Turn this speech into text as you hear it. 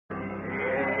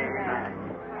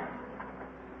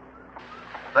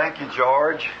Thank you,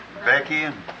 George, Becky,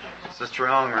 and Sister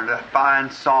Unger. That fine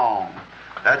song.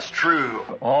 That's true.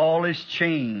 All is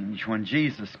changed when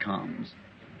Jesus comes.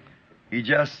 He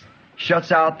just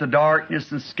shuts out the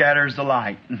darkness and scatters the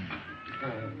light.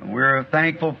 We're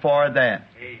thankful for that.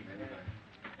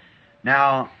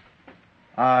 Now,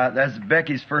 that's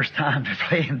Becky's first time to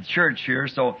play in the church here,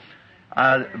 so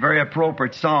a very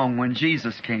appropriate song, When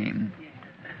Jesus Came.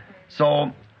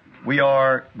 So, we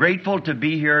are grateful to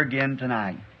be here again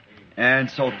tonight,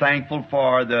 and so thankful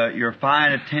for your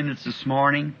fine attendance this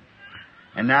morning.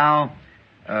 And now,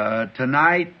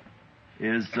 tonight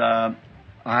is,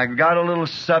 I've got a little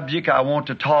subject I want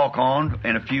to talk on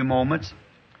in a few moments,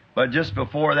 but just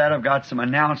before that I've got some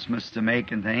announcements to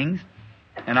make and things,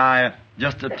 and I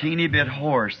just a teeny bit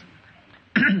hoarse.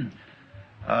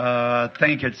 I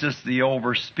think it's just the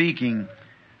over speaking.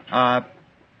 I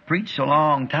preached a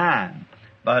long time.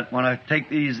 But when I take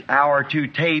these hour or two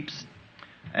tapes,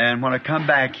 and when I come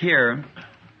back here,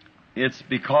 it's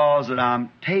because that I'm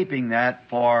taping that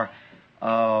for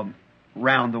around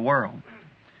the world.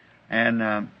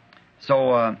 And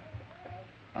so I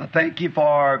thank you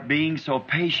for being so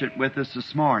patient with us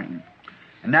this morning.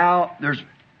 And now there's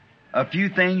a few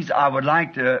things I would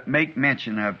like to make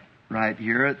mention of right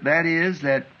here. That is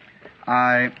that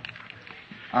I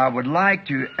would like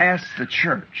to ask the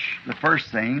church, the first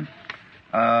thing,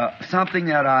 something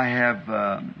that I have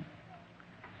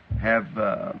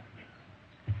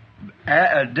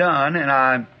done, and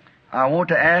I want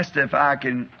to ask if I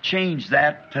can change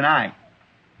that tonight.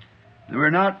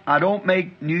 I don't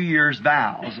make New Year's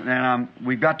vows, and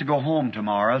we've got to go home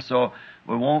tomorrow, so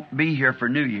we won't be here for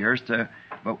New Year's,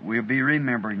 but we'll be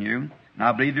remembering you. And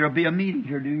I believe there'll be a meeting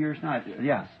here New Year's night.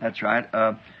 Yes, that's right.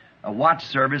 A watch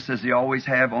service as they always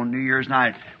have on New Year's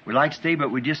night. We like to stay,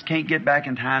 but we just can't get back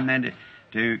in time then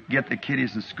to get the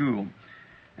kiddies in school.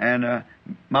 And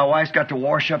my wife's got to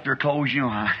wash up their clothes, you know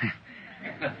how.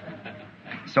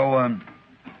 So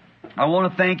I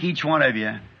want to thank each one of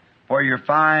you for your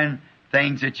fine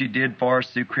things that you did for us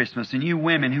through Christmas. And you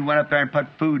women who went up there and put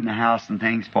food in the house and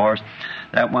things for us,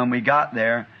 that when we got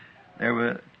there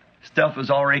stuff was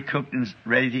already cooked and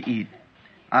ready to eat.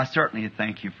 I certainly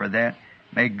thank you for that.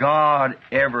 May God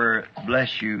ever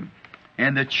bless you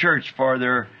and the church for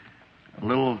their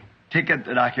little ticket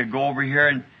that I could go over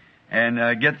here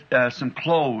and get some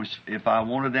clothes if I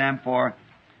wanted them for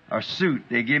a suit.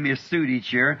 They give me a suit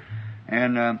each year,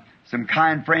 and some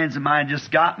kind friends of mine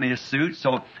just got me a suit,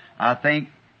 so I think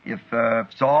if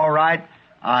it's all right,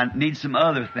 I need some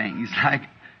other things like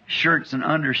shirts and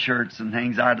undershirts and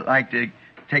things. I'd like to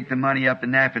take the money up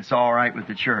in that if it's all right with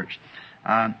the church.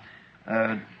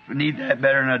 Need that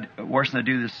better than worse than I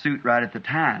do the suit right at the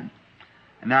time.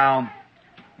 Now,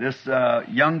 this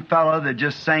young fellow that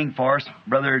just sang for us,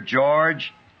 Brother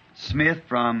George Smith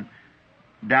from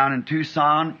down in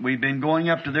Tucson, we've been going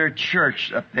up to their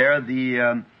church up there,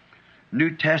 the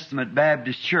New Testament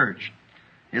Baptist Church.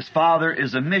 His father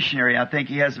is a missionary. I think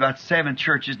he has about 7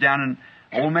 churches down in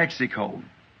Old Mexico.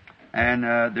 And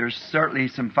there's certainly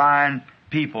some fine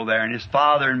people there. And his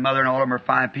father and mother and all of them are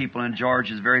fine people. And George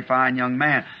is a very fine young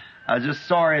man. I was just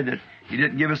sorry that he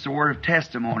didn't give us a word of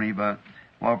testimony, but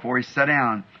before he sat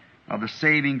down, of the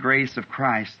saving grace of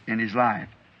Christ in his life.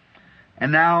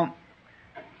 And now,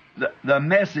 the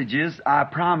messages, I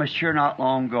promised here not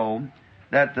long ago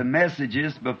that the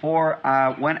messages, before I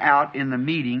went out in the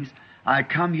meetings, I'd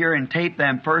come here and tape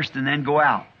them first and then go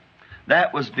out.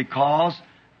 That was because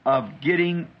of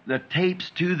getting the tapes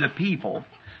to the people.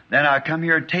 Then I come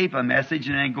here and tape a message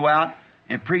and then go out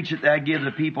and preach it. That gives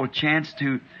the people a chance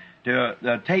to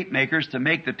the tape makers to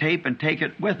make the tape and take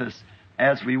it with us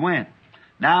as we went.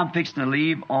 Now I'm fixing to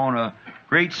leave on a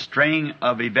great string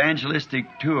of evangelistic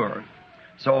tour.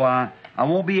 So I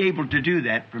won't be able to do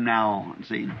that from now on,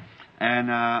 see. And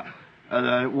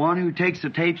the one who takes the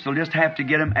tapes will just have to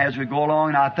get them as we go along.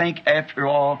 And I think, after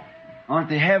all, aren't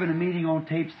they having a meeting on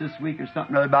tapes this week or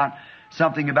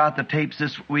something about the tapes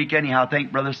this week? Anyhow, I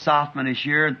think Brother Softman is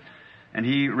here, and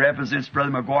he represents Brother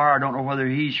McGuire. I don't know whether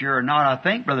he's here or not. I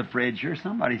think Brother Fred's here.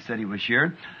 Somebody said he was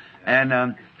here. And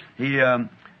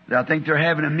I think they're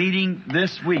having a meeting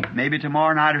this week, maybe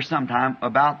tomorrow night or sometime,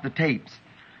 about the tapes.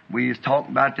 We was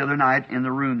talking about it the other night in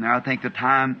the room there. I think the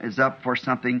time is up for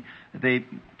something that they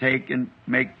take and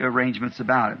make arrangements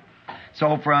about it.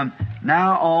 So from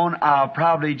now on, I'll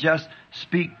probably just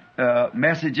speak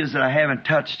messages that I haven't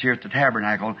touched here at the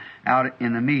tabernacle out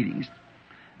in the meetings.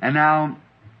 And now,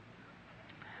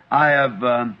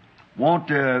 I want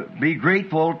to be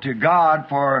grateful to God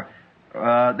for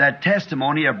that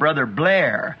testimony of Brother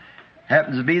Blair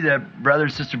happens to be the brother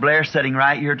and sister Blair sitting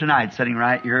right here tonight, sitting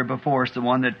right here before us, the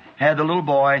one that had the little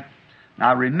boy. And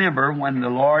I remember when the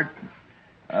Lord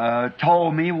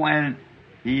told me when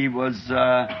he was,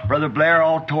 Brother Blair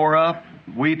all tore up,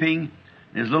 weeping.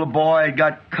 His little boy had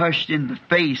got crushed in the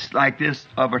face like this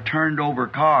of a turned over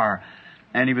car,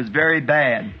 and he was very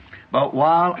bad. But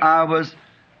while I was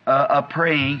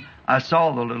praying, I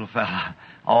saw the little fella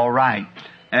all right.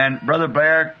 And Brother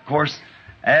Blair, of course,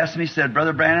 asked me, said,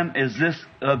 Brother Branham, is this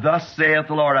thus saith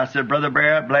the Lord? I said, Brother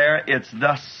Blair, it's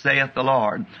thus saith the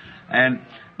Lord. And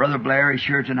Brother Blair is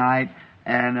here tonight,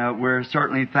 and we're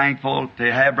certainly thankful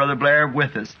to have Brother Blair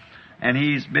with us. And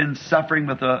he's been suffering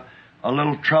with a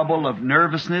little trouble of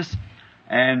nervousness,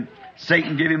 and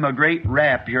Satan gave him a great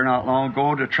rap here not long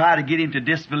ago to try to get him to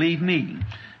disbelieve me.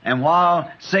 And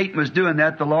while Satan was doing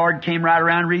that, the Lord came right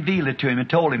around and revealed it to him and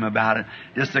told him about it,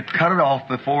 just to cut it off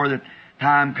before the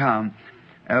time come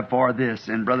for this.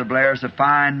 And Brother Blair's a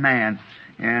fine man,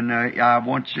 and I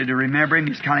want you to remember him.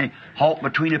 He's kind of halt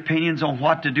between opinions on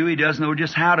what to do. He doesn't know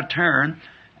just how to turn.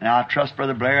 And I trust,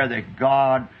 Brother Blair, that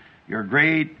God, you're a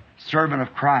great servant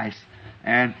of Christ,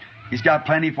 and He's got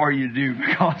plenty for you to do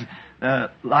because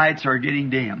the lights are getting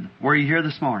dim. Were you here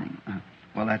this morning?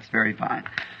 Well, that's very fine.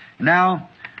 Now,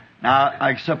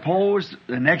 I suppose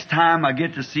the next time I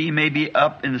get to see maybe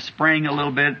up in the spring a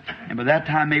little bit, and by that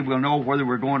time maybe we'll know whether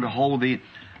we're going to hold the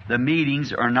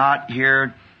meetings or not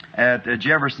here at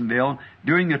Jeffersonville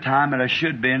during the time that I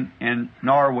should have been in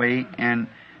Norway and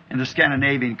in the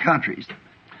Scandinavian countries.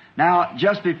 Now,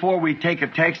 just before we take a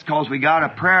text, because we got a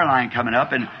prayer line coming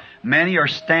up, and many are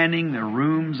standing in their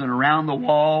rooms and around the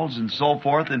walls and so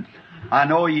forth, and I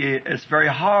know it's very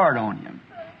hard on you.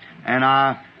 And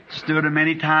I stood a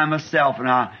many times myself, and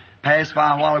I passed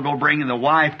by a while ago bringing the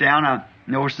wife down. I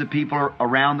noticed the people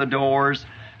around the doors,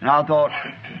 and I thought,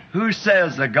 who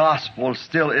says the gospel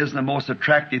still isn't the most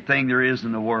attractive thing there is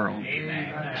in the world?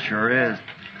 Amen. It sure is.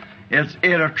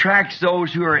 It attracts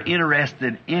those who are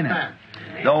interested in it.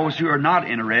 Those who are not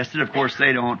interested, of course,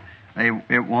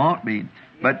 it won't be.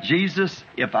 But Jesus,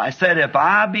 if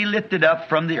I be lifted up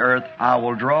from the earth, I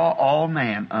will draw all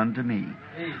man unto me.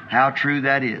 How true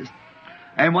that is.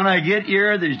 And when I get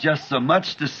here, there's just so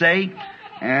much to say,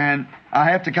 and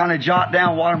I have to kind of jot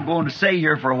down what I'm going to say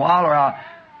here for a while, or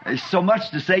there's so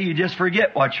much to say you just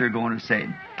forget what you're going to say.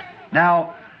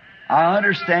 Now, I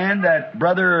understand that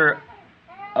Brother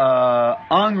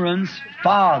Ungren's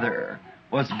father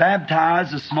was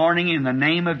baptized this morning in the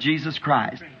name of Jesus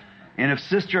Christ. And if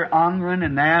Sister Ungren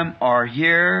and them are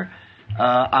here,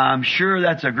 I'm sure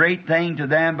that's a great thing to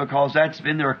them because that's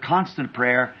been their constant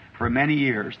prayer for many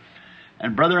years.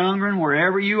 And Brother Ungren,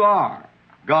 wherever you are,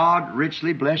 God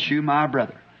richly bless you, my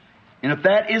brother. And if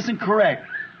that isn't correct,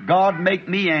 God make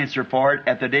me answer for it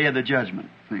at the day of the judgment.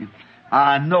 See?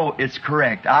 I know it's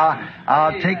correct.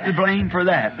 I'll take the blame for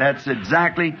that. That's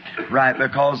exactly right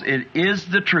because it is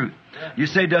the truth. You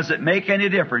say, does it make any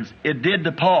difference? It did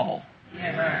to Paul.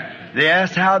 They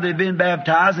asked how they'd been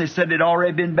baptized. They said they'd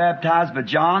already been baptized by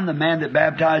John, the man that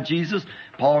baptized Jesus.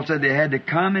 Paul said they had to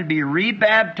come and be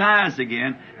rebaptized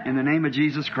again in the name of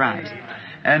Jesus Christ.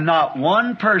 And not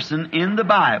one person in the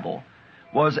Bible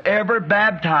was ever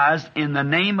baptized in the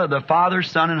name of the Father,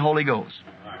 Son, and Holy Ghost.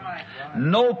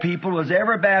 No people was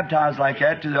ever baptized like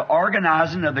that to the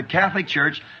organizing of the Catholic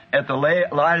Church at the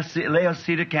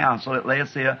Laodicea Council at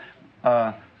Laodicea,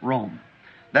 Rome.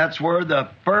 That's where the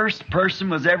first person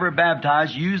was ever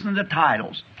baptized using the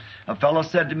titles. A fellow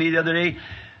said to me the other day,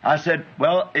 I said,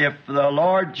 well, if the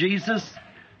Lord Jesus,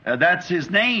 that's His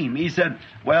name. He said,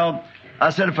 well,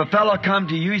 I said, if a fellow come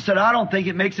to you, he said, I don't think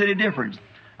it makes any difference.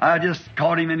 I just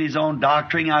caught him in his own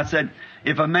doctrine. I said,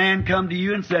 if a man come to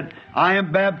you and said, I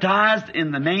am baptized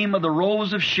in the name of the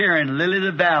Rose of Sharon, Lily of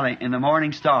the Valley, in the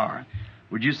Morning Star,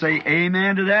 would you say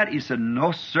amen to that? He said,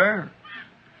 no, sir.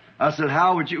 I said,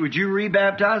 how would you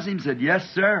rebaptize him? He said, yes,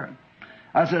 sir.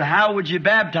 I said, how would you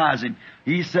baptize him?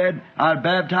 He said, I'd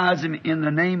baptize him in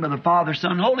the name of the Father,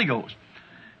 Son, and Holy Ghost.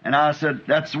 And I said,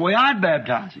 that's the way I'd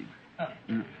baptize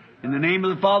him. In the name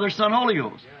of the Father, Son, and Holy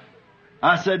Ghost.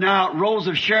 I said, now, Rose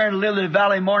of Sharon, Lily of the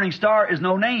Valley, Morning Star is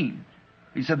no name.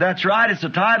 He said, that's right, it's a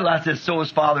title. I said, so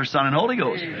is Father, Son, and Holy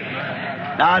Ghost.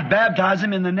 Now, I'd baptize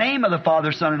him in the name of the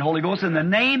Father, Son, and Holy Ghost. And the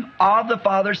name of the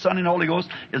Father, Son, and Holy Ghost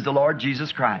is the Lord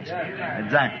Jesus Christ.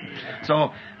 Exactly.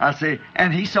 So, I say,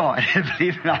 and he saw it.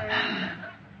 Believe it or not.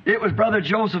 It was Brother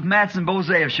Joseph Matson Bose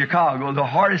of Chicago, the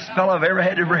hardest fellow I've ever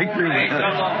had to break through with.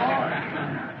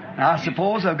 Now, I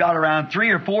suppose I've got around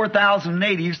 3,000 or 4,000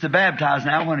 natives to baptize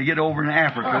now when I get over in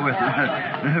Africa with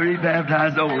them.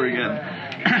 Re-baptized over again.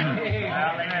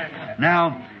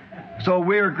 Now, so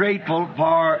we're grateful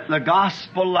for the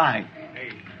gospel light.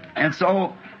 And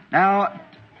so, now,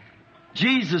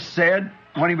 Jesus said,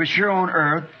 when He was here on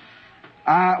earth,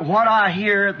 what I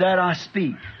hear, that I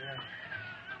speak.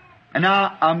 And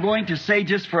now, I'm going to say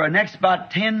just for the next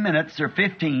about 10 minutes or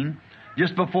 15,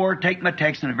 just before I take my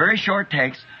text, in a very short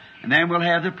text, and then we'll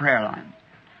have the prayer line.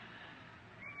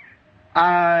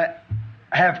 I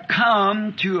have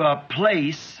come to a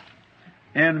place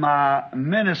in my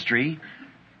ministry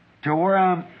to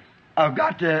where I've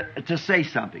got to say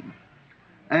something.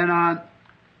 And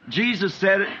Jesus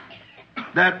said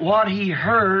that what He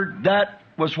heard, that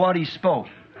was what He spoke.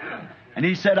 And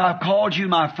He said, I've called you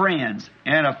my friends.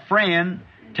 And a friend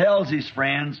tells his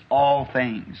friends all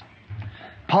things.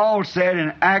 Paul said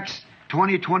in Acts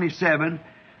 20:27,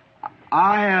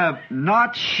 I have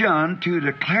not shunned to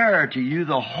declare to you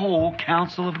the whole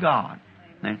counsel of God.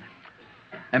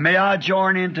 And may I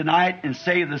join in tonight and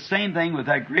say the same thing with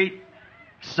that great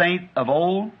saint of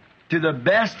old. To the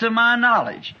best of my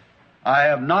knowledge, I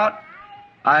have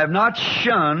not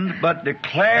shunned, but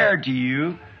declared to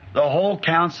you the whole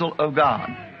counsel of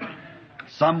God.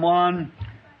 Someone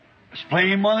was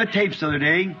playing one of the tapes the other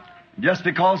day. Just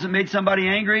because it made somebody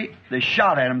angry, they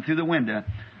shot at him through the window,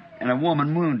 and a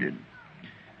woman wounded.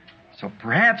 So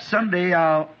perhaps someday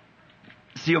I'll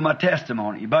seal my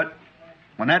testimony. But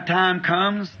when that time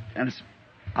comes,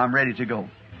 I'm ready to go.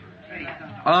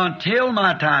 Until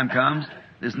my time comes,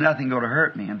 there's nothing going to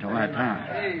hurt me until that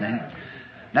time.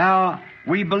 Now,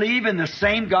 we believe in the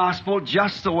same gospel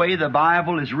just the way the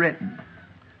Bible is written.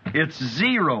 It's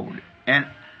zeroed. And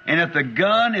if the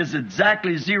gun is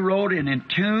exactly zeroed and in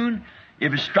tune,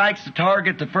 if it strikes the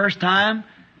target the first time,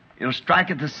 it'll strike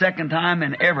it the second time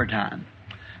and every time.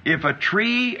 If a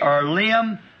tree or a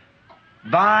limb,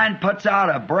 vine puts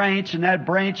out a branch and that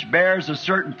branch bears a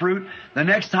certain fruit, the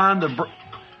next time the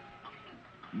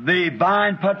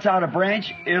vine puts out a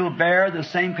branch, it'll bear the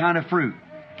same kind of fruit.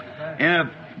 And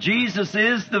if Jesus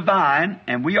is the vine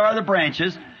and we are the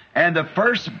branches, and the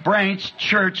first branch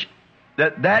church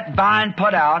that vine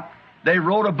put out, they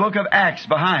wrote a book of Acts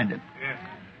behind it.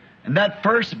 And that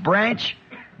first branch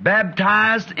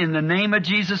baptized in the name of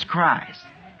Jesus Christ.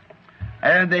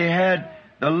 And they had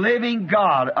the living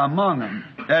God among them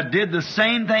that did the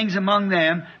same things among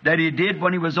them that He did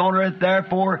when He was on earth.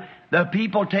 Therefore, the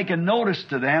people taken notice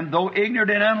to them, though ignorant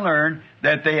and unlearned,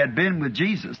 that they had been with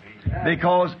Jesus,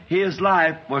 because His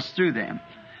life was through them.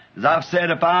 As I've said,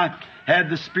 if I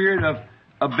had the spirit of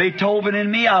Beethoven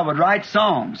in me, I would write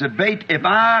songs. If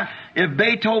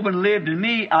Beethoven lived in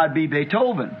me, I'd be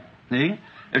Beethoven. See?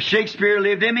 If Shakespeare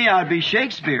lived in me, I'd be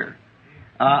Shakespeare.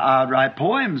 I'd write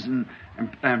poems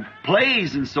and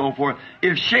plays and so forth.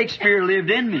 If Shakespeare lived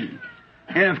in me,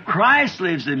 and if Christ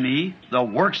lives in me, the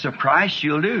works of Christ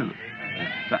you'll do.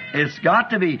 It's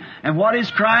got to be. And what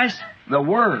is Christ? The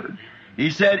Word. He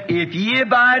said, if ye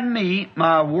abide in me,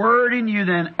 my word in you,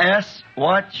 then ask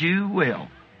what you will.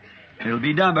 It'll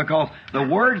be done, because the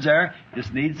Word's there,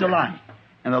 just needs the light.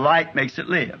 And the light makes it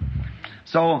live.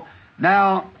 So,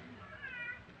 now,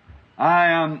 I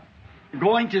am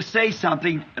going to say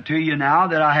something to you now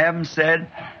that I haven't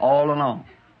said all along.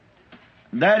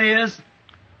 That is,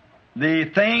 the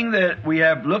thing that we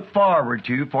have looked forward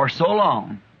to for so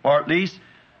long, or at least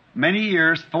many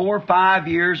years, 4 or 5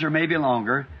 years or maybe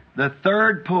longer, the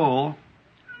third pull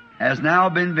has now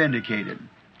been vindicated.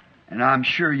 And I'm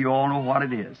sure you all know what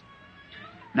it is.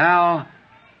 Now,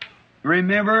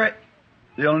 remember,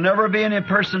 there'll never be an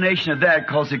impersonation of that,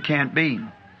 because it can't be.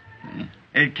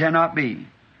 It cannot be.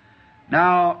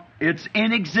 Now, it's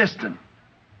inexistent.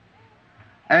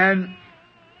 And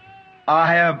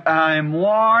I am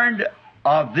warned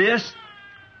of this,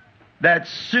 that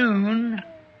soon,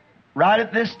 right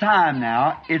at this time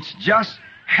now, it's just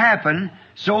happened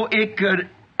so it could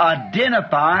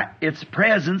identify its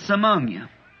presence among you.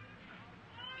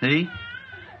 See?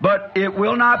 But it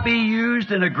will not be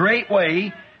used in a great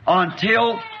way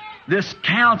until this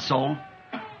council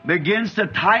begins to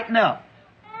tighten up.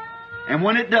 And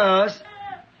when that does,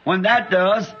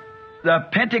 the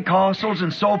Pentecostals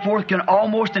and so forth can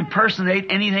almost impersonate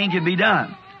anything to be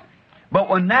done. But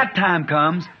when that time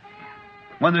comes,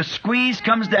 when the squeeze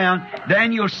comes down,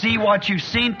 then you'll see what you've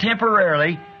seen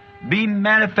temporarily be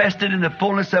manifested in the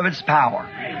fullness of its power.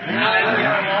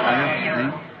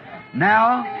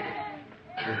 Now,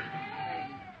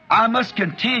 I must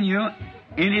continue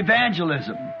in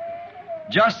evangelism.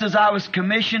 Just as I was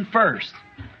commissioned first,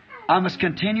 I must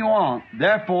continue on.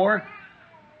 Therefore,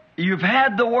 you've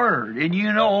had the Word, and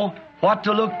you know what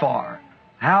to look for,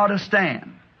 how to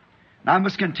stand. I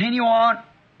must continue on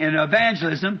in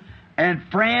evangelism, and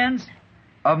friends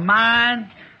of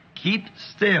mine, keep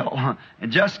still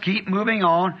and just keep moving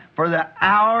on, for the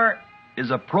hour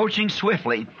is approaching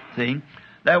swiftly, see,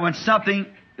 that when something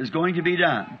is going to be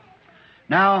done.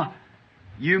 Now,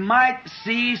 you might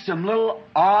see some little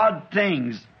odd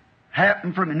things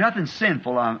happen from it. Nothing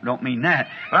sinful, I don't mean that.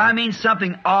 But I mean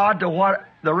something odd to what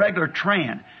the regular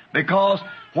trend. Because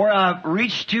where I've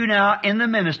reached to now in the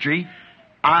ministry,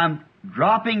 I'm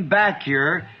dropping back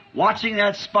here, watching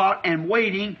that spot and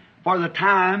waiting for the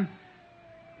time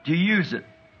to use it.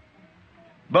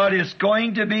 But it's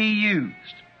going to be used.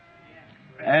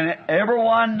 And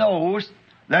everyone knows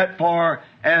that for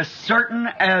as certain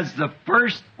as the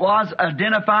first was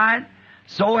identified,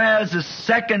 so has the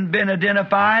second been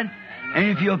identified. And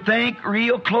if you'll think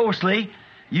real closely,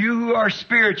 you who are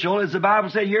spiritual, as the Bible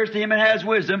says, here's to him that has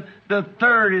wisdom, the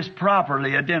third is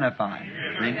properly identified.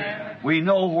 See? We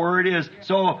know where it is.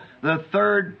 So the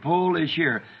third pull is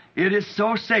here. It is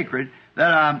so sacred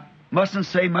that I mustn't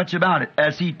say much about it.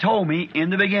 As he told me in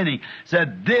the beginning,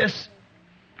 said, this,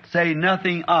 say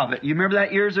nothing of it. You remember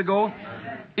that years ago?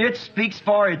 It speaks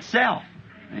for itself.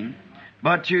 See?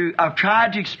 But I've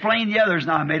tried to explain the others,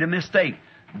 and I made a mistake.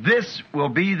 This will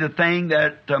be the thing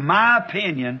that, to my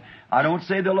opinion, I don't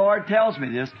say the Lord tells me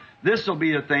this, this will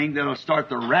be the thing that will start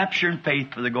the rapture and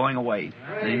faith for the going away.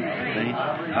 See?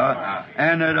 I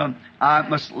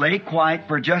must lay quiet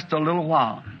for just a little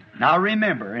while. Now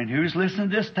remember, and who's listening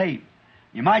to this tape,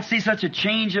 you might see such a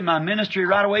change in my ministry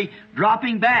right away,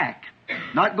 dropping back.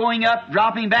 Not going up,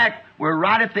 dropping back. We're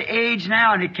right at the age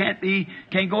now, and it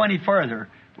can't go any further.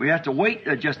 We have to wait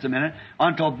just a minute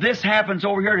until this happens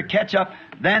over here to catch up.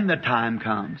 Then the time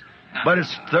comes. But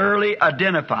it's thoroughly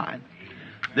identified.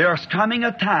 There's coming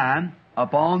a time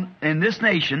in this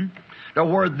nation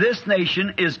where this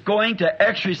nation is going to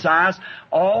exercise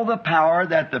all the power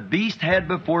that the beast had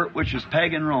before it, which was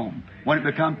pagan Rome, when it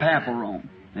became papal Rome.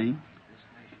 See?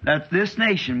 That this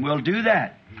nation will do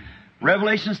that.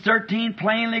 Revelation 13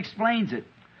 plainly explains it.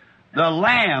 The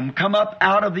Lamb come up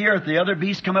out of the earth. The other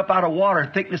beasts come up out of water,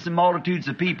 thickness and multitudes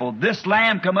of people. This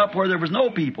Lamb come up where there was no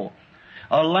people.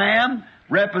 A lamb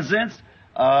represents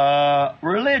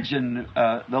religion,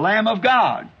 the Lamb of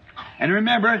God. And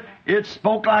remember, it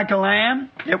spoke like a lamb.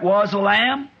 It was a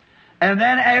lamb. And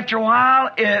then after a while,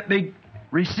 it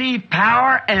received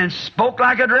power and spoke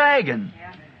like a dragon.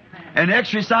 And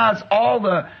exercised all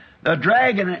the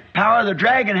dragon power the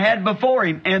dragon had before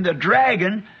him. And the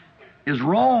dragon is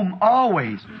Rome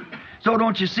always. So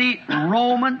don't you see,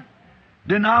 Roman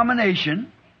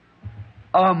denomination,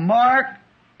 a marked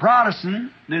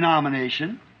Protestant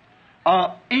denomination,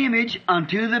 image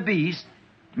unto the beast,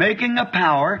 making a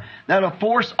power that'll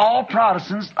force all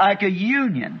Protestants like a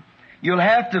union. You'll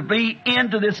have to be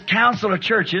into this council of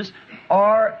churches,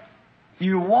 or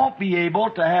you won't be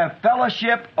able to have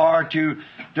fellowship or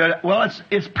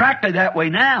it's practically that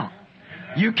way now.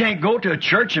 You can't go to a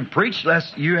church and preach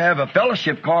unless you have a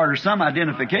fellowship card or some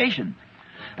identification.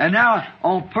 And now,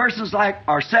 on persons like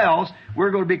ourselves,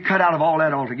 we're going to be cut out of all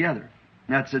that altogether.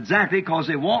 And that's exactly because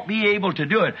they won't be able to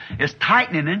do it. It's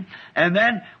tightening. And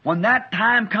then, when that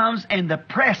time comes and the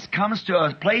press comes to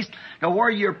a place where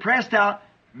you're pressed out,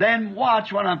 then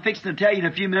watch what I'm fixing to tell you in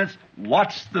a few minutes.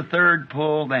 Watch the third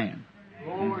pull then.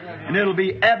 And it'll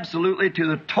be absolutely to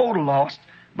the total loss,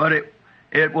 but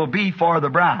it will be for the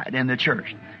bride and the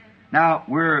church. Now,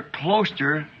 we're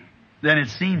closer than it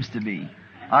seems to be.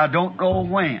 I don't know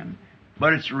when,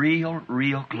 but it's real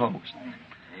close.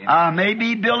 I may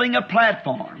be building a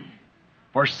platform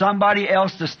for somebody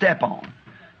else to step on.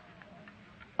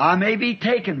 I may be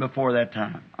taken before that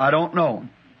time. I don't know.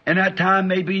 And that time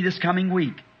may be this coming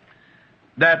week.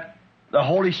 That the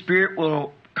Holy Spirit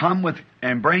will come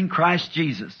and bring Christ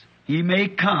Jesus. He may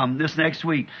come this next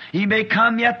week. He may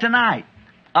come yet tonight.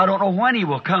 I don't know when He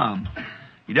will come.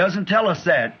 He doesn't tell us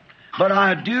that. But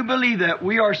I do believe that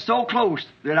we are so close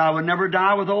that I would never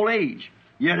die with old age.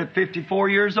 Yet at 54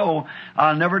 years old,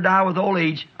 I'll never die with old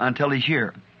age until He's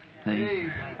here. See?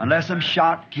 Unless I'm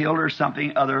shot, killed, or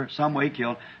some way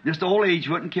killed. Just old age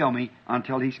wouldn't kill me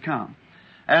until He's come.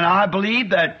 And I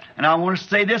believe that, and I want to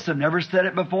say this, I've never said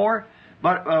it before,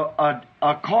 but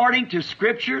according to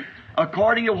Scripture,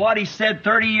 according to what He said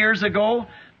 30 years ago,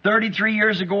 33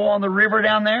 years ago on the river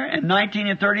down there, in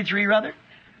 1933 rather,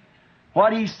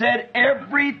 what He said,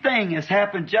 everything has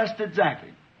happened just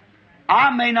exactly. I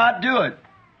may not do it,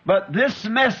 but this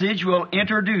message will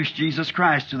introduce Jesus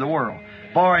Christ to the world.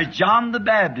 For as John the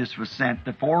Baptist was sent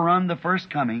to forerun the first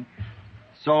coming,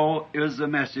 so is the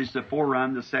message to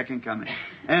forerun the second coming.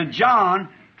 And John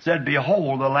said,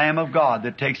 "Behold, the Lamb of God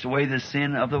that takes away the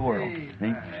sin of the world."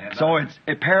 See? So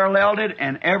it paralleled it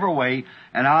in every way,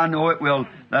 and I know it will.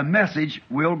 The message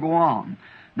will go on.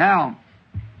 Now,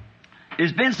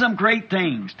 there's been some great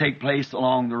things take place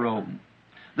along the road.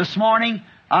 This morning,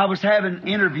 I was having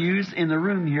interviews in the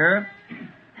room here,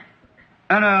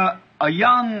 and a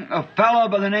young fellow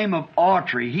by the name of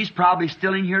Autry, he's probably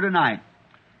still in here tonight.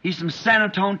 He's from San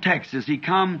Antonio, Texas. He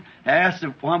come to ask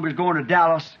if when we was going to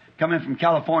Dallas, coming from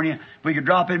California, if we could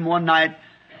drop in one night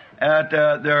at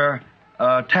their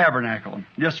tabernacle,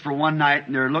 just for one night,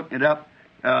 and they're looking it up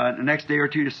the next day or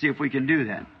two to see if we can do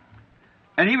that.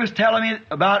 And he was telling me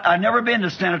about, I'd never been to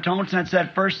San Antonio since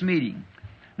that first meeting.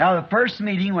 Now, the first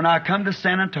meeting, when I come to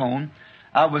San Antonio,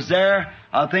 I was there,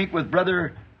 I think, with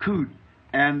Brother Coote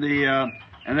and the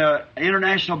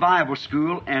International Bible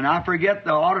School, and I forget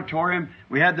the auditorium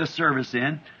we had this service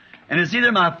in. And it's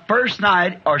either my first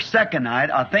night or second night,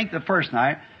 I think the first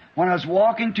night, when I was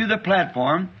walking to the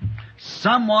platform,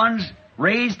 someone's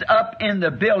raised up in the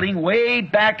building, way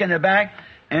back in the back,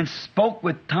 and spoke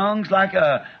with tongues like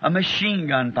a machine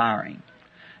gun firing.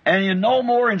 And you no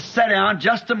more and sat down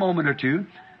just a moment or two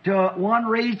till one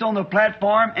raised on the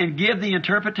platform and give the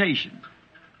interpretation.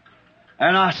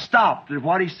 And I stopped at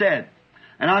what he said.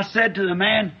 And I said to the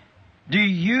man, "Do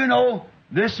you know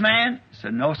this man?" He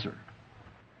said, "No, sir."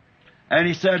 And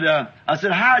he said, I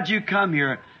said, "How'd you come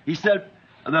here?" He said,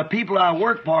 "The people I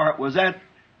work for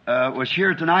was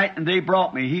here tonight, and they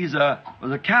brought me." He was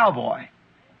a cowboy.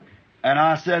 And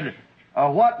I said,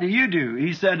 "What do you do?"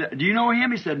 He said, "Do you know him?"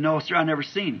 He said, "No, sir, I never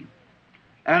seen him."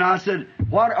 And I said,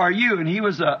 "What are you?" And he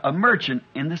was a merchant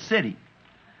in the city.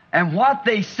 And what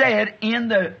they said in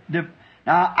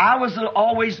now I was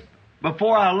always,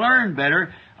 before I learned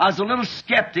better, I was a little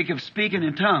skeptic of speaking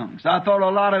in tongues. I thought a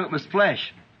lot of it was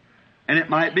flesh. And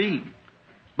it might be.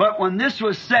 But when this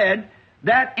was said,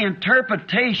 that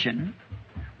interpretation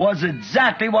was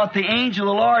exactly what the angel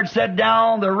of the Lord said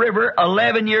down the river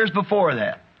 11 years before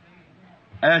that.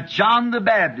 As John the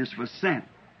Baptist was sent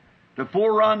to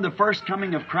forerun the first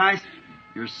coming of Christ,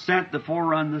 you're sent to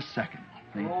forerun the second.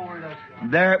 See?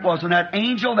 There it was. And that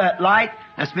angel, that light,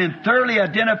 that's been thoroughly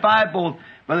identified both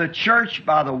by the church,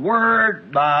 by the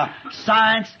Word, by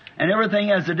science, and everything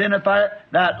has identified it.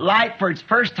 That light, for its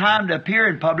first time to appear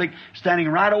in public, standing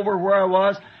right over where I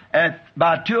was, at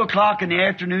about 2 o'clock in the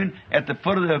afternoon at the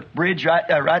foot of the bridge,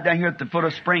 right down here at the foot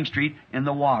of Spring Street in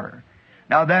the water.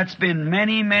 Now that's been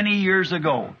many, many years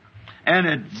ago. And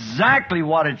exactly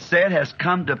what it said has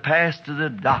come to pass to the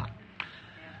dot.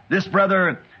 This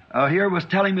brother here was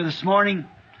telling me this morning,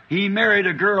 he married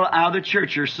a girl out of the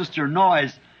church, her sister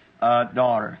Noy's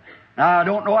daughter. Now I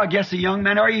don't know, I guess a young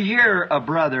man, are you here,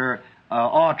 Brother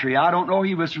Autry? I don't know,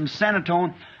 he was from San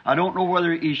Antonio. I don't know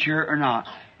whether he's here or not.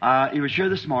 He was here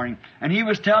this morning, and he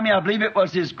was telling me, I believe it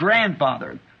was his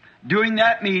grandfather, during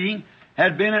that meeting,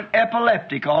 had been an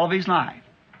epileptic all of his life,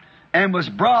 and was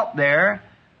brought there.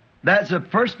 That's the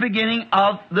first beginning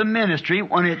of the ministry,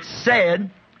 when it said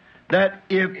that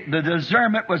if the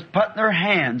discernment was putting their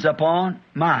hands upon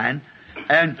mine,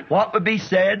 and what would be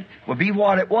said would be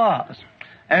what it was.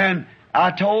 And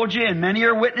I told you, and many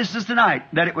are witnesses tonight,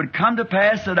 that it would come to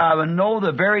pass that I would know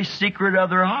the very secret of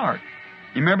their heart.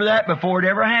 You remember that before it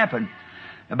ever happened.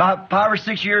 About 5 or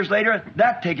 6 years later,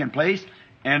 that taking place,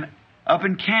 and up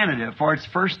in Canada for its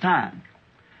first time.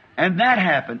 And that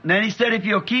happened. And then he said, if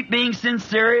you'll keep being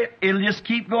sincere, it'll just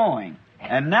keep going.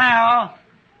 And now,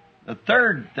 the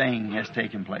third thing has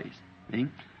taken place. See?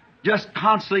 Just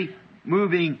constantly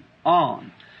moving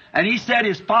on. And he said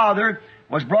his father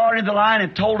was brought into the line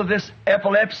and told of this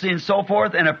epilepsy and so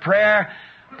forth, and a prayer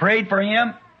prayed for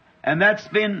him. And that's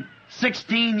been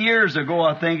 16 years ago,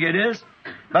 I think it is.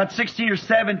 About 16 or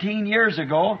 17 years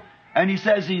ago. And he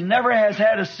says he never has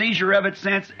had a seizure of it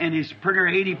since, and he's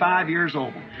pretty 85 years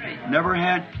old. Never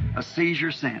had a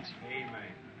seizure since. Amen.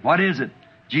 What is it?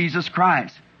 Jesus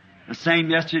Christ. The same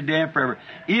yesterday and forever.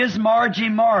 Is Margie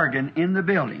Morgan in the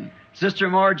building? Sister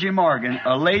Margie Morgan,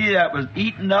 a lady that was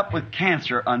eaten up with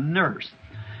cancer, a nurse.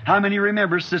 How many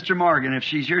remember Sister Morgan? If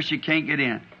she's here, she can't get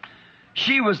in.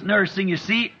 She was nursing, you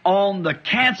see, on the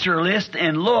cancer list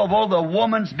in Louisville. The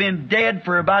woman's been dead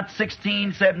for about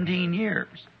 16, 17 years.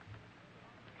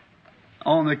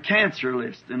 On the cancer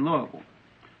list in Louisville.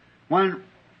 When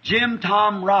Jim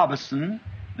Tom Robinson,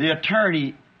 the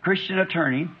attorney, Christian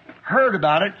attorney, heard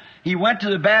about it, he went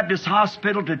to the Baptist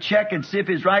hospital to check and see if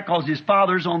he's right, because his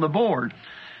father's on the board,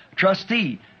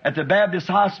 trustee at the Baptist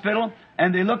hospital,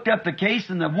 and they looked up the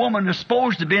case, and the woman was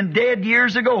supposed to have been dead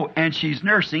years ago, and she's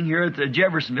nursing here at the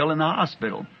Jeffersonville in the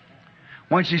hospital.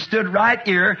 When she stood right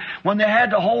here, when they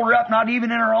had to hold her up, not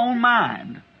even in her own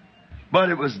mind. But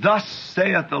it was, thus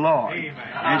saith the Lord. Amen.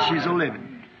 And she's a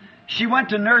living. She went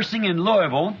to nursing in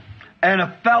Louisville, and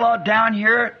a fellow down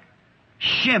here,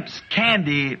 Shimp's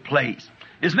Candy Place.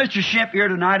 Is Mr. Shemp here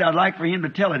tonight? I'd like for him to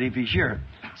tell it if he's here.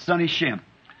 Sonny Shemp.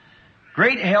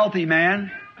 Great healthy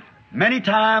man. Many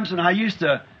times, and I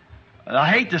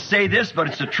hate to say this, but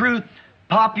it's the truth,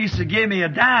 Pop used to give me a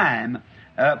dime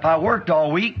if I worked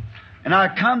all week, and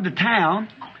I'd come to town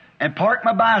and park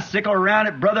my bicycle around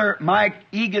at Brother Mike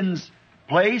Egan's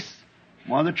place,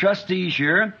 one of the trustees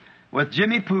here, with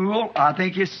Jimmy Poole, I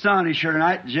think his son is here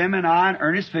tonight, Jim and I and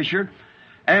Ernest Fisher,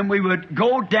 and we would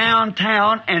go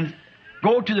downtown and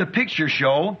go to the picture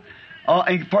show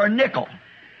for a nickel.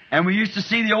 And we used to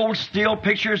see the old still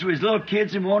pictures with little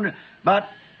kids and one about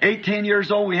 8, 10 years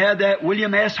old. We had that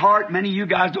William S. Hart. Many of you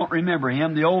guys don't remember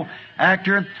him, the old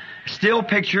actor. Still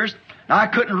pictures. Now, I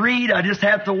couldn't read. I just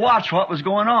had to watch what was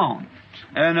going on.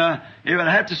 And I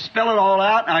had to spell it all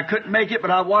out, and I couldn't make it, but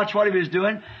I'd watch what he was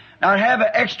doing. I'd have an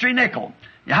extra nickel.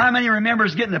 How many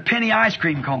remembers getting a penny ice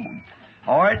cream cone?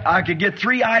 All right, I could get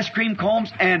 3 ice cream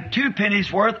cones and 2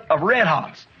 pennies worth of Red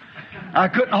Hots. I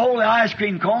couldn't hold the ice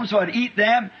cream cone, so I'd eat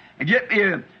them and get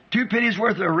me 2 pennies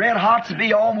worth of Red Hots to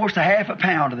be almost a half a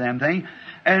pound of them things.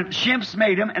 And Shemps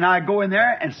made them, and I'd go in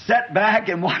there and sit back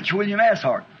and watch William S.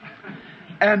 Hart.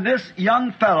 And this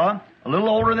young fella, a little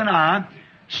older than I,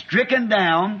 stricken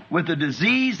down with a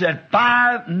disease that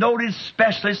 5 noted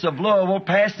specialists of Louisville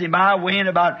passed him by, weighing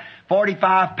about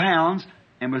 45 pounds,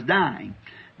 and was dying.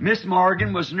 Miss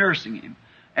Morgan was nursing him.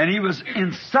 And he was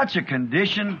in such a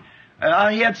condition.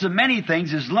 He had so many things.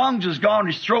 His lungs was gone.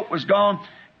 His throat was gone.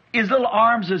 His little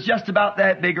arms was just about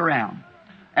that big around.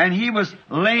 And he was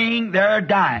laying there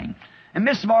dying. And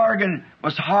Miss Morgan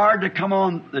was hard to come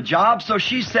on the job, so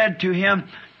she said to him,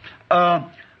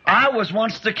 I was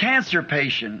once the cancer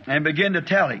patient, and began to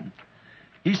tell him.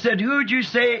 He said, who'd you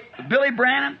say? Billy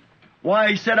Branham? Why,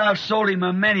 he said, I've sold him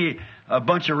a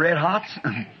bunch of Red Hots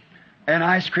and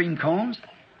ice cream cones.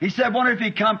 He said, wonder if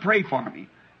he'd come pray for me.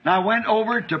 And I went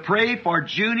over to pray for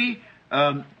Junie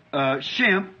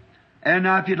Shemp. And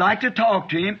if you'd like to talk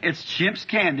to him, it's Shemp's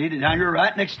Candy, down here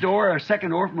right next door, or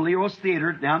second door from Leroy's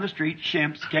Theater, down the street,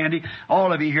 Shemp's Candy.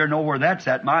 All of you here know where that's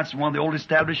at. Mine's one of the oldest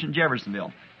established in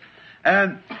Jeffersonville.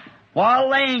 And while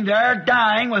laying there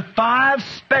dying with 5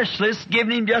 specialists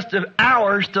giving him just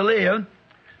hours to live,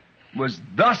 was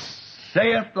thus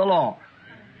saith the Lord,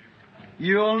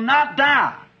 you'll not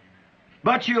die,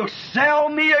 but you'll sell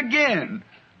me again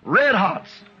Red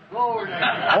Hots over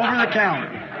the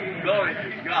counter.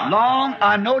 Long,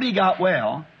 I knowed he got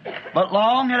well, but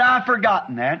long had I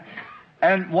forgotten that.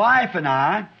 And wife and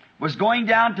I was going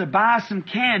down to buy some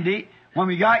candy when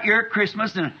we got here at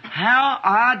Christmas, and how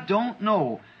I don't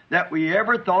know that we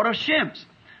ever thought of Shemp's.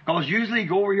 Because usually you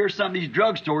go over here to some of these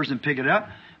drugstores and pick it up,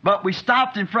 but we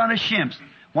stopped in front of Shemp's.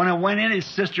 When I went in, his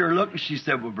sister looked and she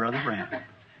said, well, Brother Branham.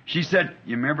 She said,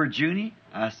 you remember Junie?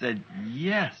 I said,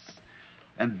 yes.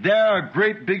 And there, a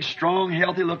great, big, strong,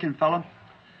 healthy-looking fellow.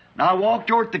 And I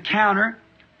walked over at the counter,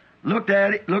 looked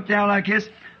at it, looked down like this.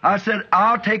 I said,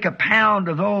 I'll take a pound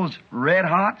of those Red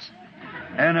Hots.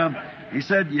 And he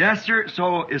said, yes, sir.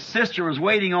 So his sister was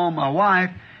waiting on my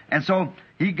wife, and so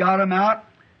he got them out.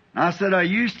 And I said, I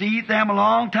used to eat them a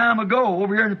long time ago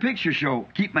over here in the picture show.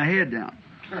 Keep my head down.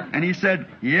 And he said,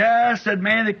 yeah. I said,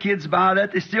 man, the kids buy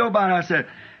that. They still buy it.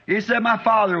 He said, my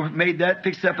father made that,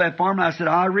 fixed up that farm. And I said,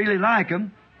 I really like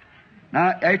them. Now,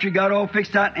 after he got all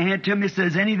fixed out and handed to me, he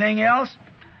says, anything else?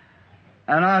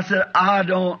 And I said, I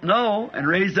don't know. And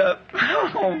raised up.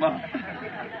 Oh, my.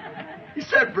 He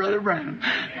said, Brother Branham.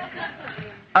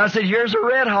 I said, here's a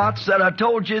Red Hot that I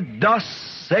told you, thus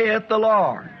saith the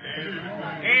Lord.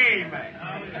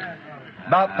 Amen.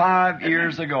 About 5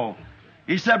 years ago.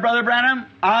 He said, Brother Branham,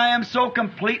 I am so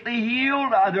completely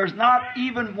healed. There's not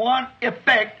even one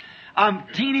effect. I'm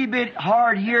teeny bit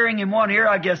hard hearing in one ear.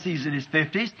 I guess he's in his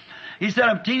 50s. He said,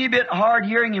 I'm teeny bit hard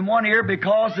hearing in one ear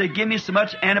because they give me so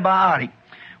much antibiotic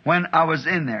when I was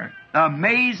in there. The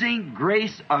amazing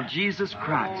grace of Jesus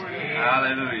Christ.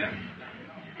 Hallelujah.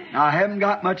 Now, I haven't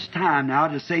got much time now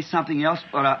to say something else,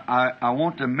 but I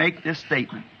want to make this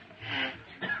statement.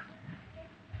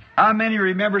 How many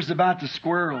remembers about the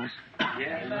squirrels?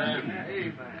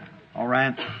 Yes. All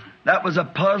right. That was a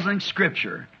puzzling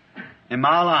scripture in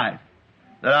my life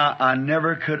that I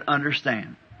never could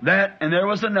understand. That, and there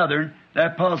was another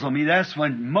that puzzled me. That's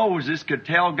when Moses could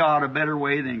tell God a better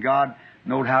way than God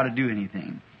knowed how to do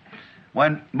anything.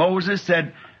 When Moses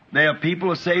said, there are people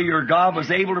who say your God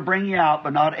was able to bring you out,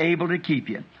 but not able to keep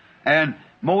you. And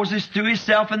Moses threw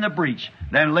himself in the breach.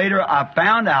 Then later I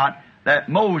found out that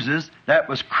Moses, that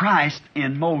was Christ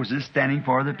in Moses standing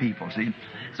for the people. See?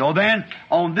 So then,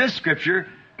 on this scripture,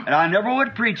 and I never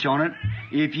would preach on it,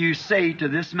 if you say to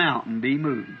this mountain, be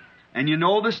moved. And you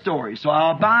know the story, so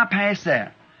I'll bypass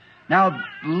that. Now,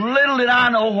 little did I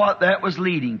know what that was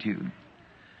leading to.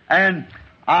 And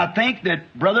I think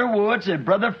that Brother Woods and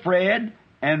Brother Fred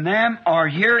and them are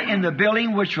here in the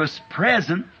building which was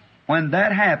present when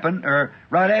that happened, or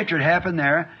right after it happened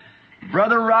there.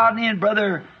 Brother Rodney and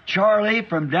Brother Charlie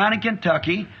from down in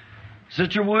Kentucky.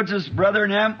 Sister Woods' brother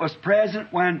and them was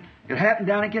present when it happened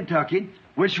down in Kentucky,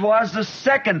 which was the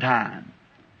second time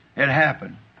it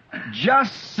happened.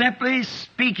 Just simply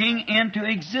speaking into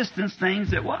existence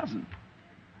things that wasn't.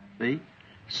 See?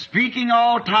 Speaking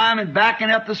all time and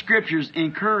backing up the Scriptures,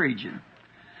 encouraging.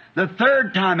 The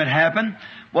third time it happened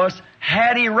was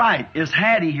Hattie Wright. Is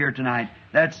Hattie here tonight?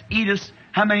 That's Edith.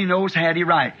 How many knows Hattie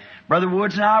Wright? Brother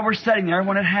Woods and I were sitting there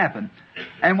when it happened.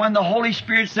 And when the Holy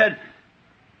Spirit said,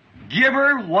 give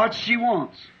her what she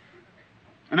wants.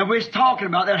 And I was talking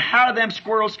about that, how do them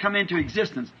squirrels come into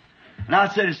existence? And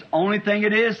I said, it's the only thing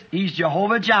it is, He's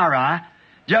Jehovah Jireh.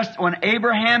 Just when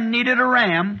Abraham needed a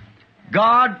ram,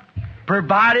 God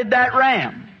provided that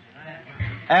ram.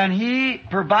 And He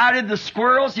provided the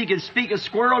squirrels. He could speak a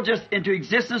squirrel just into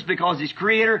existence because He's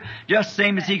Creator, just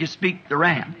same as He could speak the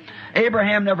ram.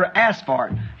 Abraham never asked for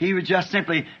it. He was just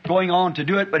simply going on to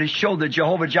do it, but it showed that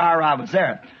Jehovah Jireh was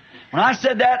there. When I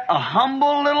said that, a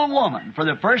humble little woman, for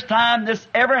the first time this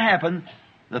ever happened,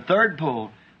 the third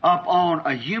pull up on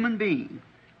a human being,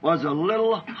 was a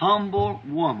little humble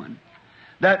woman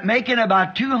that making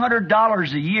about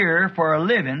 $200 a year for a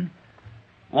living,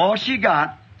 all she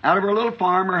got out of her little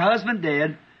farm, her husband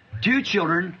dead, 2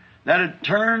 children that had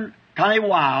turned kind of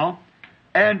wild,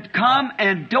 and come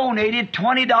and donated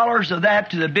 $20 of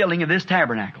that to the building of this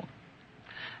tabernacle.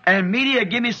 And Media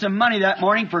gave me some money that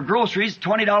morning for groceries,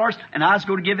 $20, and I was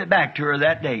going to give it back to her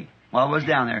that day while I was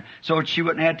down there, so she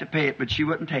wouldn't have to pay it, but she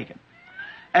wouldn't take it.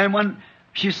 And when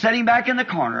she's sitting back in the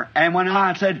corner, and when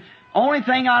I said, only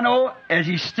thing I know is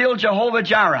He's still Jehovah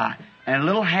Jireh, and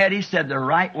little Hattie said the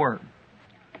right word.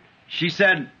 She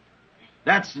said,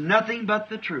 that's nothing but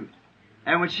the truth.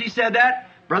 And when she said that,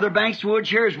 Brother Banks Woods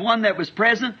here is one that was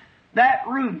present. That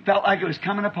room felt like it was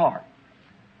coming apart.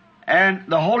 And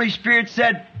the Holy Spirit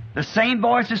said, the same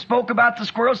voice that spoke about the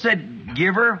squirrel said,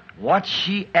 give her what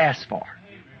she asked for.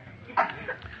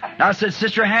 Now I said,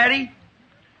 Sister Hattie,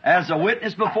 as a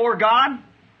witness before God,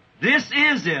 this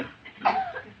is it.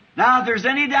 Now if there's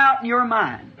any doubt in your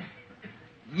mind,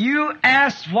 you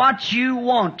ask what you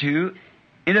want to,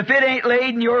 and if it ain't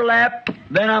laid in your lap,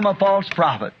 then I'm a false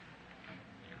prophet.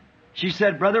 She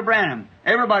said, Brother Branham,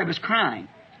 everybody was crying.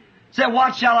 Said,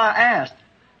 what shall I ask?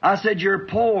 I said, you're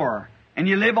poor, and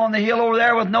you live on the hill over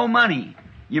there with no money.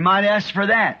 You might ask for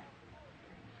that.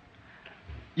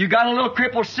 You got a little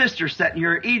crippled sister sitting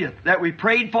here, Edith, that we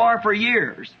prayed for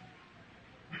years.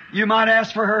 You might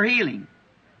ask for her healing.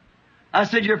 I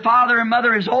said, your father and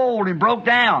mother is old and broke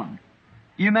down.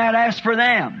 You might ask for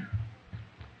them.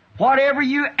 Whatever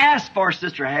you ask for,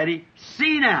 Sister Hattie,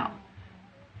 see now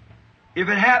if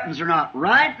it happens or not,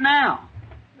 right now.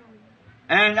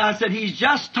 And I said, He's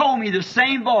just told me the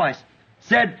same voice,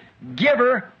 said, give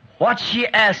her what she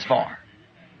asked for.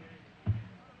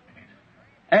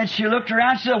 And she looked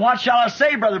around, she said, what shall I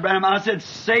say, Brother Branham? I said,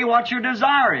 say what your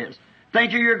desire is.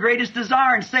 Think of your greatest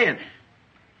desire and say it.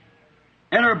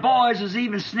 And her boys was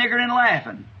even sniggering and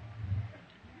laughing.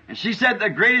 And she said, the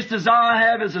greatest desire I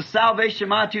have is the salvation of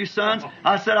my 2 sons.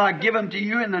 I said, I give them to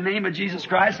you in the name of Jesus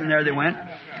Christ. And there they went.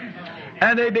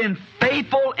 And they've been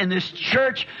faithful in this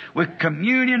church with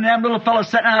communion. Them little fellows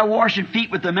sitting out washing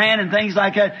feet with the man and things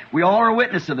like that. We all are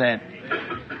witness of that.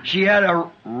 She had a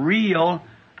real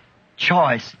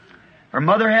choice. Her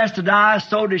mother has to die,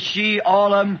 so does she,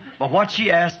 all of them. But what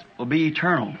she asked will be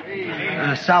eternal.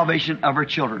 The salvation of her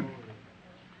children.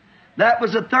 That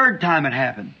was the third time it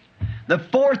happened. The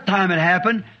fourth time it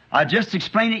happened, I just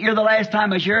explained it here the last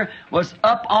time I was here, was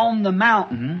up on the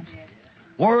mountain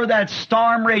where that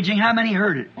storm raging. How many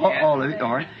heard it? All of it,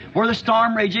 all right. Where the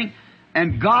storm raging,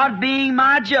 and God being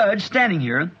my judge, standing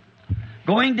here,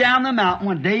 going down the mountain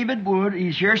when David Wood,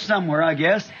 he's here somewhere, I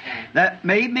guess, that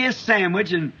made me a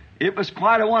sandwich, and it was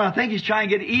quite a one. I think he's trying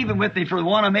to get even with me for the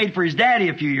one I made for his daddy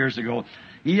a few years ago.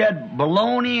 He had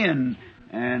bologna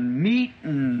and meat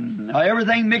and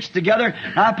everything mixed together.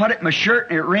 I put it in my shirt,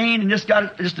 and it rained, and just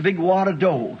got just a big wad of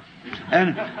dough.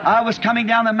 And I was coming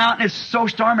down the mountain. It's so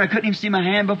stormy, I couldn't even see my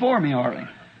hand before me hardly.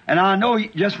 And I know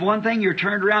just one thing, you're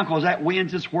turned around because that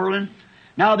wind's just whirling.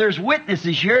 Now there's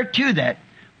witnesses here to that.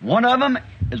 One of them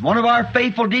is one of our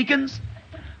faithful deacons,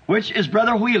 which is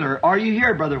Brother Wheeler. Are you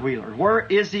here, Brother Wheeler? Where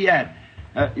is he at?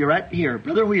 You're right here,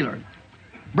 Brother Wheeler.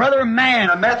 Brother Mann,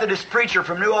 a Methodist preacher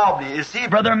from New Albany. Is he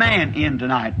Brother Mann in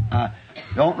tonight?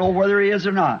 Don't know whether he is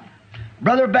or not.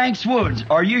 Brother Banks Woods.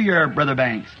 Are you here, Brother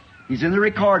Banks? He's in the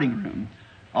recording room.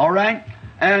 All right?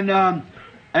 And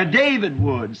David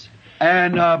Woods.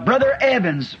 And Brother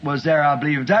Evans was there, I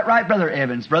believe. Is that right, Brother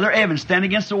Evans? Brother Evans, standing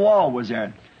against the wall, was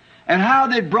there. And how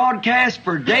they broadcast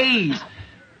for days.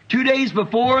 2 days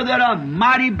before that, a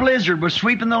mighty blizzard was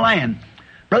sweeping the land.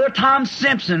 Brother Tom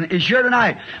Simpson is here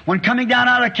tonight. When coming down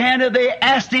out of Canada, they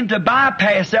asked him to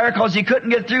bypass there because he couldn't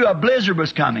get through. A blizzard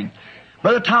was coming.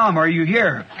 Brother Tom, are you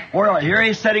here? Here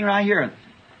he's sitting right here.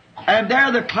 And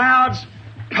there the clouds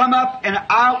come up, and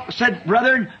I said,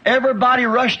 brethren, everybody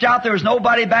rushed out. There was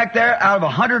nobody back there. Out of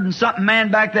 100 and something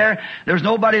man back there, there was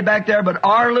nobody back there but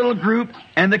our little group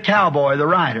and the cowboy, the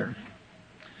rider.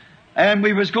 And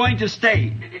we was going to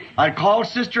stay. I called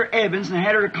Sister Evans and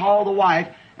had her to call the wife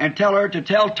and tell her to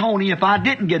tell Tony if I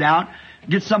didn't get out,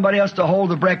 get somebody else to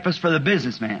hold the breakfast for the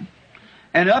businessman.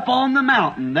 And up on the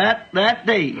mountain that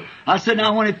day, I said,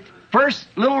 now when it first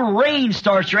little rain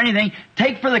starts or anything,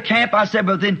 take for the camp. I said,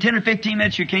 but within 10 or 15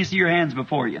 minutes you can't see your hands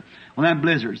before you on them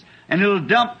blizzards. And it'll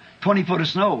dump 20 foot of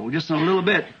snow, just a little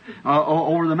bit,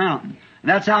 over the mountain. And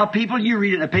that's how people, you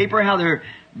read it in the paper, how they're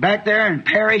back there and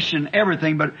perish and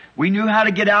everything, but we knew how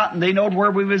to get out and they knowed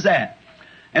where we was at.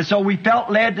 And so we felt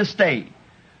led to stay.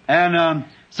 And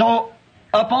so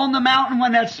up on the mountain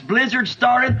when that blizzard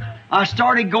started, I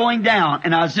started going down,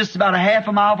 and I was just about a half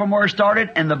a mile from where I started,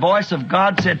 and the voice of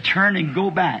God said, turn and go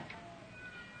back.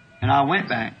 And I went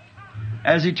back,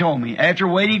 as He told me, after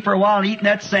waiting for a while and eating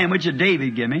that sandwich that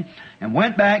David gave me, and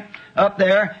went back up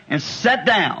there and sat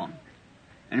down.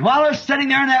 And while I was sitting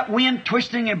there in that wind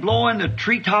twisting and blowing, the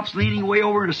treetops leaning way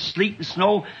over into sleet and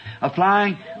snow,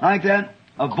 flying like that,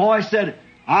 a voice said,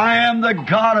 I am the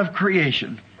God of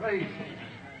creation.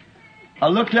 I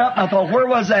looked up and I thought, where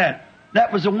was that?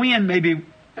 That was a wind, maybe.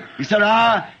 He said,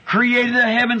 I created the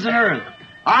heavens and earth.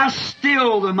 I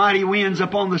stilled the mighty winds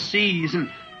upon the seas.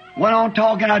 And went on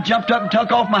talking. I jumped up and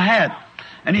took off my hat.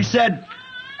 And He said,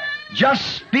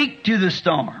 just speak to the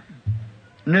storm,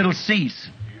 and it'll cease.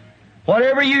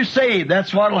 Whatever you say,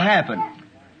 that's what'll happen.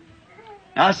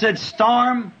 I said,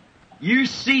 storm, you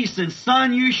cease, and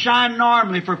sun, you shine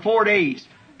normally for 4 days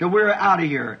till we're out of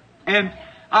here. And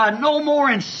I no more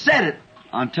and said it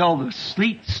until the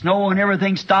sleet, snow, and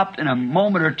everything stopped. In a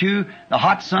moment or two, the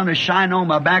hot sun was shining on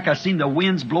my back. I seen the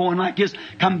winds blowing like this,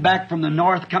 come back from the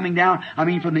north, coming down. I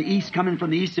mean, from the east, coming from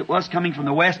the east. It was coming from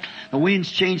the west. The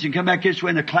winds changed and come back this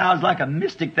way, and the clouds like a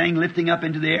mystic thing lifting up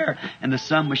into the air, and the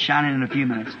sun was shining in a few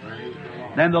minutes.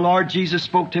 Then the Lord Jesus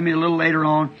spoke to me a little later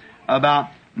on about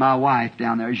my wife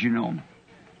down there, as you know.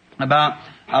 About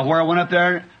where I went up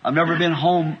there. I've never been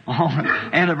home on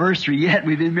anniversary yet.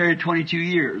 We've been married 22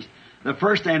 years. The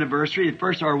first anniversary,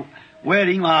 our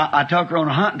wedding, I took her on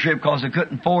a hunting trip because I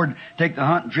couldn't afford to take the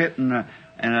hunting trip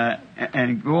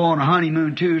and go on a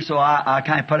honeymoon too, so I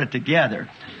kind of put it together.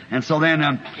 And so then,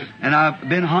 and I've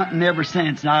been hunting ever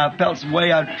since, and I felt the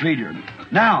way I treated her.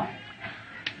 Now,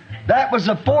 that was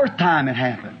the fourth time it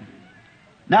happened.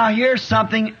 Now here's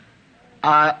something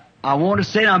I want to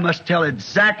say, and I must tell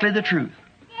exactly the truth.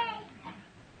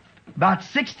 About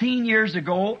 16 years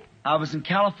ago, I was in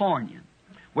California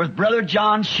with Brother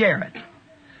John Sherritt.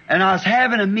 And I was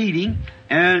having a meeting,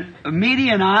 and Meady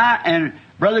and I and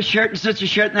Brother Sherritt and Sister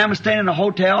Sherritt and I was staying in a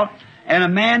hotel, and a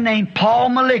man named Paul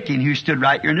Malikian, who stood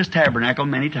right here in this tabernacle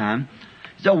many times.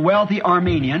 He's a wealthy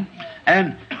Armenian,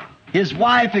 and his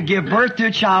wife had given birth to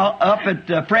a child up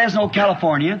at Fresno,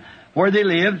 California, where they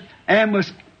lived, and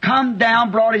was come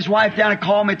down, brought his wife down and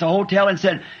called me at the hotel and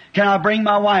said, can I bring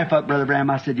my wife up, Brother Branham?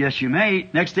 I said, yes, you may.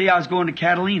 Next day I was going to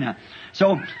Catalina.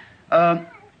 So,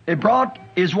 they brought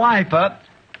his wife up,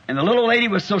 and the little lady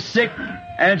was so sick,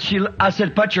 and I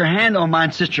said, put your hand on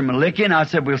mine, Sister Malikian. I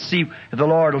said, we'll see if the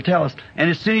Lord will tell us. And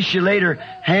as soon as she laid her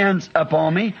hands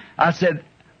upon me, I said,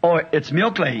 oh, it's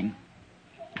milk laying.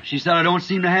 She said, I don't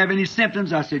seem to have any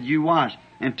symptoms. I said, you watch.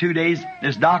 In 2 days,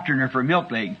 there's doctoring her for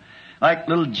milk laying. Like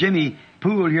little Jimmy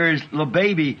Poole here, his little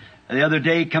baby, the other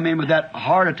day come in with that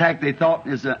heart attack they thought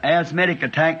is an asthmatic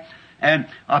attack. And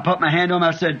I put my hand on him.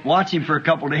 I said, watch him for a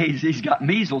couple of days. He's got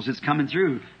measles. It's coming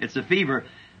through. It's a fever.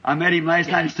 I met him last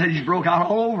night and said he's broke out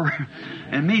all over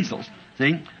and measles.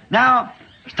 See? Now,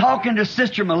 talking to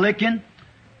Sister Malikian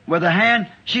with a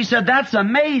hand, she said, that's an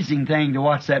amazing thing to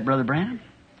watch that, Brother Branham.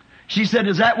 She said,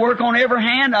 does that work on every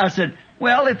hand? I said,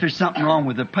 well, if there's something wrong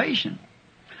with the patient.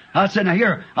 I said, now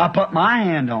here, I put my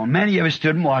hand on. Many of us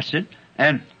stood and watched it,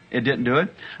 and it didn't do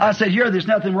it. I said, here, there's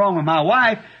nothing wrong with my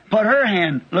wife. Put her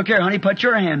hand, look here, honey, put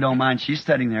your hand on mine. She's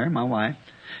sitting there, my wife.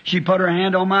 She put her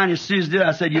hand on mine. As soon as it did,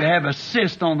 I said, you have a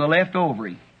cyst on the left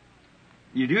ovary.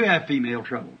 You do have female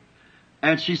trouble.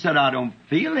 And she said, I don't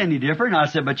feel any different. I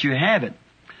said, but you have it.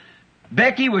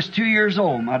 Becky was 2 years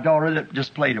old, my daughter that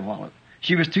just played a while.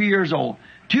 She was 2 years old.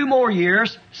 2 more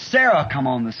years, Sarah come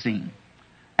on the scene.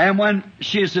 And when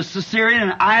she was a cesarean,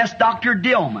 and I asked Dr.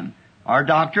 Dillman, our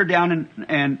doctor down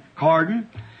in Cardin,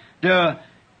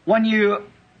 when you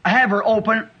have her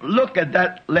open, look at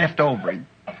that left ovary.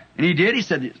 And he did. He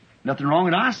said, nothing wrong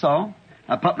with it I saw.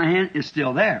 I put my hand, it's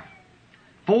still there.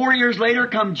 4 years later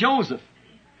come Joseph.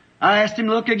 I asked him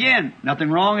to look again.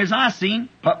 Nothing wrong as I seen.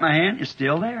 Put my hand, it's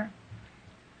still there.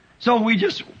 So we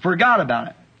just forgot about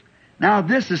it. Now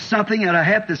this is something that I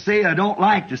have to say. I don't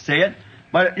like to say it,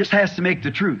 but it just has to make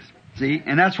the truth. See?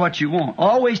 And that's what you want.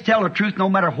 Always tell the truth no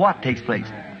matter what takes place.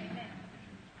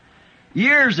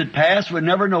 Years had passed, we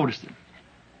never noticed it.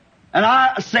 And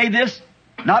I say this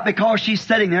not because she's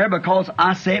sitting there, because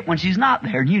I say it when she's not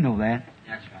there, and you know that.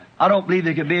 That's right. I don't believe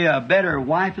there could be a better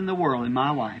wife in the world than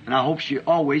my wife, and I hope she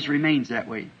always remains that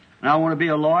way. And I want to be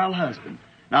a loyal husband.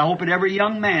 And I hope that every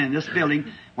young man in this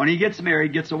building, when he gets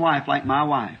married, gets a wife like my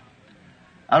wife.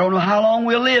 I don't know how long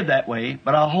we'll live that way,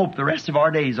 but I hope the rest of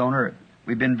our days on earth.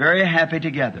 We've been very happy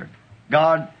together.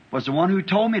 God was the one who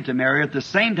told me to marry her. At the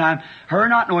same time, her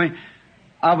not knowing,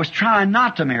 I was trying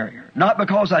not to marry her. Not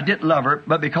because I didn't love her,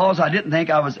 but because I didn't think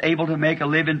I was able to make a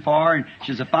living for her. And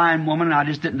she's a fine woman, and I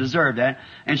just didn't deserve that.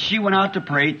 And she went out to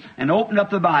pray and opened up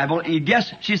the Bible. And you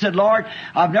guess, she said, Lord,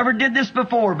 I've never did this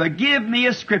before, but give me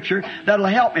a scripture that'll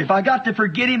help me. If I got to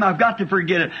forget him, I've got to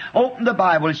forget it. Open the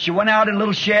Bible. And she went out in a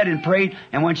little shed and prayed.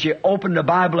 And when she opened the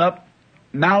Bible up,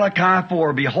 Malachi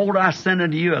 4, behold, I send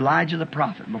unto you Elijah the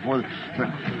prophet.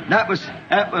 That was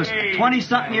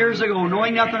 20-something years ago,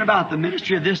 knowing nothing about the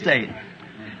ministry of this day.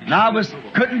 And I was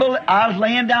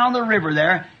laying down the river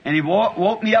there, and he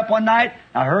woke me up one night.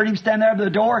 I heard him stand there by the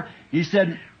door. He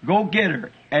said, go get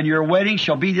her, and your wedding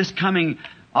shall be this coming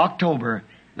October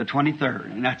the 23rd.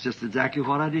 And that's just exactly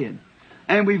what I did.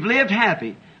 And we've lived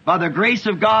happy. By the grace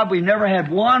of God, we've never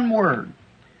had one word.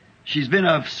 She's been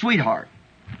a sweetheart.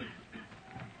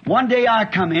 One day I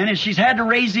come in, and she's had to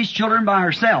raise these children by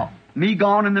herself. Me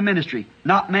gone in the ministry.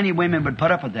 Not many women would put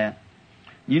up with that.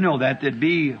 You know that. That'd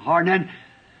be hard. And then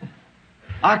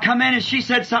I come in, and she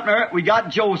said something to her. We got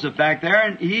Joseph back there,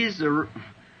 and he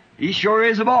sure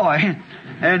is a boy.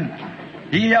 And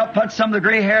he helped put some of the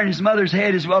gray hair in his mother's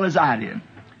head as well as I did.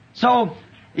 So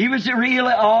he was a real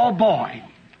all boy.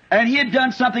 And he had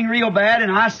done something real bad,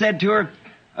 and I said to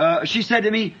her, she said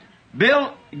to me,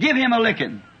 Bill, give him a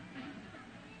licking.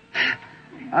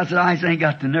 I said, I ain't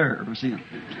got the nerve. See?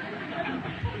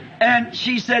 And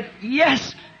she said,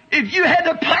 yes, if you had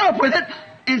to put up with it.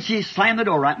 And she slammed the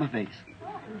door right in my face.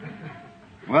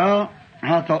 Well,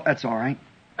 I thought, that's all right.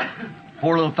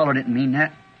 Poor little fellow didn't mean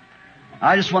that.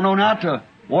 I just went on out to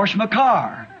wash my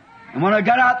car. And when I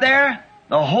got out there,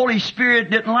 the Holy Spirit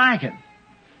didn't like it.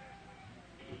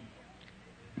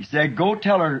 He said, go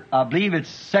tell her, I believe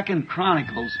it's 2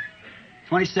 Chronicles,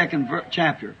 22nd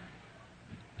chapter.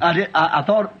 I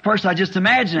thought, first I just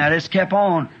imagined that. I just kept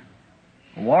on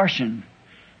washing.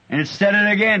 And it said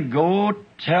it again. Go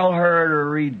tell her to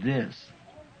read this.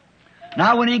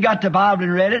 Now when he got the Bible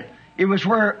and read it, it was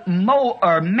where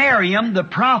Miriam, the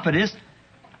prophetess,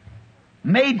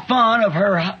 made fun of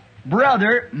her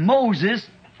brother, Moses,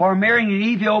 for marrying an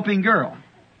Ethiopian girl.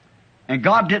 And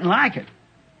God didn't like it.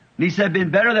 And he said it'd been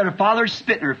better that her father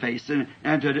spit in her face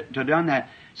and to done that.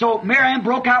 So Miriam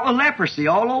broke out with leprosy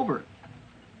all over.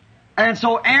 And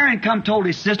so Aaron told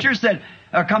his sister,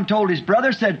 told his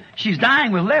brother, said, she's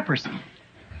dying with leprosy.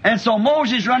 And so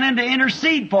Moses run in to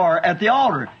intercede for her at the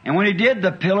altar. And when he did,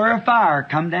 the pillar of fire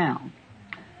come down.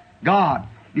 God.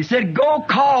 He said, go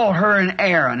call her and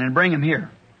Aaron and bring him here.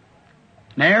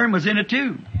 And Aaron was in it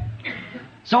too.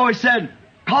 So he said,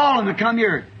 call him and come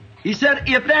here. He said,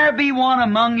 if there be one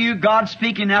among you, God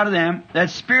speaking out of them,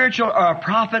 that's spiritual or a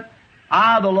prophet,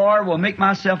 I, the Lord, will make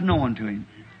myself known to him.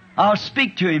 I'll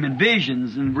speak to him in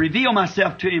visions and reveal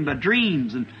myself to him by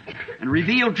dreams and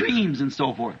reveal dreams and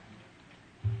so forth.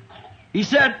 He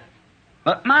said,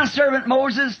 but my servant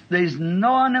Moses, there's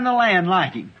none in the land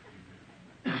like him.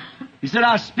 He said,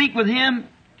 I speak with him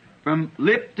from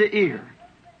lip to ear.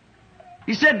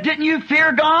 He said, didn't you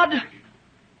fear God?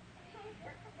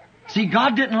 See,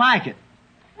 God didn't like it.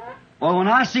 Well, when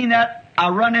I seen that, I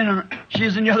run in and she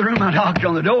was in the other room. I knocked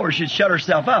on the door. She'd shut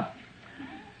herself up.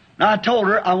 And I told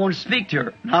her I want to speak to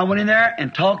her. And I went in there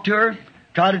and talked to her,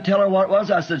 tried to tell her what it was.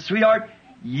 I said, sweetheart,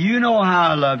 you know how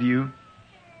I love you.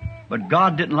 But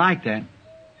God didn't like that.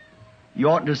 You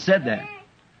oughtn't to have said that.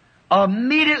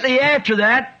 Immediately after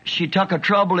that, she took a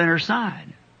trouble in her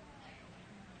side.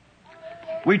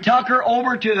 We took her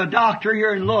over to a doctor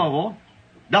here in Louisville,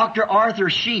 Dr. Arthur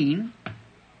Sheen,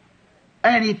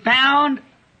 and he found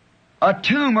a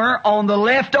tumor on the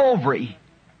left ovary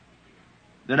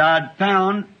that I'd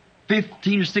found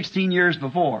 15 or 16 years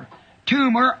before.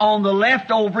 Tumor on the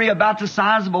left ovary about the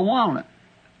size of a walnut.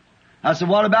 I said,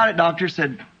 what about it, doctor?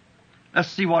 Said, let's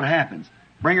see what happens.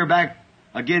 Bring her back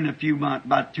again in a few months,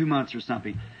 about 2 months or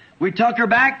something. We took her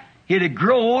back. It had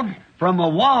grown from a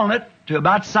walnut to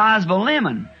about the size of a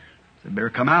lemon. I said, better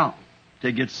come out till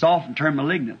it gets soft and turn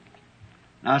malignant.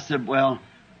 And I said, well,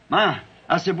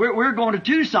 we're going to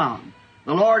Tucson.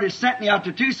 The Lord has sent me out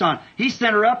to Tucson. He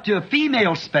sent her up to a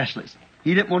female specialist.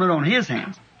 He didn't want it on his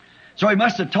hands. So he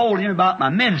must have told him about my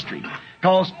ministry.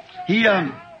 Because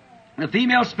the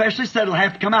female specialist said it'll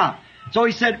have to come out. So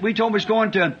he said, we told him he was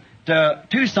going to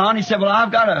Tucson. He said, well,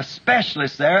 I've got a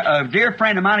specialist there, a dear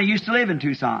friend of mine who used to live in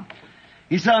Tucson.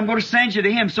 He said, I'm going to send you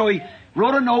to him. So he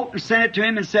wrote a note and sent it to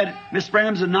him and said, Miss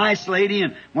Branham's a nice lady,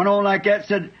 and went on like that,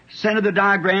 said, sent her the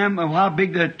diagram of how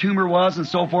big the tumor was and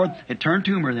so forth. It turned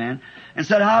tumor then. And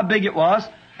said how big it was.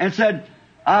 And said,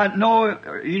 I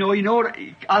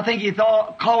think he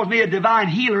calls me a divine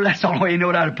healer. That's the only way he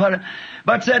knew how to put it.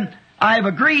 But said, I have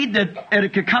agreed that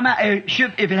it could come out,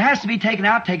 if it has to be taken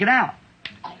out, take it out.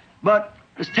 But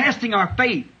it's testing our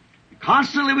faith.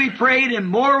 Constantly we prayed, and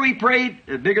more we prayed,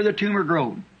 the bigger the tumor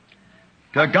growed.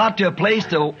 It got to a place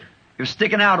till it was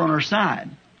sticking out on her side.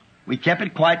 We kept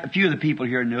it quiet. A few of the people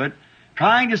here knew it,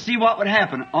 trying to see what would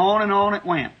happen. On and on it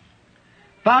went.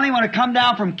 Finally, when I come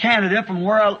down from Canada, from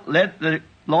where the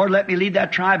Lord let me lead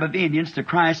that tribe of Indians to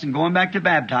Christ and going back to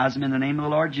baptize them in the name of the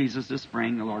Lord Jesus this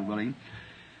spring, the Lord willing.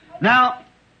 Now,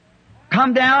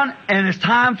 come down, and it's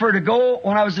time for her to go,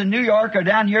 when I was in New York or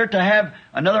down here, to have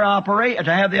another operation,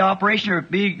 to have the operation or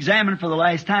be examined for the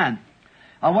last time.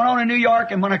 I went on in New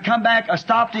York, and when I come back, I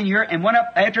stopped in here and went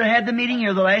up, after I had the meeting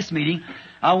here, the last meeting,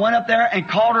 I went up there and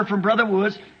called her from Brother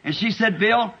Woods, and she said,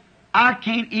 Bill, I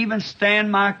can't even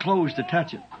stand my clothes to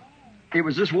touch it. It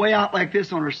was just way out like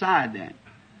this on her side then.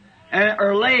 And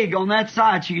her leg on that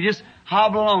side, she could just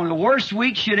hobble along. The worst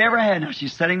week she had ever had. Now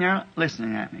she's sitting there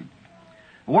listening at me.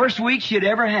 The worst week she had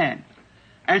ever had.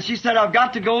 And she said, I've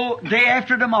got to go day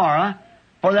after tomorrow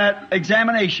for that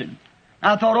examination.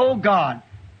 I thought, oh God,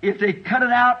 if they cut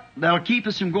it out, that'll keep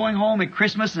us from going home at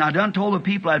Christmas. And I done told the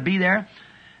people I'd be there.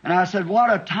 And I said,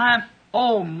 what a time.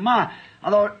 Oh my. I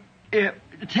thought,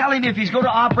 tell him if he's going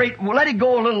to operate, well, let it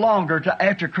go a little longer to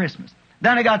after Christmas.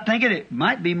 Then I got thinking it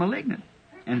might be malignant.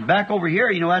 And back over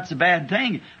here, that's a bad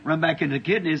thing. Run back into the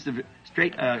kidneys, if it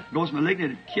straight goes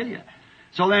malignant, it'll kill you.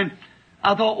 So then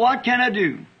I thought, what can I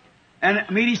do? And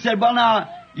Meady said, well, now,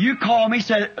 you call me.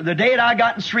 Said the day that I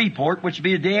got in Shreveport, which would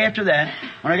be the day after that,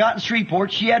 when I got in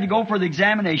Shreveport, she had to go for the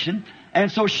examination.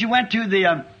 And so she went to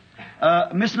the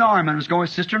Miss Norman was going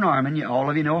with Sister Norman. All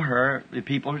of you know her, the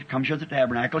people who come to the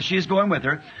tabernacle. She is going with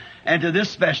her, and to this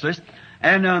specialist.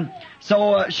 And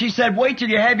so she said, wait till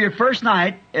you have your first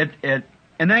night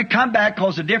and then come back,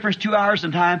 cause the difference 2 hours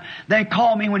in time. Then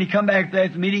call me when you come back to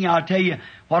the meeting. I'll tell you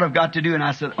what I've got to do. And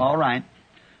I said, all right.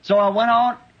 So I went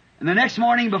on, and the next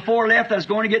morning before I left, I was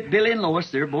going to get Billy and Lois.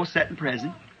 They're both sitting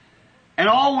present. And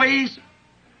always,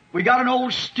 we got an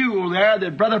old stool there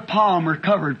that Brother Palmer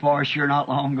covered for us here not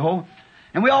long ago.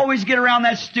 And we always get around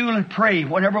that stool and pray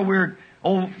whenever we're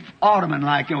old ottoman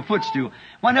like, footstool.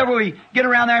 Whenever we get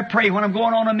around there and pray, when I'm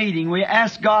going on a meeting, we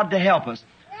ask God to help us.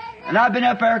 And I've been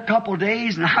up there a couple of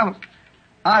days, and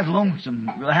I was lonesome.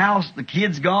 The house, the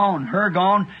kids gone, her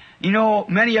gone.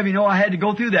 Many of you know I had to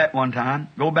go through that one time,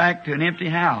 go back to an empty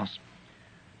house.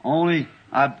 Only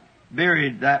I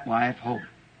buried that wife, Hope.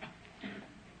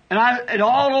 And it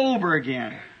all over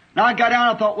again. Now I got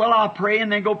down, I thought, well, I'll pray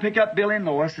and then go pick up Billy and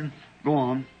Lois and go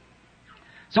on.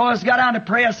 So I got down to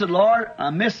pray. I said, Lord,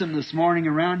 I miss them this morning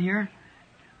around here.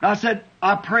 And I said,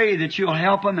 I pray that you'll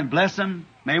help them and bless them.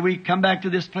 May we come back to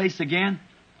this place again.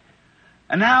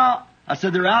 And now, I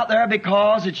said, they're out there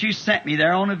because that you sent me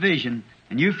there on a vision.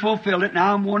 And you fulfilled it.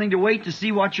 Now I'm wanting to wait to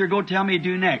see what you're going to tell me to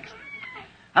do next.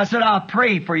 I said, I'll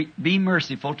pray for you. Be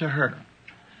merciful to her.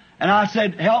 And I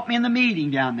said, help me in the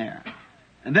meeting down there.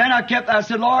 And then I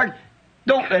said, Lord,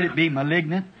 don't let it be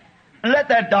malignant. And let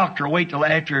that doctor wait till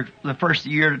after the first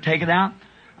year to take it out.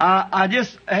 I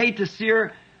just hate to see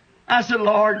her. I said,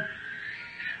 Lord,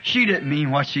 she didn't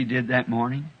mean what she did that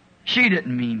morning. She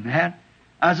didn't mean that.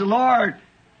 I said, Lord,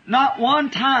 not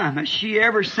one time has she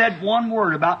ever said one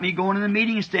word about me going to the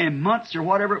meeting and staying months or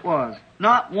whatever it was.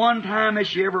 Not one time has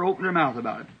she ever opened her mouth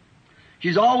about it.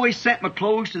 She's always sent my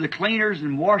clothes to the cleaners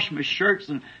and washed my shirts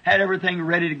and had everything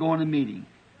ready to go in the meeting.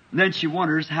 And then she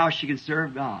wonders how she can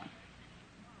serve God.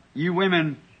 You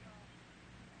women,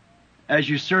 as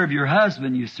you serve your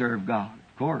husband, you serve God,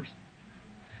 of course.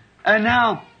 And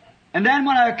then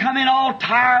when I come in all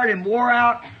tired and wore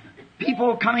out,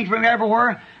 people coming from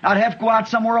everywhere. I'd have to go out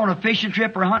somewhere on a fishing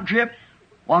trip or a hunting trip.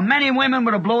 Well, many women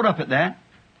would have blowed up at that.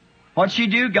 What'd she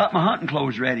do? Got my hunting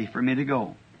clothes ready for me to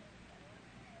go.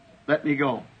 Let me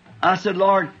go. I said,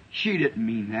 Lord, she didn't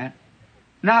mean that.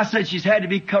 Now I said she's had to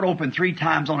be cut open 3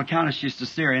 times on account of she's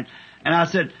Syrian. And I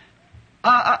said,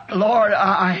 Lord,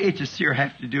 I hate to see her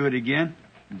have to do it again.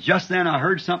 Just then I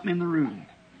heard something in the room.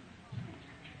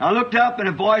 I looked up and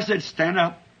a voice said, stand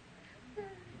up.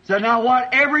 Said, now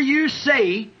whatever you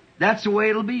say, that's the way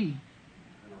it'll be.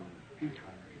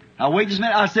 Now wait just a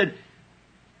minute. I said,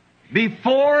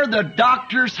 before the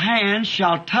doctor's hand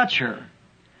shall touch her,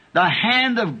 the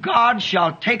hand of God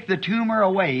shall take the tumor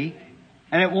away,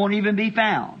 and it won't even be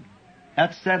found.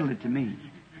 That settled it to me.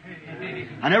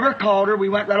 I never called her. We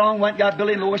went right on, got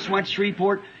Billy and Lois, went to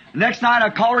Shreveport. The next night I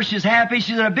called her. She's happy.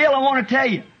 She said, Bill, I want to tell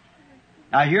you.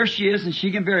 Now here she is, and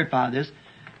she can verify this.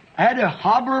 I had to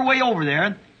hobble her way over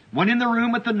there. Went in the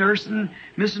room with the nurse and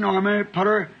Miss Norma, put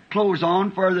her clothes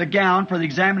on for the gown for the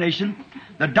examination.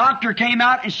 The doctor came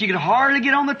out, and she could hardly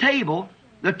get on the table.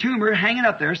 The tumor hanging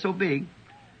up there so big.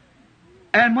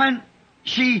 And when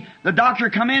the doctor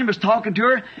come in and was talking to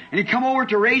her, and he come over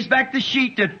to raise back the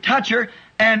sheet to touch her,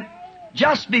 and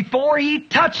just before he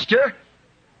touched her,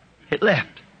 it left.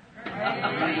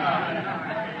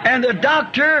 And the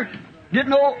doctor didn't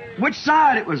know which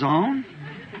side it was on.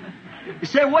 He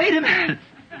said, wait a minute.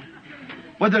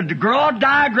 With the draw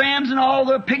diagrams and all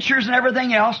the pictures and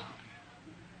everything else,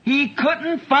 he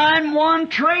couldn't find one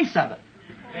trace of it.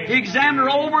 He examined her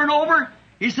over and over.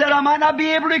 He said, I might not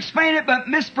be able to explain it, but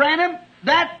Miss Branham,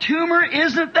 that tumor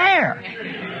isn't there.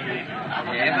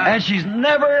 And she's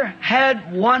never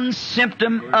had one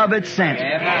symptom of it since.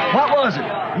 What was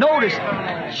it? Notice,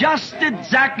 just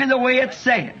exactly the way it's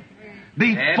saying.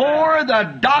 Before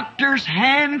the doctor's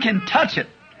hand can touch it,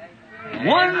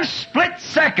 one split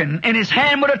second and his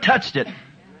hand would have touched it.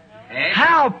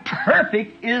 How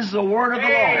perfect is the Word of the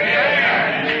Lord.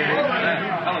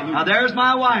 Now there's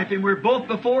my wife, and we're both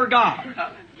before God.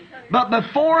 But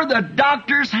before the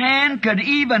doctor's hand could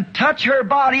even touch her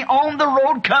body on the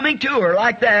road coming to her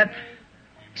like that,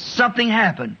 something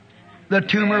happened. The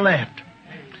tumor left.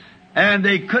 And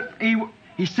they couldn't,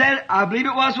 he said, I believe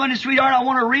it was when his sweetheart, I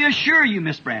want to reassure you,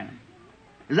 Miss Branham.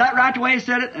 Is that right the way he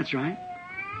said it? That's right.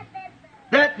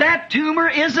 That tumor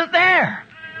isn't there.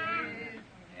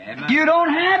 You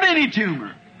don't have any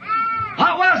tumor.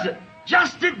 What was it?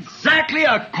 Just exactly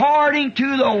according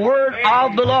to the Word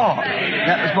of the Lord.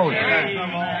 That was both.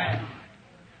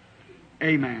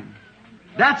 Amen.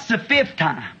 That's the 5th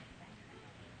time.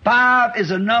 5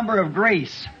 is a number of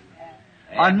grace.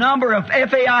 A number of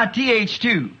faith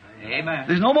too. Amen.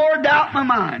 There's no more doubt in my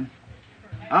mind.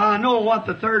 I know what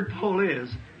the 3rd pull is.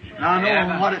 And I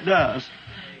know what it does.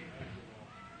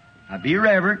 Now be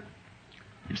reverent.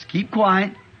 Just keep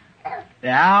quiet. The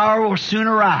hour will soon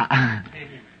arrive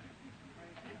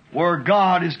where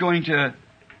God is going to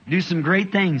do some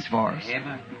great things for us.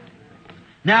 Amen.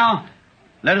 Now,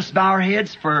 let us bow our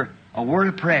heads for a word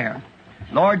of prayer.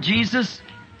 Lord Jesus,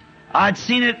 I'd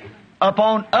seen it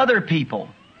upon other people,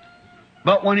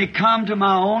 but when it come to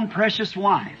my own precious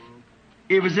wife,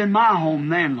 it was in my home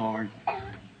then, Lord.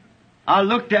 I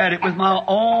looked at it with my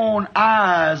own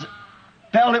eyes,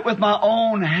 felt it with my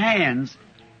own hands,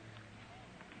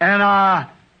 and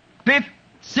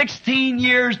 16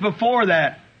 years before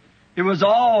that, it was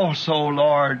also,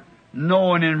 Lord,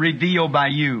 known and revealed by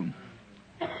you.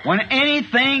 When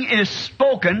anything is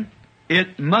spoken,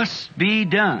 it must be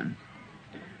done.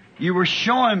 You were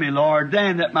showing me, Lord,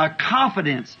 then that my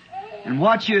confidence in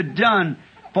what you had done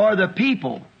for the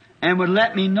people and would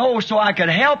let me know so I could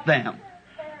help them.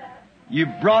 You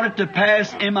brought it to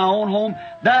pass in my own home.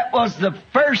 That was the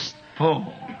first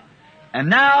pull. And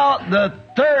now the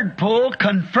 3rd pull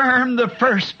confirmed the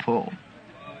first pull.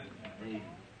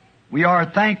 We are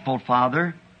thankful,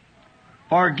 Father.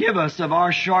 Forgive us of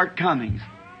our shortcomings.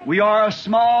 We are a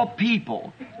small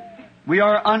people. We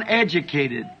are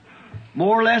uneducated,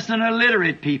 more or less an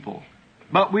illiterate people.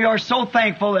 But we are so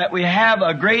thankful that we have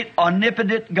a great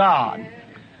omnipotent God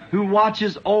who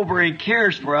watches over and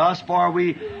cares for us, for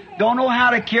we don't know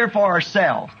how to care for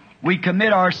ourselves. We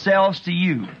commit ourselves to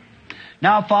you.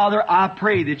 Now, Father, I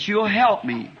pray that you'll help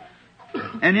me.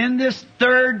 And in this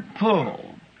 3rd pull,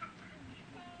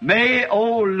 may,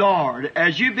 oh Lord,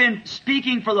 as you've been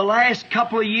speaking for the last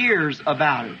couple of years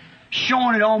about it,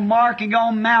 showing it on marking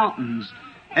on mountains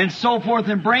and so forth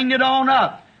and bringing it on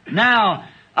up. Now,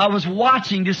 I was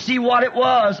watching to see what it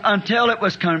was until it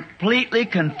was completely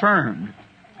confirmed.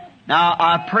 Now,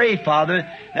 I pray, Father,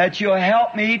 that you'll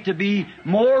help me to be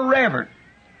more reverent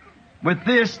with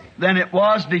this than it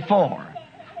was before.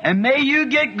 And may you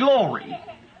get glory,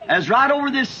 as right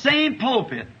over this same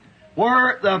pulpit,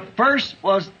 where the first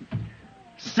was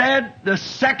said, the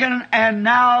second, and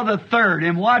now the third.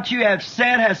 And what you have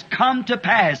said has come to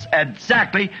pass,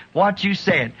 exactly what you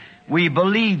said. We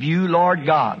believe you, Lord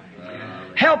God.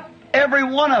 Help every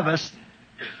one of us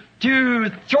to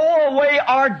throw away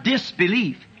our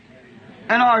disbelief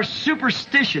and our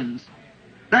superstitions,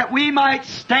 that we might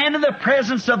stand in the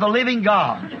presence of the living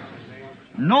God,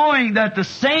 knowing that the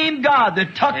same God that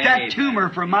took that tumor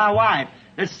from my wife,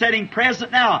 that's sitting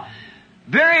present now,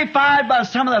 verified by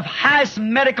some of the highest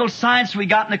medical science we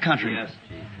got in the country,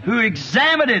 who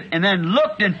examined it and then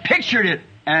looked and pictured it,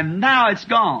 and now it's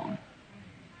gone.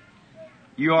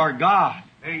 You are God,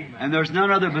 and there's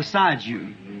none other besides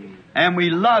you. And we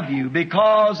love you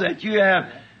because that you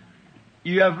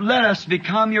have let us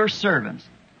become your servants.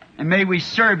 And may we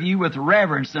serve you with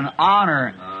reverence and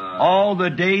honor all the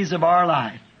days of our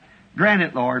life. Grant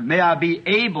it, Lord. May I be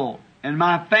able, and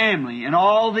my family, and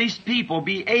all these people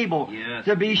be able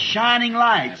to be shining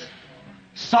lights,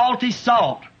 salty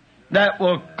salt, that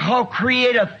will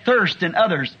create a thirst in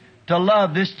others to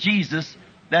love this Jesus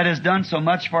that has done so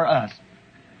much for us.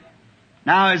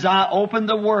 Now, as I open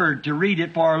the Word to read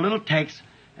it for our little text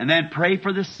and then pray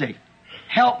for the sick,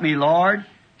 help me, Lord.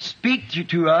 Speak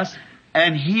to us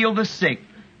and heal the sick.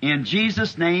 In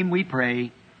Jesus' name we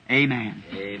pray. Amen.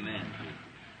 Amen.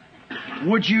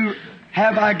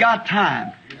 Have I got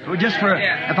time? Just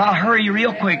if I hurry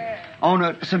real quick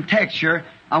on some text here,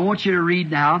 I want you to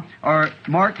read now, or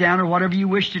mark down, or whatever you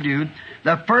wish to do.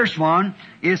 The first one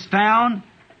is found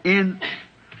in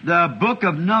the book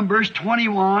of Numbers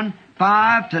 21,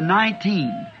 5 to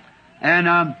 19.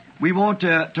 And we want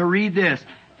to read this.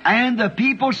 And the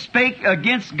people spake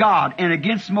against God and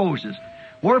against Moses.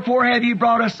 Wherefore have you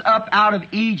brought us up out of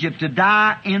Egypt to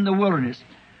die in the wilderness?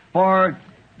 For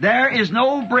there is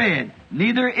no bread,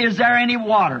 neither is there any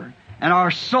water, and our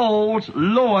souls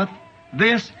loath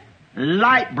this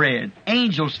light bread,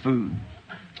 angels' food.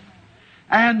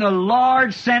 And the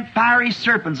Lord sent fiery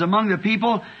serpents among the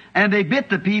people, and they bit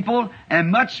the people,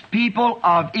 and much people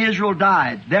of Israel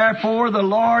died. Therefore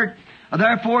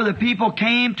the people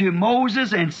came to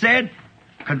Moses and said,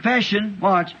 confession,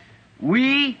 watch,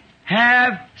 we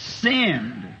have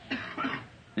sinned.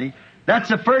 See? That's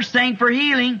the first thing for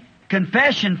healing.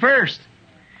 Confession first.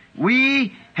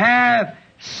 We have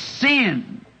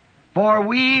sinned, for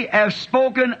we have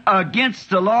spoken against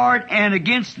the Lord and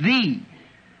against thee.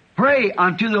 Pray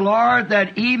unto the Lord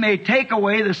that he may take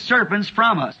away the serpents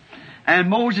from us. And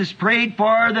Moses prayed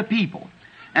for the people.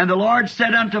 And the Lord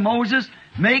said unto Moses,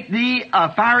 make thee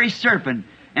a fiery serpent,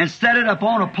 and set it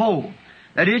upon a pole,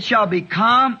 that it shall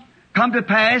come to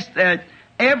pass that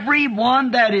every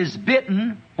one that is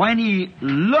bitten, when he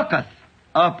looketh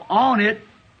upon it,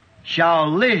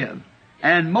 shall live.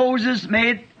 And Moses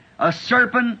made a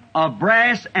serpent of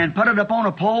brass and put it upon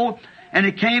a pole, and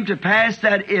it came to pass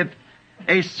that if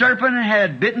a serpent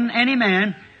had bitten any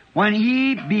man, when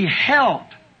he beheld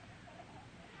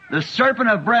the serpent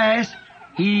of brass,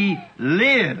 he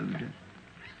lived.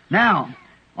 Now,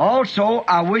 also,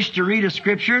 I wish to read a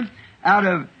scripture out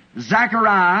of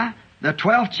Zechariah, the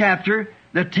 12th chapter,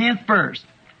 the 10th verse.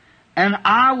 And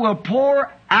I will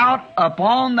pour out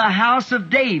upon the house of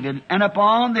David and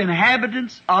upon the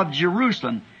inhabitants of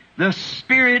Jerusalem the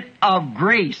spirit of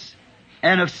grace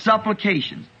and of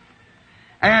supplications.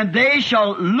 And they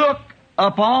shall look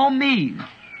upon me,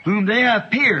 whom they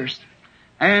have pierced,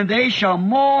 and they shall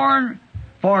mourn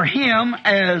for him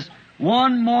as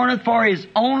one mourneth for his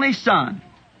only son,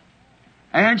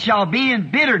 and shall be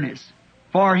in bitterness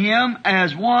for him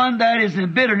as one that is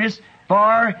in bitterness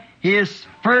for his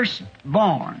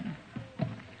firstborn.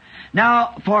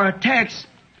 Now, for a text,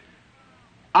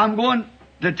 I'm going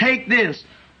to take this.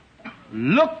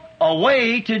 Look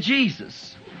away to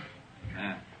Jesus.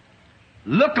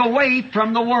 Look away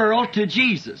from the world to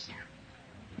Jesus.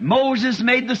 Moses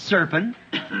made the serpent,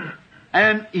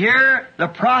 and here the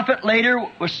prophet later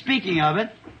was speaking of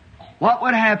it. What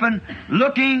would happen?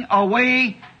 Looking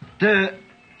away to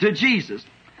Jesus.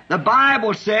 The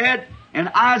Bible said in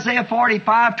Isaiah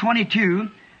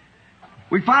 45:22,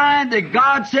 we find that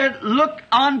God said, look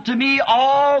unto me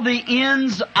all the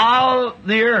ends of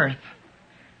the earth.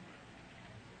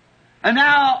 And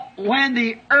now, when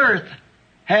the earth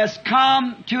has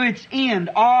come to its end,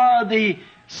 or the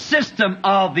system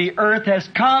of the earth has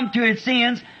come to its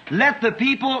ends, let the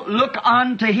people look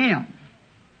unto Him.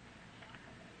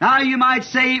 Now you might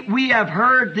say, we have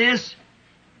heard this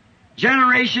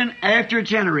generation after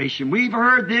generation. We've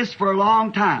heard this for a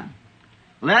long time.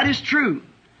 Well, that is true.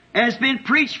 And it's been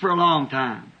preached for a long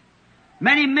time.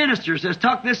 Many ministers has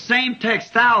took this same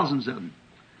text, thousands of them.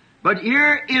 But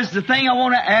here is the thing I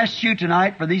want to ask you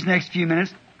tonight for these next few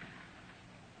minutes.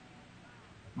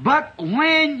 But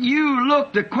when you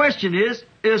look, the question is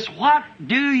what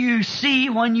do you see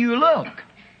when you look?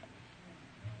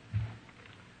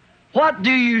 What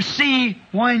do you see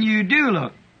when you do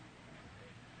look?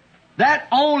 That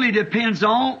only depends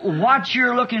on what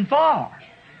you're looking for.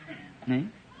 See?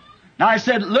 Now I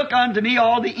said, look unto me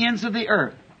all the ends of the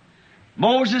earth.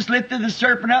 Moses lifted the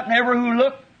serpent up, and every who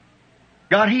looked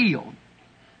got healed.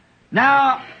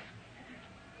 Now,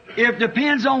 it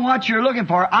depends on what you're looking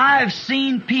for. I've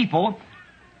seen people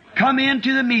come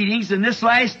into the meetings in this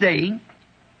last day,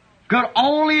 could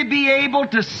only be able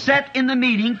to sit in the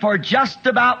meeting for just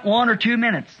about 1 or 2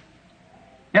 minutes.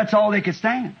 That's all they could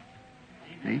stand.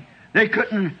 See? They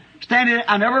couldn't stand it.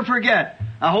 I'll never forget.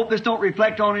 I hope this don't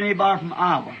reflect on anybody from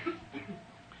Iowa.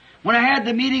 When I had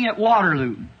the meeting at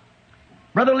Waterloo,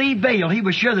 Brother Lee Bale, he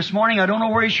was here this morning. I don't know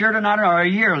where he's here tonight, or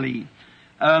here, Lee.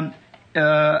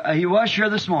 He was here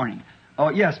this morning. Oh,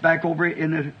 yes, back over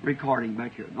in the recording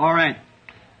back here. All right.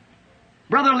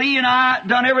 Brother Lee and I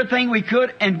done everything we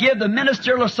could and give the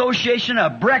Ministerial Association a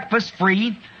breakfast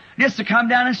free just to come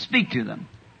down and speak to them.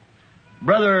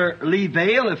 Brother Lee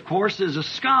Bale, of course, is a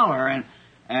scholar and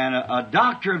a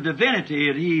doctor of divinity,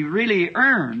 and he really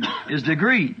earned his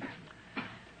degree.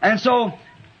 And so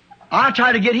I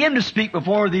tried to get him to speak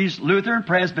before these Lutheran,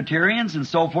 Presbyterians, and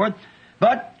so forth.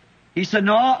 But he said,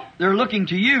 no, they're looking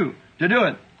to you to do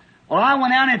it. Well, I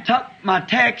went out and took my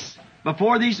text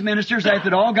before these ministers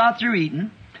after they all got through eating.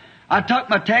 I took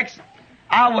my text.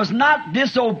 I was not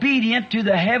disobedient to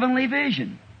the heavenly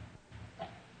vision.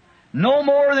 No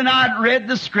more than I'd read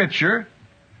the Scripture.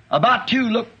 About 2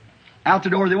 looked out the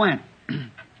door they went.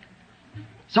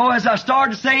 So as I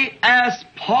started to say, as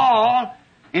Paul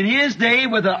in his day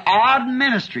with an odd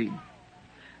ministry,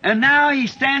 and now he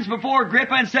stands before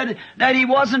Agrippa and said that he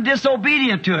wasn't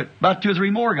disobedient to it, but 2 or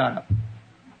 3 more got up.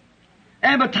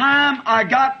 And by the time I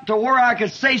got to where I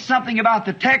could say something about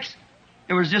the text,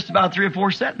 it was just about 3 or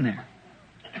 4 sitting there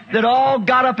that all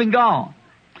got up and gone.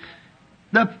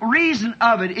 The reason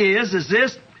of it is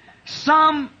this: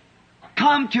 some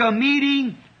come to a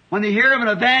meeting when they hear of an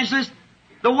evangelist,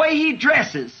 the way he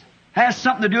dresses has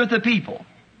something to do with the people.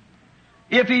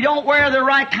 If he don't wear the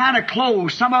right kind of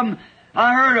clothes, some of them,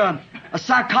 I heard a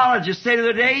psychologist say the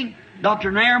other day,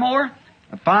 Dr. Nairmore,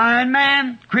 a fine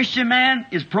man, Christian man,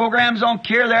 his program's on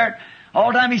Care there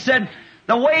all the time. He said,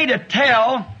 the way to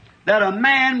tell that a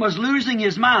man was losing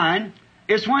his mind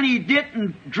is when he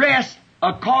didn't dress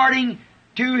according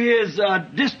to his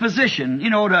disposition,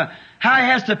 to how he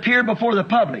has to appear before the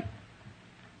public.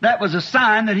 That was a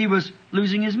sign that he was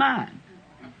losing his mind.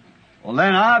 Well,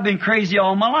 then I've been crazy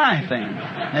all my life, then.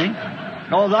 See?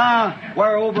 Because I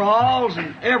wear overalls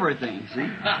and everything, see?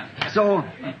 So,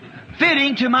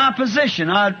 fitting to my position,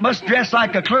 I must dress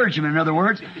like a clergyman, in other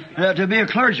words, to be a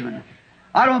clergyman.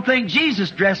 I don't think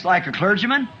Jesus dressed like a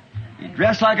clergyman. He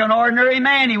dressed like an ordinary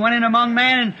man. He went in among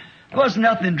men and there was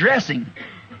nothing dressing.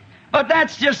 But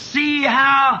that's just see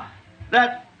how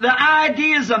that the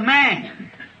ideas of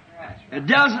man. It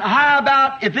doesn't, how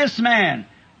about if this man,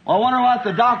 well, I wonder what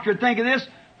the doctor would think of this,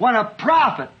 when a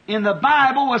prophet in the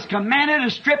Bible was commanded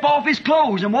to strip off his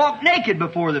clothes and walk naked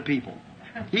before the people.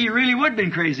 He really would have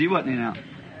been crazy, wouldn't he now?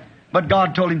 But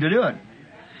God told him to do it.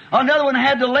 Another one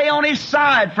had to lay on his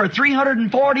side for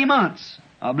 340 months.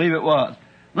 I believe it was.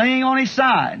 Laying on his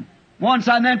side. One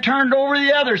side and then turned over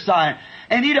the other side.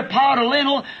 And eat a pot of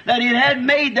lentil that he had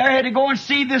made there, had to go and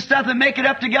sieve this stuff and make it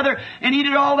up together, and eat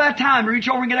it all that time. Reach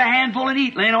over and get a handful and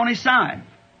eat, laying on his side.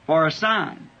 For a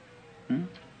sign.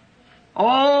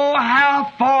 Oh,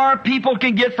 how far people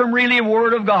can get from really a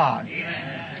Word of God.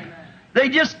 Amen. They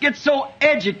just get so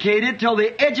educated till they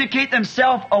educate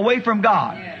themselves away from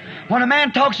God. Yeah. When a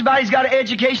man talks about he's got an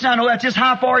education, I know that's just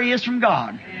how far he is from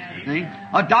God. Yeah. See?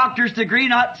 A doctor's degree,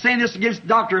 not saying this against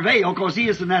Dr. Vail, because he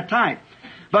isn't that type.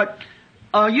 But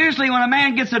usually when a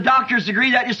man gets a doctor's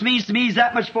degree, that just means to me he's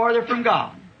that much farther from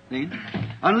God. See?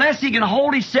 Unless he can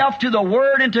hold himself to the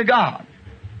Word and to God.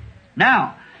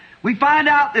 Now, we find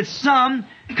out that some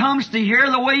comes to hear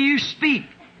the way you speak.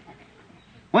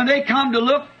 When they come to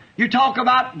look, you talk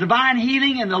about divine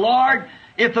healing and the Lord.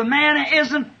 If a man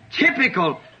isn't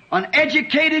typical, an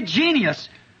educated genius,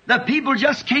 the people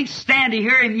just can't stand to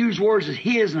hear him use words as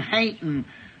his and hate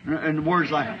and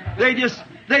words like that.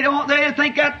 They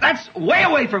think that's way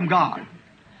away from God.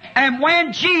 And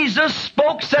when Jesus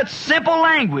spoke such simple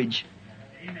language,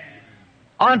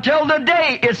 until the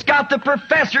day it's got the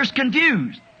professors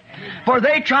confused. For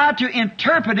they try to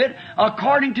interpret it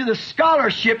according to the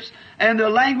scholarships and the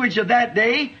language of that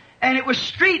day, And it was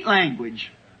street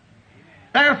language.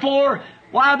 Therefore,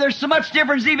 why there's so much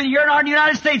difference even here in our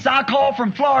United States. I called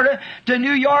from Florida to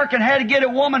New York and had to get a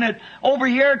woman over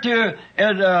here to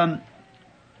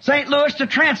St. Louis to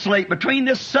translate between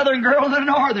this southern girl and the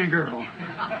northern girl.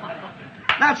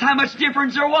 That's how much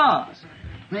difference there was.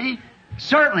 See?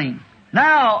 Certainly.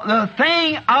 Now, the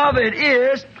thing of it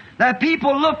is that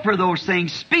people look for those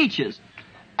things, speeches,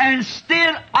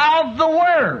 instead of the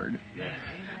Word.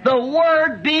 The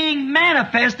Word being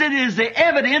manifested is the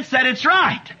evidence that it's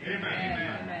right.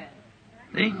 Amen.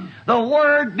 See? The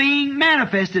Word being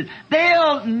manifested.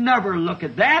 They'll never look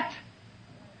at that.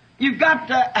 You've got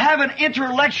to have an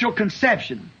intellectual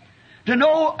conception. To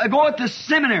know, go at the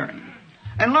seminary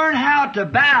and learn how to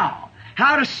bow,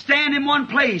 how to stand in one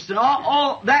place, and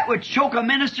all that would choke a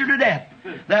minister to death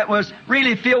that was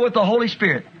really filled with the Holy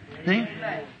Spirit. See?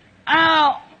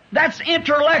 Now, that's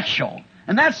intellectual.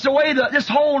 And that's the way this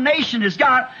whole nation has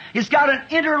got. It's got an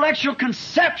intellectual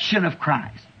conception of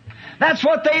Christ. That's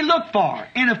what they look for.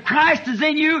 And if Christ is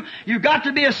in you, you've got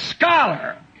to be a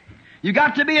scholar. You've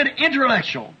got to be an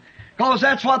intellectual. Because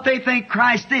that's what they think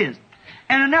Christ is.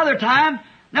 And another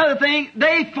thing,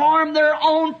 they form their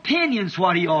own opinions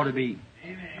what He ought to be.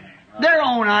 Their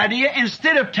own idea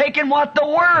instead of taking what the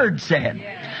Word said.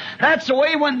 That's the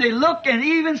way when they look and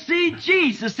even see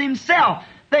Jesus Himself,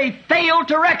 they fail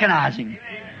to recognize Him.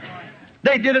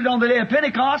 They did it on the day of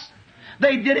Pentecost.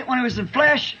 They did it when He was in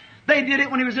flesh. They did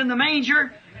it when He was in the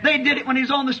manger. They did it when He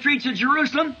was on the streets of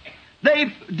Jerusalem.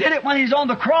 They did it when He was on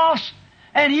the cross.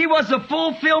 And He was the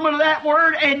fulfillment of that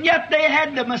Word, and yet they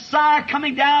had the Messiah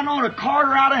coming down on a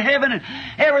carter out of heaven and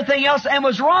everything else, and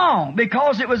was wrong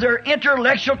because it was their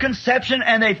intellectual conception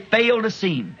and they failed to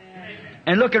see Him.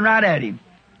 And looking right at Him.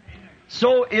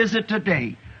 So is it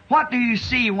today. What do you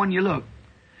see when you look?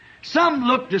 Some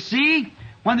look to see,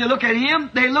 when they look at Him,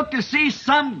 they look to see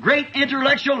some great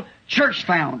intellectual church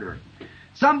founder.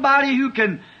 Somebody who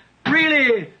can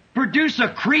really produce a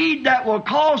creed that will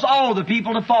cause all the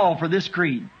people to fall for this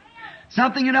creed.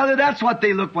 Something or other, that's what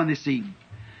they look when they see.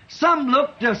 Some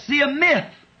look to see a myth.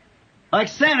 Like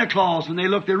Santa Claus, when they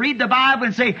look, they read the Bible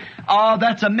and say, oh,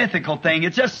 that's a mythical thing.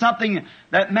 It's just something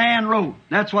that man wrote.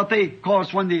 That's what they call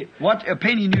us what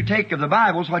opinion you take of the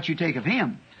Bible is what you take of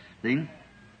Him. See?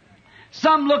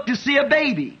 Some look to see a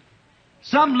baby.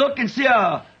 Some look and see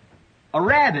a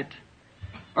rabbit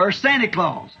or Santa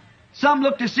Claus. Some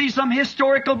look to see some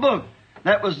historical book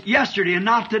that was yesterday and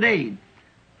not today.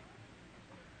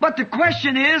 But the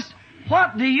question is,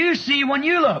 what do you see when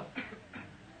you look?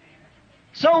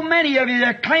 So many of you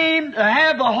that claim to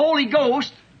have the Holy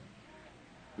Ghost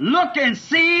look and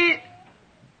see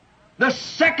the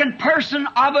second person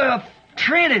of a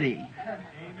Trinity.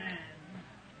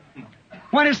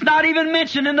 When it's not even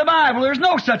mentioned in the Bible. There's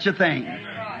no such a thing.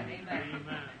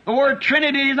 The word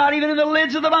Trinity is not even in the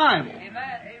lids of the Bible.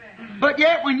 But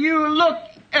yet when you look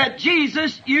at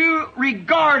Jesus, you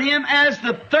regard Him as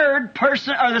the third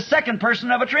person or the second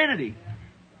person of a Trinity.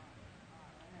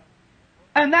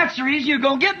 And that's the reason you're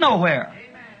going to get nowhere.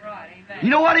 You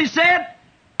know what He said?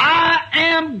 I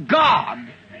am God.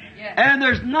 And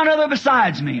there's none other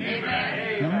besides me.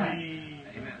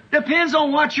 Depends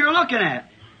on what you're looking at.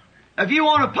 If you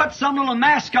want to put some little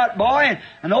mascot boy and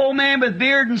an old man with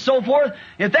beard and so forth,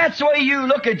 if that's the way you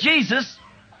look at Jesus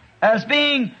as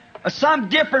being some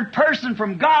different person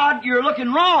from God, you're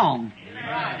looking wrong.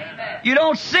 You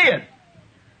don't see it.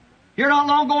 Here not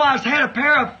long ago I had a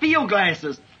pair of field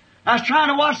glasses. I was trying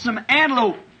to watch some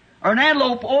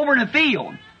antelope over in the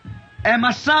field. And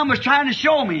my son was trying to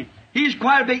show me. He's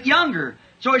quite a bit younger.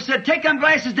 So he said, take them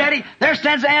glasses, Daddy. There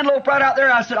stands the antelope right out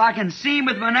there. I said, I can see him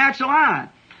with my natural eye.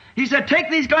 He said, take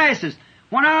these glasses.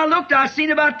 When I looked, I seen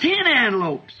about 10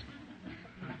 antelopes.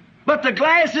 But the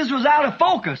glasses was out of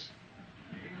focus.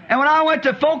 And when I went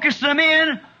to focus them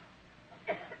in,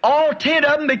 all 10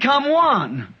 of them become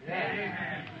one.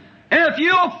 And if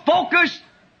you'll focus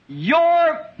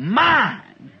your mind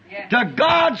to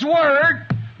God's Word,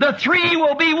 the three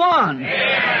will be one.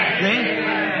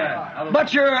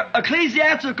 But your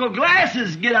ecclesiastical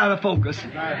glasses get out of focus.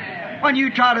 When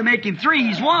you try to make Him three,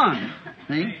 He's one.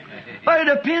 See? But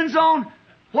it depends on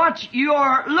what you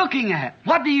are looking at.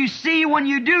 What do you see when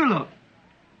you do look?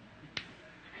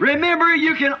 Remember,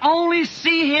 you can only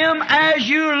see Him as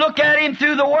you look at Him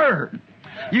through the Word.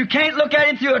 You can't look at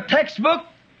Him through a textbook.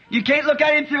 You can't look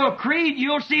at Him through a creed.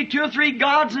 You'll see 2 or 3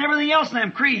 gods and everything else in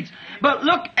them creeds. But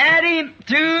look at Him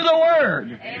through the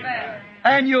Word. Amen.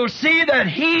 And you'll see that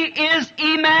He is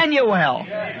Emmanuel.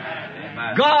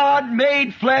 Amen. God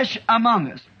made flesh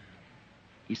among us.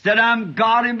 He said, I'm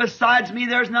God, and besides me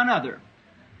there's none other.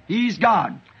 He's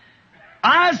God.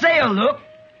 Isaiah looked,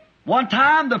 one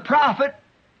time the prophet,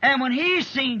 and when he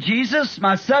seen Jesus,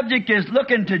 my subject is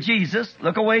looking to Jesus,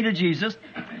 look away to Jesus.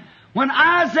 When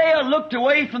Isaiah looked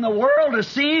away from the world to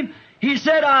see Him, he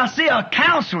said, I see a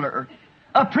counselor,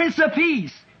 a Prince of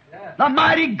Peace, the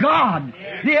mighty God,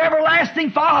 the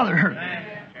everlasting Father.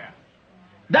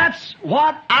 That's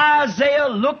what Isaiah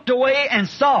looked away and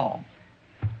saw.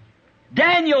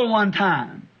 Daniel one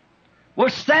time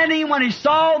was standing when he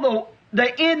saw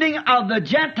the ending of the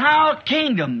Gentile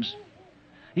kingdoms.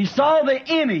 He saw the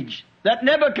image that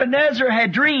Nebuchadnezzar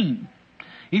had dreamed.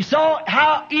 He saw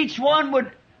how each one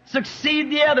would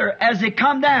succeed the other as they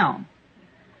come down.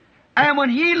 And when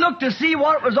he looked to see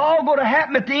what was all going to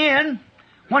happen at the end,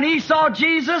 when he saw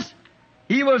Jesus,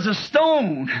 he was a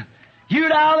stone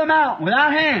hewed out of the mountain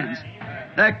without hands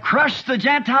that crushed the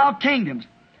Gentile kingdoms.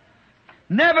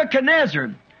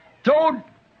 Nebuchadnezzar told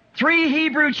 3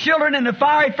 Hebrew children in the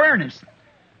fiery furnace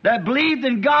that believed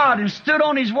in God and stood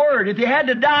on His Word. If they had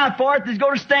to die for it, they're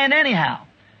going to stand anyhow.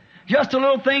 Just a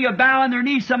little thing of bowing their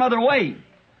knees some other way.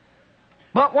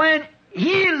 But when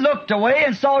he looked away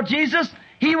and saw Jesus,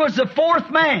 he was the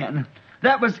 4th man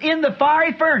that was in the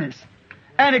fiery furnace.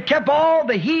 And it kept all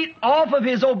the heat off of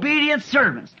his obedient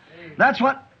servants. That's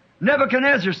what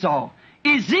Nebuchadnezzar saw.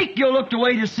 Ezekiel looked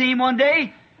away to see him one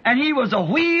day, and he was a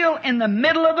wheel in the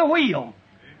middle of the wheel.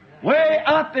 Way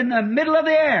up in the middle of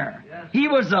the air. He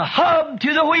was a hub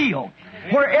to the wheel.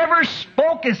 Wherever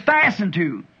spoke is fastened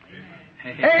to.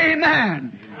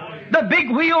 Amen. The big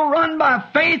wheel run by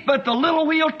faith, but the little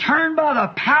wheel turned by the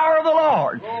power of the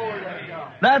Lord.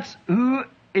 That's who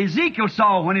Ezekiel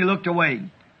saw when he looked away.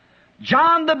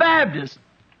 John the Baptist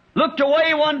looked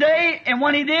away one day, and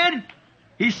when he did,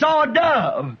 he saw a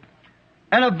dove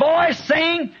and a voice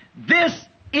saying, "This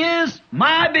is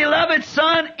my beloved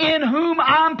Son in whom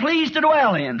I'm pleased to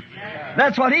dwell in."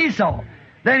 That's what he saw.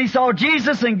 Then he saw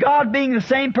Jesus and God being the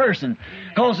same person.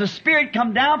 Because the Spirit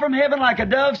come down from heaven like a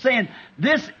dove saying,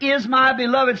 "This is my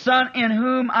beloved Son in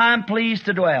whom I'm pleased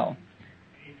to dwell."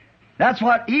 That's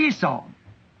what he saw.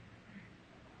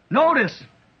 Notice,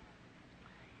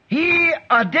 he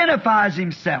identifies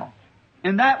himself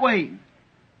in that way.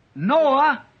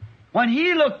 Noah, when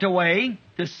he looked away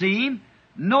to see him,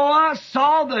 Noah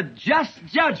saw the just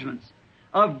judgments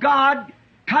of God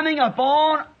coming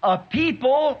upon a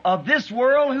people of this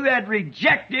world who had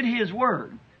rejected His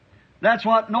Word. That's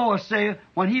what Noah said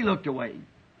when he looked away.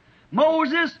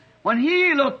 Moses, when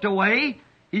he looked away,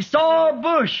 he saw a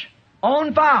bush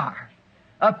on fire.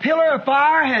 A pillar of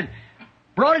fire had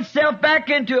brought itself back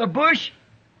into a bush,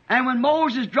 and when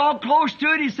Moses drew close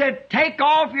to it, he said, "Take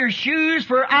off your shoes,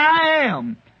 for I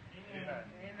am."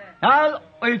 Now,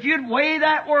 if you'd weigh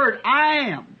that word, I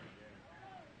am,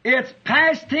 it's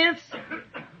past tense,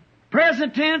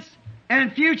 present tense,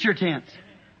 and future tense.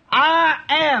 I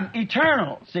am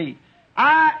eternal, see.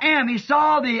 I am. He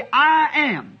saw the I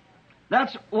am.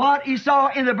 That's what he saw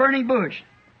in the burning bush.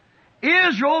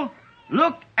 Israel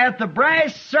looked at the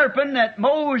brass serpent that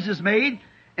Moses made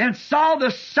and saw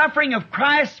the suffering of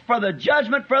Christ for the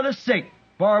judgment for the sick.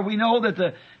 For we know that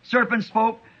the serpent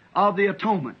spoke of the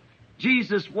atonement.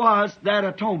 Jesus was that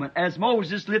atonement. As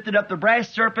Moses lifted up the brass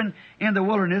serpent in the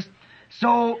wilderness,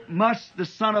 so must the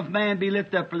Son of Man be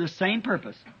lifted up for the same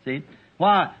purpose. See?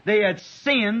 Why? They had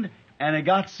sinned and they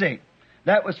got sick.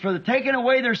 That was for the taking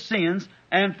away their sins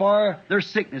and for their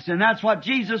sickness. And that's what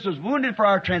Jesus was wounded for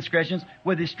our transgressions.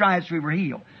 With His stripes we were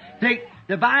healed. Take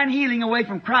divine healing away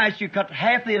from Christ, you cut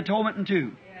half the atonement in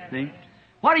two. See?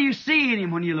 What do you see in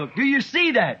Him when you look? Do you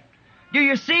see that? Do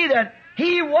you see that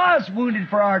He was wounded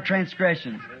for our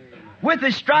transgressions? With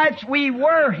His stripes we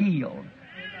were healed.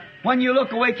 When you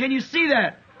look away, can you see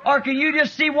that? Or can you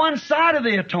just see one side of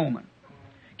the atonement?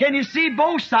 Can you see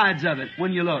both sides of it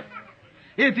when you look?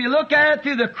 If you look at it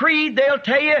through the creed, they'll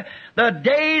tell you the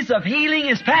days of healing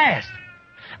is past.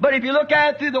 But if you look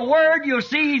at it through the Word, you'll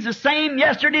see He's the same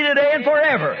yesterday, today, and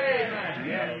forever.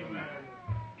 Amen.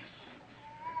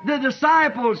 The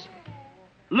disciples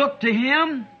looked to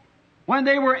Him when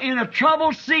they were in a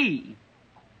troubled sea,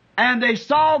 and they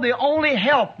saw the only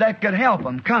help that could help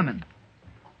them coming.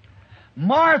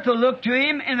 Martha looked to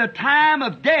Him in a time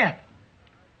of death,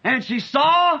 and she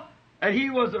saw that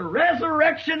He was the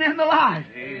resurrection and the life.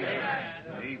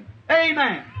 Amen.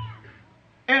 Amen.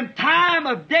 In time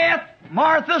of death,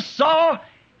 Martha saw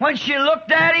when she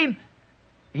looked at Him,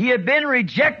 He had been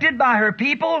rejected by her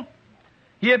people.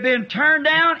 He had been turned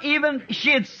down. Even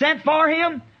she had sent for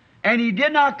Him, and He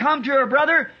did not come to her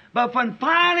brother. But when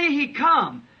finally He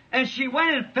come, and she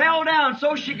went and fell down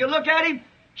so she could look at Him,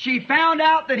 she found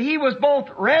out that He was both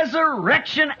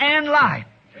resurrection and life.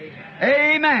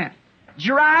 Amen.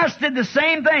 Jairus did the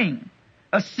same thing.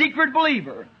 A secret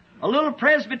believer a little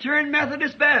Presbyterian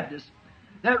Methodist Baptist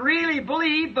that really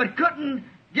believed but couldn't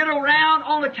get around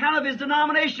on account of his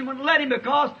denomination wouldn't let him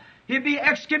because he'd be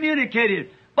excommunicated.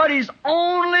 But his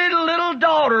only little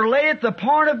daughter lay at the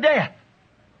point of death.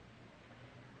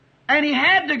 And he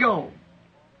had to go.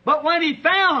 But when he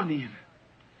found him,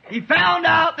 he found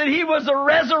out that he was a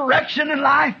resurrection in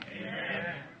life.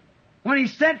 Amen. When he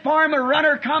sent for him, a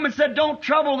runner come and said, "Don't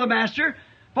trouble the master,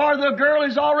 for the girl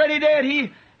is already dead."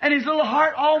 And his little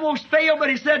heart almost failed, but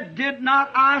he said, "Did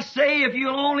not I say, if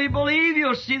you'll only believe,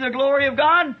 you'll see the glory of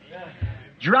God?"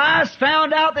 Jairus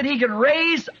found out that he could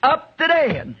raise up the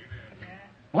dead.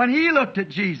 When he looked at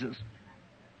Jesus,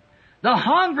 the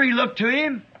hungry looked to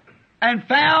him and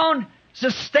found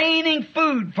sustaining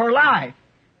food for life.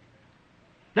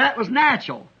 That was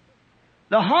natural.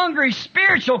 The hungry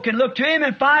spiritual can look to him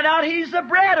and find out he's the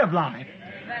bread of life.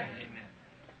 Amen.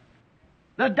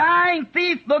 The dying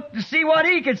thief looked to see what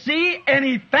he could see, and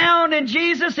he found in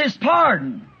Jesus his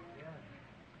pardon.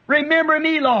 "Remember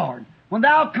me, Lord, when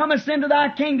thou comest into thy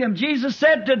kingdom." Jesus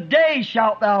said, "Today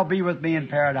shalt thou be with me in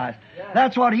paradise."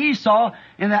 That's what he saw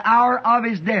in the hour of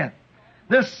his death.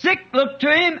 The sick looked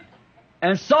to him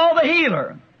and saw the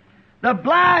healer. The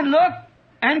blind looked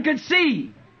and could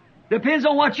see. Depends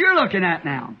on what you're looking at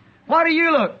now. What do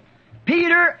you look?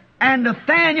 Peter and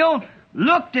Nathaniel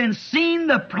looked and seen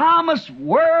the promised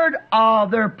word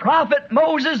of their prophet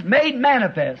Moses made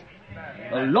manifest.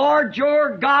 "The Lord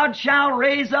your God shall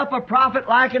raise up a prophet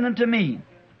like unto me.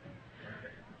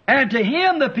 And to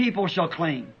him the people shall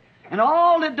cling. And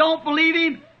all that don't believe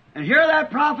him and hear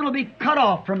that prophet will be cut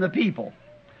off from the people."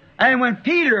 And when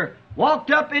Peter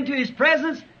walked up into his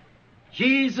presence,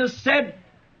 Jesus said,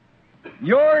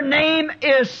 "Your name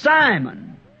is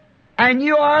Simon, and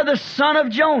you are the son of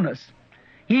Jonas."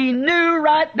 He knew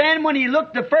right then when he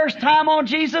looked the first time on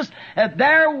Jesus that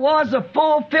there was a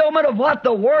fulfillment of what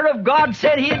the Word of God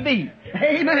said he'd be.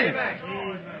 Amen.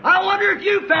 I wonder if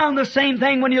you found the same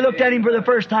thing when you looked at him for the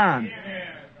first time.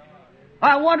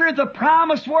 I wonder if the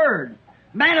promised Word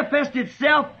manifested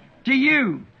itself to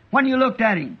you when you looked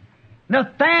at him.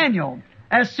 Nathaniel,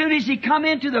 as soon as he come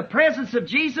into the presence of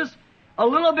Jesus, a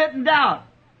little bit in doubt,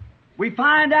 we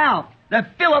find out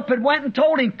that Philip had went and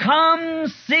told him, "Come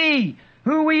see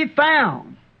who we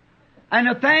found." And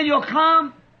Nathaniel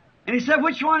come, and he said,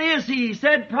 "Which one is he?" He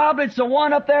said, "Probably it's the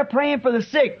one up there praying for the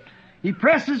sick." He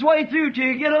pressed his way through till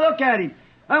you get a look at him.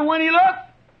 And when he looked,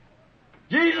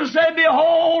 Jesus said,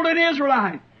 "Behold an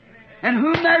Israelite, in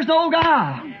whom there's no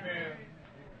guile."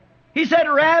 He said,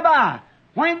 "Rabbi,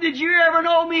 when did you ever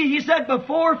know me?" He said,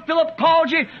 "Before Philip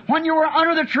called you, when you were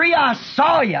under the tree, I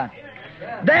saw you."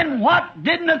 Then what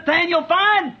did Nathaniel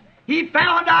find? He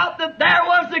found out that there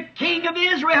was the King of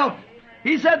Israel.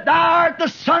 He said, "Thou art the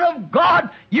Son of God.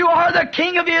 You are the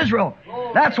King of Israel."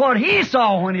 That's what he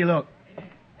saw when he looked.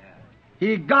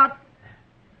 He got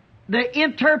the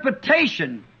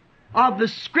interpretation of the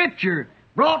Scripture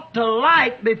brought to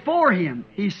light before him.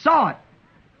 He saw it.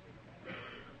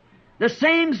 The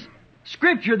same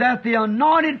Scripture that the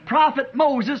anointed prophet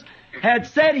Moses had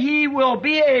said, "He will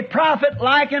be a prophet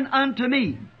likened unto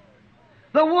me."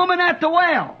 The woman at the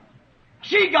well,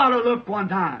 she got a look one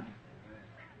time.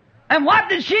 And what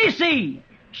did she see?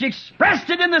 She expressed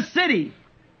it in the city.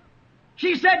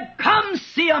 She said, "Come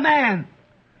see a man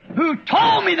who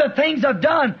told me the things I've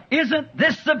done. Isn't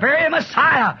this the very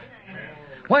Messiah?"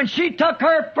 When she took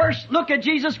her first look at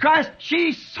Jesus Christ,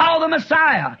 she saw the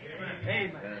Messiah.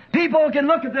 Amen. People can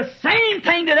look at the same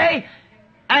thing today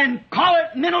and call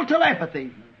it mental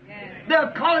telepathy. They'll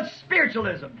call it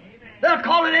spiritualism. They'll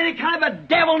call it any kind of a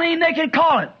devil name they can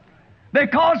call it,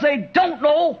 because they don't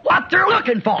know what they're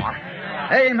looking for.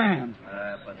 Amen.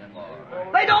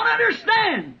 They don't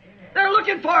understand. They're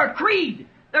looking for a creed.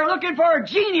 They're looking for a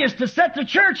genius to set the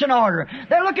church in order.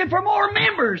 They're looking for more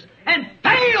members and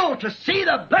fail to see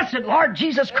the blessed Lord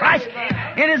Jesus Christ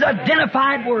in His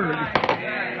identified Word.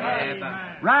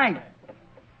 Right.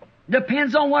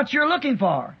 Depends on what you're looking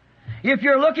for. If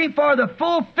you're looking for the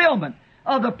fulfillment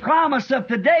of the promise of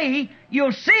today,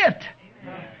 you'll see it.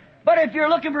 But if you're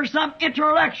looking for some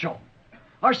intellectual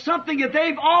or something that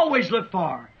they've always looked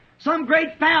for, some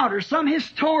great founder, some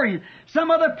historian, some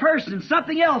other person,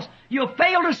 something else, you'll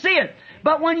fail to see it.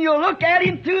 But when you look at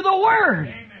him through the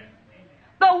Word,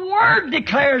 the Word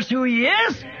declares who he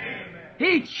is.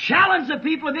 He challenged the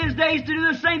people of his days to do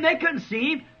the same. They couldn't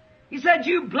see him. He said,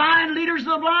 "You blind leaders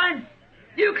of the blind,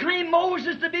 you claim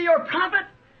Moses to be your prophet.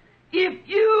 If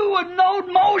you would know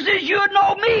Moses, you would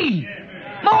know me.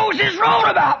 Moses wrote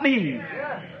about me.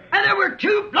 And they were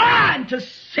too blind to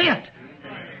see it.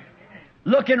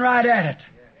 Looking right at it.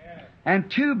 And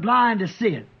too blind to see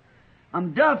it.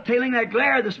 I'm dovetailing that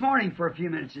glare this morning for a few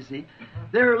minutes, you see.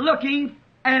 They're looking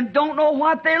and don't know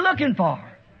what they're looking for.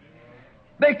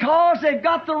 Because they've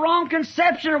got the wrong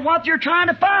conception of what you're trying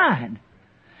to find.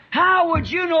 How would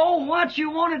you know what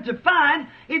you wanted to find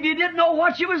if you didn't know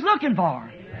what you was looking for?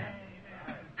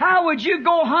 How would you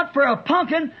go hunt for a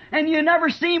pumpkin and you never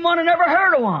seen one and never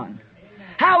heard of one?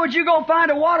 How would you go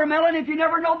find a watermelon if you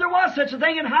never know there was such a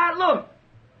thing and how it looked?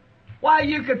 Why,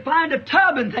 you could find a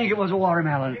tub and think it was a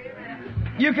watermelon.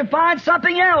 You could find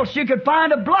something else. You could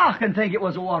find a block and think it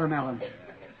was a watermelon.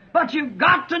 But you've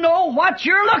got to know what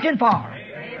you're looking for.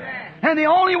 And the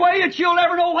only way that you'll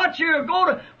ever know what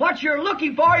you're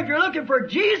looking for, if you're looking for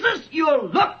Jesus, you'll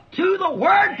look to the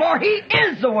Word, for He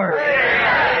is the Word.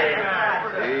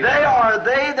 They are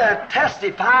they that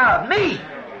testify of me.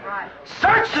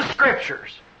 Search the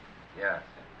Scriptures.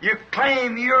 You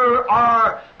claim you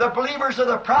are the believers of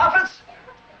the prophets,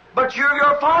 but you're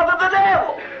your father the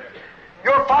devil.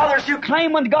 Your fathers who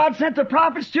claim when God sent the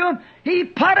prophets to them, He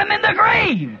put them in the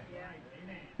grave.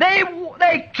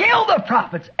 They killed the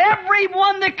prophets. Every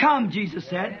one that come, Jesus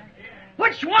said.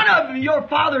 Which one of them your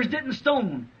fathers didn't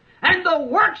stone? And the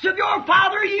works of your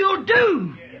Father you'll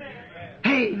do.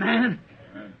 Amen.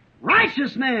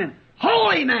 Righteous man.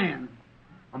 Holy man.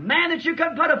 A man that you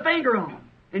couldn't put a finger on.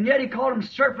 And yet He called them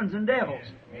serpents and devils.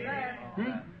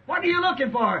 What are you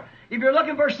looking for? If you're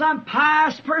looking for some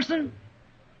pious person,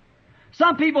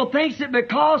 some people think that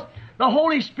because the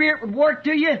Holy Spirit would work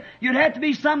to you, you'd have to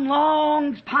be some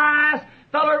long, pious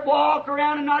fellow that walk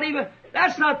around and not even...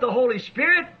 That's not the Holy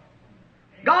Spirit.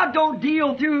 God don't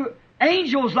deal through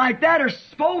angels like that, or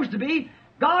supposed to be.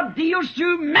 God deals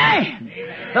through man.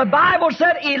 The Bible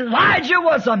said Elijah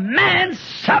was a man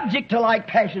subject to like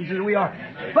passions as we are.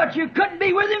 But you couldn't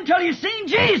be with him till you seen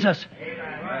Jesus.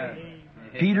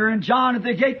 Peter and John at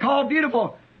the gate called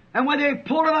Beautiful. And when they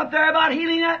pulled him up there about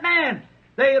healing that man,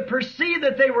 they perceived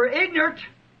that they were ignorant,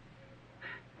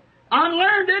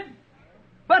 unlearned,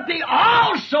 but they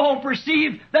also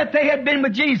perceived that they had been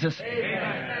with Jesus.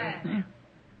 Amen.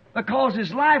 Because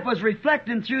His life was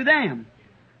reflecting through them.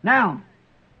 Now,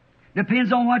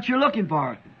 depends on what you're looking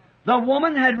for. The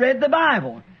woman had read the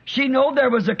Bible. She knew there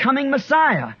was a coming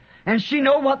Messiah. And she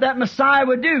knew what that Messiah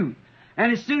would do.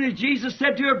 And as soon as Jesus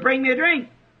said to her, "Bring me a drink,"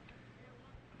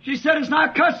 she said, "It's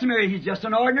not customary. He's just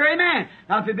an ordinary man."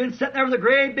 Now, if he'd been sitting there with a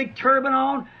great big turban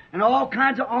on and all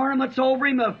kinds of ornaments over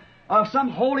him of some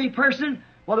holy person,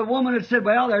 well, the woman had said,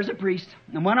 "Well, there's a priest,"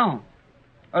 and went on.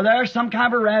 Or there's some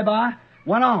kind of a rabbi,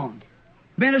 went on.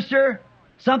 Minister,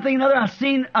 something or another. I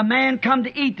seen a man come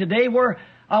to eat today where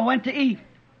I went to eat.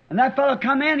 And that fellow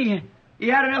come in, he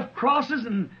had enough crosses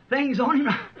and things on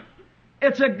him.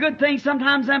 It's a good thing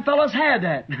sometimes them fellows have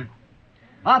that.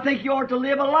 I think you ought to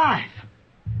live a life.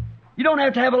 You don't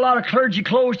have to have a lot of clergy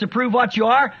clothes to prove what you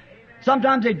are.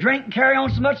 Sometimes they drink and carry on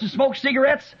so much and smoke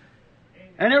cigarettes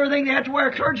and everything. They have to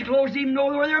wear clergy clothes to even know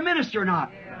whether they're a minister or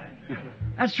not.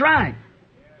 That's right.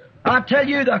 I tell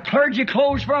you, the clergy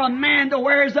clothes for a man to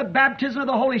wear is the baptism of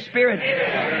the Holy Spirit.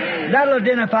 Amen. That'll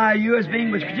identify you as being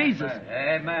with Jesus.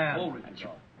 Amen.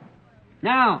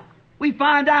 Now, we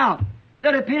find out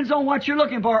that it depends on what you're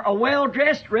looking for. A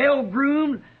well-dressed,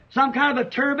 well-groomed, some kind of a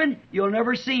turban, you'll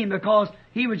never see him because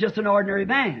he was just an ordinary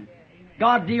man.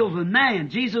 God deals with man.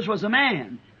 Jesus was a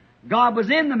man. God was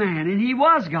in the man, and He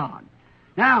was God.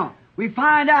 Now, we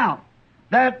find out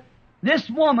that this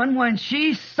woman, when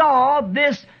she saw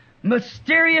this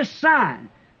mysterious sign,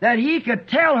 that He could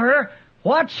tell her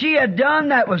what she had done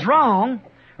that was wrong,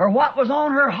 or what was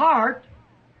on her heart,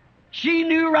 she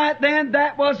knew right then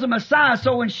that was the Messiah.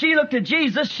 So when she looked at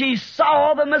Jesus, she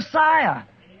saw the Messiah.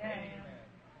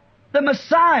 The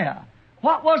Messiah.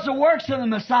 What was the works of the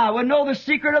Messiah? Would know the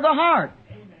secret of the heart.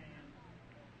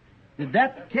 Did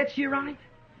that catch you right?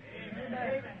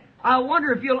 I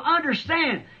wonder if you'll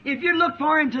understand. If you look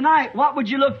for Him tonight, what would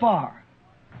you look for?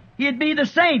 He'd be the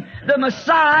same. The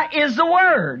Messiah is the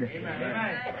Word.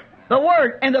 Amen. The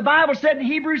Word. And the Bible said in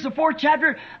Hebrews, the 4th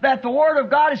chapter, that the Word of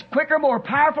God is quicker, more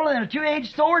powerful than a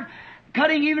two-edged sword,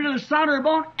 cutting even to the center of the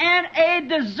bone, and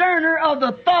a discerner of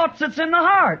the thoughts that's in the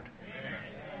heart.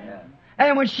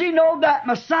 And when she knew that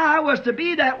Messiah was to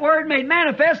be that Word made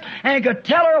manifest and could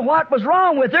tell her what was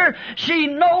wrong with her, she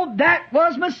knew that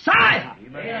was Messiah.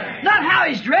 Amen. Not how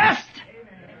He's dressed,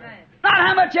 not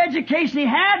how much education he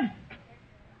had,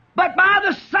 but by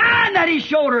the sign that He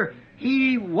showed her,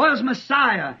 He was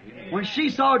Messiah. When she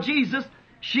saw Jesus,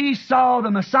 she saw the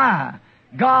Messiah,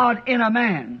 God in a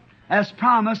man, as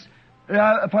promised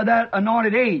for that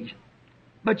anointed age.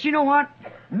 But you know what?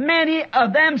 Many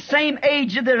of them same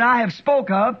ages that I have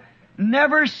spoke of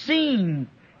never seen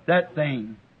that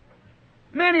thing.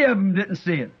 Many of them didn't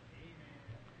see it.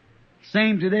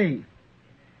 Same today.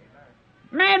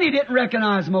 Many didn't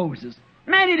recognize Moses.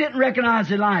 Many didn't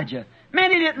recognize Elijah.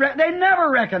 Many didn't. They never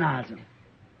recognize him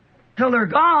till they're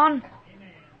gone.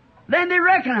 Then they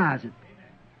recognize it.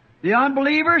 The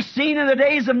unbelievers seen in the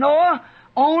days of Noah.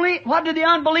 Only what did the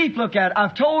unbelief look at?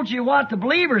 I've told you what the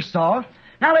believers saw.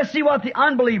 Now let's see what the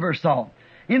unbelievers saw.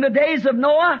 In the days of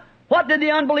Noah, what did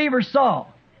the unbelievers saw?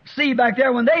 See back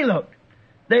there when they looked.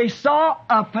 They saw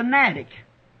a fanatic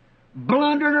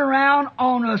blundering around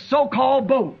on a so-called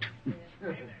boat.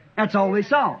 That's all they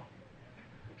saw.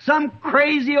 Some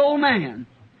crazy old man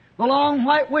with long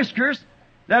white whiskers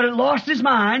that had lost his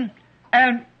mind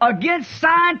and against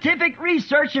scientific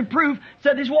research and proof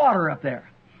said there's water up there.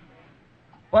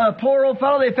 Well, the poor old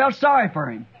fellow, they felt sorry for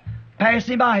him.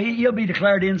 Passing by, he'll be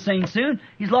declared insane soon.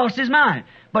 He's lost his mind.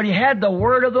 But he had the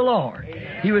word of the Lord.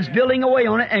 He was building away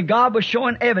on it, and God was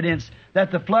showing evidence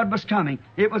that the flood was coming.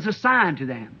 It was a sign to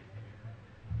them.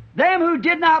 Them who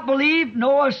did not believe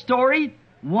Noah's story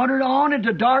wandered on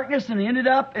into darkness and ended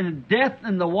up in death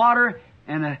in the water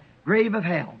and a grave of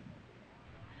hell.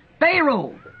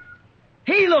 Pharaoh,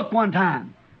 he looked one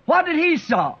time. What did he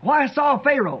saw? Why saw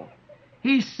Pharaoh?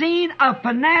 He seen a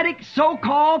fanatic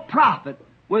so-called prophet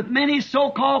with many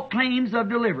so-called claims of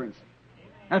deliverance.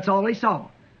 That's all he saw.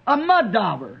 A mud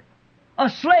dauber, a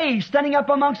slave standing up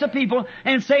amongst the people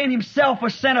and saying himself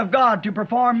was sent of God to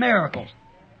perform miracles.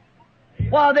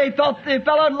 While they thought the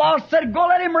fellow had lost, said, go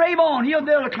let him rave on. He'll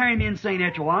declare him insane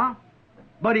after a while.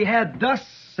 But he had, thus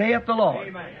saith the Lord.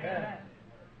 Amen.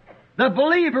 The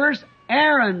believers,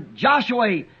 Aaron,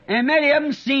 Joshua, and many of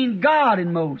them seen God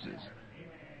in Moses.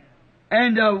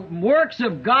 And the works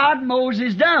of God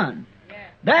Moses done.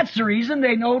 That's the reason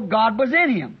they know God was in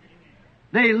him.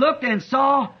 They looked and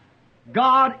saw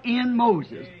God in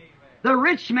Moses. The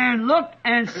rich man looked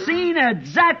and seen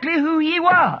exactly who he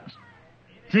was.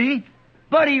 See?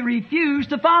 But he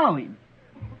refused to follow him.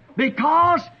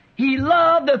 Because he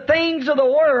loved the things of the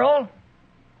world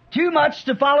too much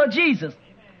to follow Jesus.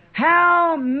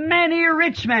 How many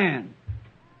rich men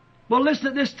will listen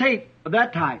to this tape of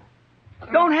that type?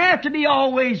 Don't have to be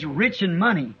always rich in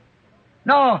money.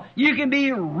 No, you can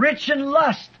be rich in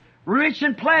lust, rich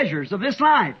in pleasures of this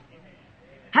life.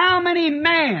 How many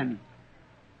men,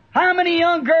 how many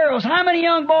young girls, how many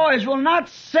young boys will not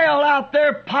sell out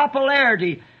their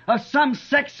popularity of some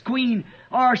sex queen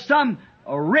or some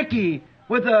Ricky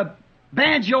with a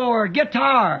banjo or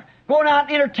guitar going out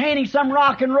and entertaining some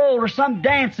rock and roll or some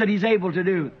dance that he's able to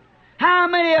do? How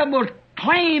many of them will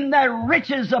claim their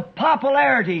riches of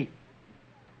popularity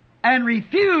and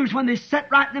refuse when they sit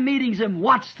right in the meetings and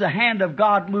watch the hand of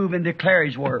God move and declare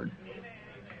His Word?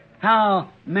 How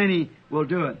many will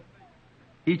do it?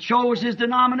 He chose his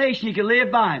denomination. He could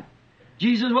live by it.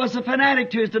 Jesus was a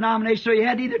fanatic to his denomination, so he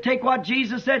had to either take what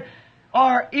Jesus said,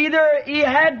 or either he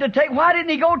had to take... Why didn't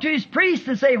he go to his priest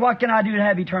and say, what can I do to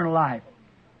have eternal life?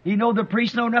 He know the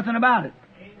priest know nothing about it.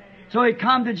 So he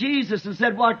come to Jesus and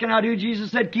said, what can I do?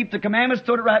 Jesus said, keep the commandments,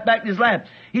 threw it right back in his lap.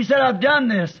 He said, I've done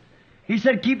this. He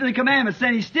said, keep the commandments.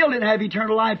 Then he still didn't have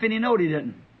eternal life, and he knowed he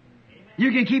didn't.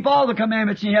 You can keep all the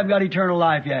commandments and you haven't got eternal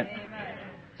life yet. Amen.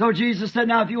 So Jesus said,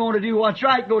 now if you want to do what's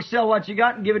right, go sell what you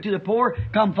got and give it to the poor.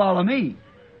 Come follow me.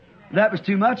 That was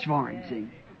too much for him, see.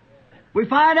 We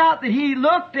find out that he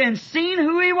looked and seen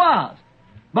who he was,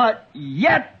 but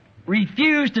yet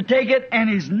refused to take it, and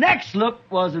his next look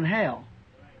was in hell.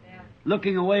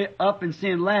 Looking away up and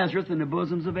seeing Lazarus in the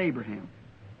bosoms of Abraham.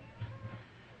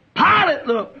 Pilate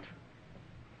looked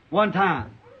one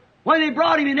time. When they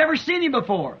brought him, he never seen him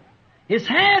before. His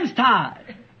hands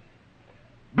tied.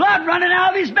 Blood running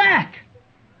out of his back.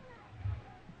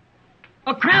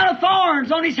 A crown of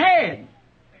thorns on his head.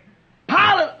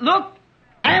 Pilate looked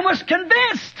and was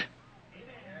convinced.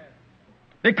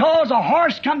 Because a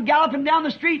horse come galloping down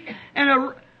the street and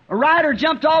a rider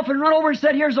jumped off and run over and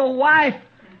said, here's a wife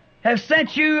has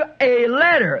sent you a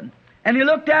letter. And he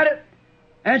looked at it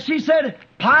and she said,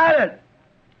 Pilate,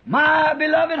 my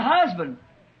beloved husband,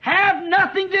 have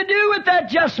nothing to do with that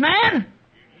just man.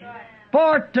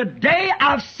 For today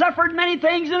I've suffered many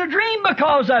things in a dream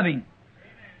because of him.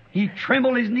 He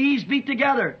trembled, his knees beat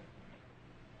together.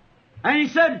 And he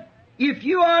said, if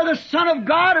you are the Son of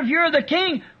God, if you're the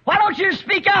King, why don't you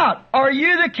speak out? Are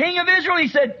you the King of Israel? He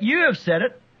said, you have said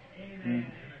it.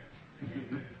 Amen.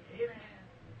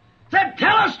 Said,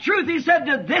 tell us truth. He said,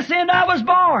 to this end I was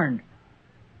born.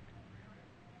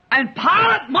 And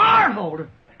Pilate marveled.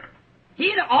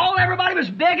 Everybody was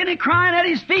begging and crying at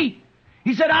his feet.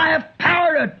 He said, I have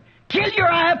power to kill you,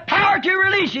 or I have power to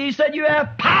release you. He said, you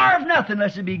have power of nothing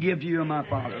unless it be given to you of my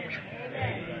Father.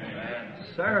 Amen.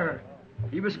 Sir,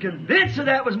 he was convinced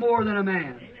that was more than a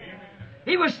man.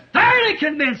 He was thoroughly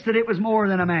convinced that it was more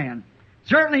than a man.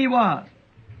 Certainly he was.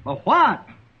 But what?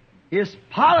 His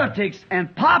politics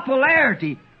and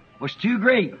popularity was too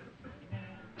great.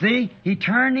 See, he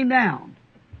turned him down.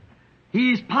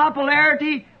 His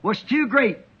popularity was too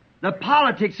great. The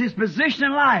politics, his position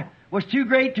in life, was too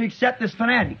great to accept this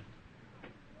fanatic.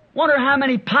 Wonder how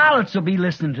many pilots will be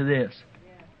listening to this.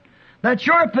 That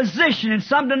your position in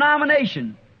some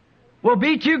denomination will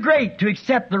be too great to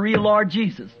accept the real Lord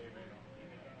Jesus.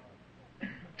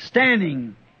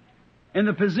 Standing in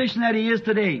the position that he is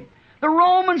today. The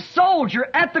Roman soldier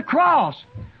at the cross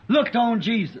looked on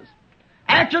Jesus.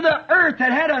 After the earth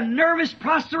had had a nervous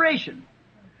prostration,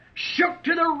 shook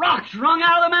to the rocks wrung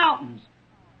out of the mountains,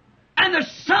 and the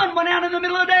sun went out in the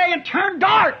middle of the day and turned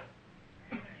dark.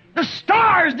 The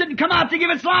stars didn't come out to give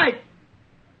its light.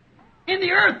 And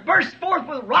the earth burst forth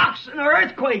with rocks and an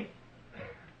earthquake.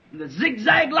 And the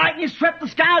zigzag lightning swept the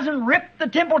skies and ripped the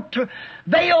temple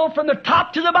veil from the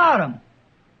top to the bottom.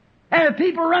 And the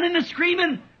people running and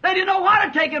screaming, they didn't know what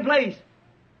had taken place.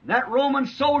 That Roman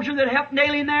soldier that helped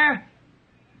nail him there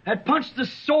had punched the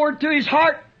sword to his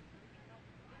heart.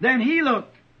 Then he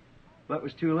looked, but it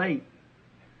was too late.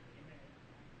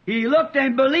 He looked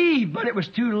and believed, but it was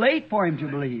too late for him to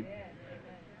believe.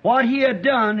 What he had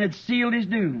done had sealed his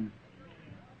doom.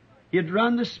 He had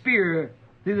run the spear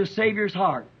through the Savior's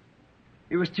heart.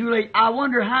 It was too late. I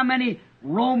wonder how many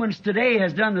Romans today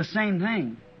has done the same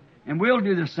thing and will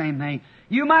do the same thing.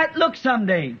 You might look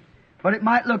someday, but it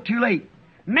might look too late.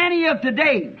 Many of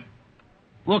today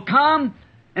will come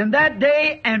in that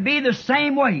day and be the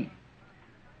same way.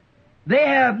 They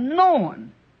have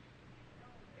known.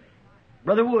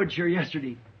 Brother Wood here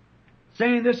yesterday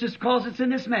saying this is because it's in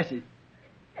this message.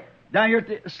 Down here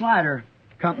at the Slider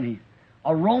Company,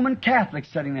 a Roman Catholic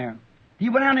sitting there. He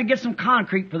went out to get some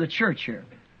concrete for the church here.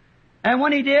 And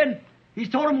when he did, he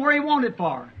told him where he wanted it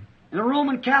for. And the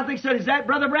Roman Catholic said, "Is that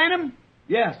Brother Branham?"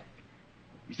 "Yes."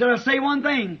 He said, "I'll say one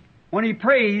thing. When he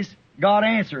prays, God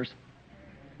answers."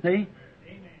 See?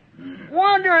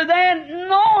 Wonder then,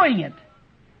 knowing it,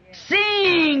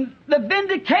 seeing the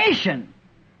vindication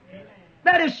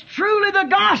that is truly the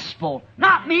gospel,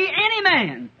 not me, any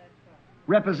man,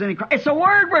 representing Christ. It's a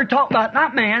word we're talking about,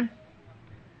 not man.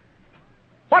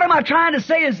 What am I trying to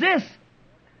say is this,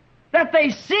 that they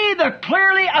see the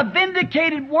clearly a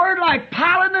vindicated word like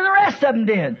Pilate and the rest of them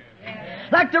did.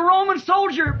 Like the Roman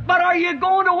soldier, but are you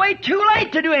going to wait too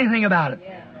late to do anything about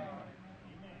it?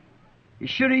 You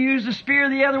should have used the spear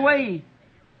the other way.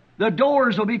 The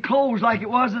doors will be closed like it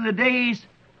was in the days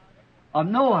of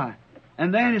Noah.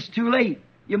 And then it's too late.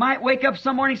 You might wake up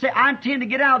some morning and say, "I intend to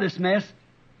get out of this mess."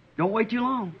 Don't wait too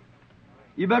long.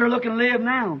 You better look and live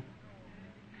now.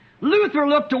 Luther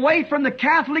looked away from the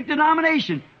Catholic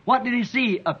denomination. What did he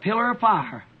see? A pillar of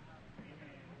fire.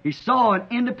 He saw an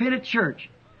independent church.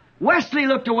 Wesley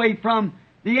looked away from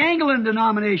the Anglican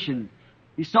denomination.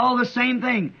 He saw the same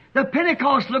thing. The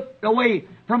Pentecost looked away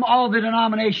from all the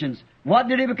denominations. What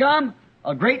did he become?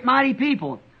 A great mighty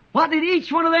people. What did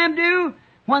each one of them do?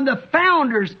 When the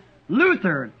founders,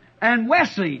 Luther and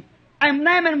Wesley, and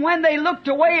them, and when they looked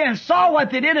away and saw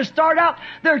what they did to start out,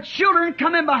 their children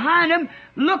coming behind them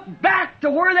looked back to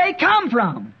where they come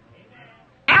from.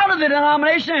 Out of the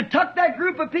denomination, and took that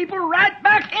group of people right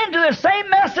back into the same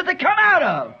mess that they come out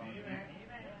of.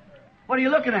 What are you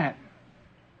looking at?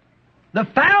 The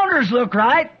founders look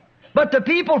right, but the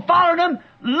people following them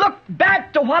looked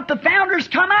back to what the founders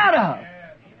come out of.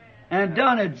 And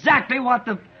done exactly what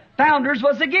the founders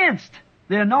was against.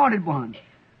 The anointed ones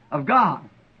of God.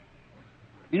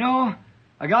 You know,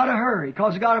 I gotta hurry,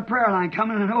 because I got a prayer line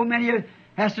coming, and I know many of you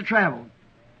has to travel.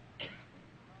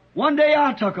 One day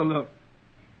I took a look.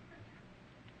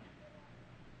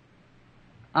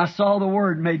 I saw the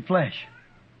Word made flesh.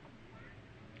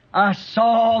 I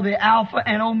saw the Alpha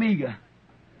and Omega.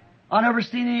 I never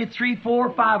seen any 3,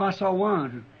 4, 5. I saw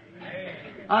one.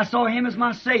 I saw Him as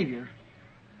my Savior.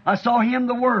 I saw Him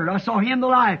the Word. I saw Him the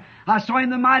life. I saw Him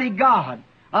the mighty God.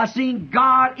 I seen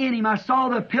God in Him. I saw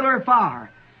the pillar of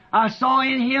fire. I saw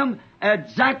in Him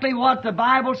exactly what the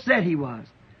Bible said He was.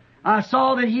 I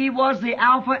saw that He was the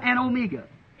Alpha and Omega.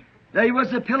 That He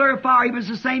was the pillar of fire. He was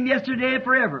the same yesterday and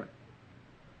forever.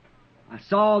 I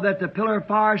saw that the pillar of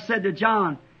fire said to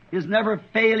John, His never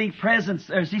failing presence,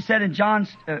 as he said in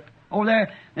John's, over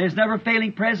there, His never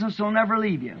failing presence will never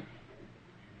leave you.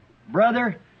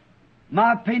 Brother,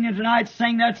 my opinion tonight,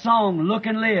 sing that song, "Look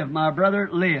and Live," my brother,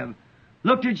 live.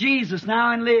 Look to Jesus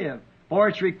now and live, for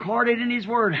it's recorded in His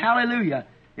Word. Hallelujah.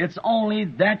 It's only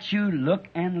that you look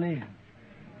and live.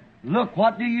 Look,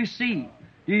 what do you see?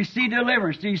 Do you see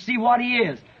deliverance? Do you see what He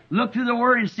is? look through the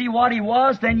Word and see what He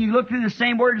was, then you look through the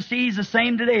same Word and see He's the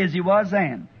same today as He was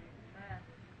then.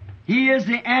 He is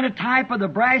the antitype of the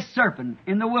brass serpent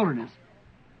in the wilderness.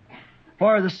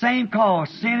 For the same cause,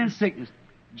 sin and sickness.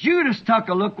 Judas took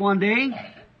a look one day,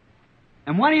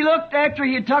 and when he looked, after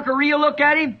he had took a real look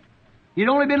at him, he'd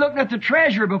only been looking at the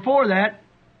treasure before that,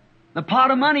 the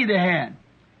pot of money they had.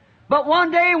 But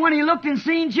one day when he looked and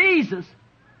seen Jesus,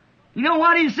 you know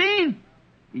what he seen?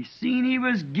 He seen he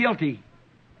was guilty.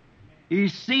 He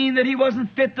seen that he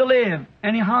wasn't fit to live,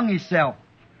 and he hung himself.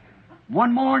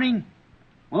 One morning,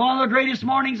 one of the greatest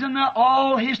mornings in the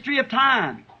all history of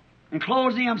time. In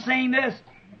closing, I'm saying this.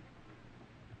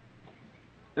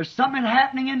 There's something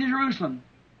happening in Jerusalem.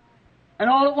 And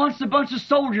all at once a bunch of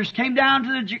soldiers came down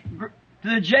to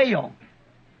the jail.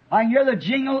 I hear the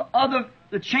jingle of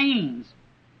the chains.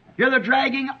 Hear the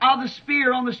dragging of the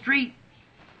spear on the street.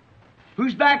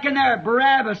 Who's back in there?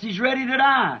 Barabbas. He's ready to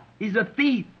die. He's a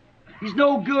thief. He's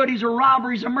no good. He's a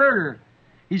robber. He's a murderer.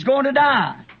 He's going to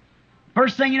die.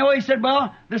 First thing you know, he said,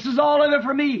 well, this is all of it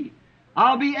for me.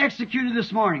 I'll be executed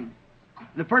this morning.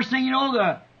 The first thing you know,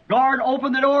 the guard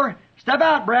opened the door. Step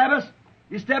out, Barabbas.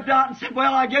 He stepped out and said,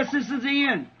 well, I guess this is the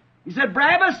end. He said,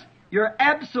 Barabbas, you're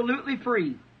absolutely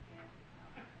free.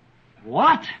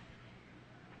 What?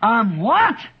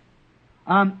 What?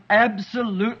 I'm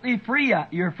absolutely free.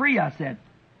 You're free, I said.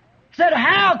 He said,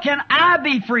 how can I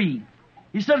be free?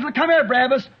 He says, look, come here,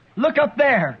 Barabbas. Look up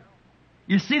there.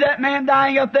 You see that man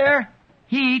dying up there?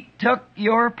 He took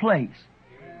your place.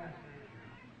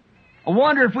 I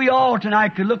wonder if we all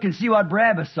tonight could look and see what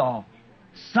Barabbas saw.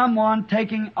 Someone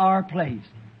taking our place.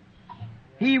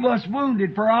 He was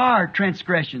wounded for our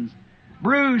transgressions,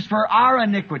 bruised for our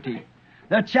iniquity.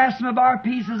 The chastisement of our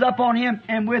peace is upon Him,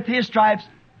 and with His stripes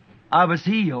I was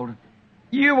healed.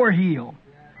 You were healed.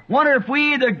 Wonder if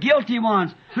we, the guilty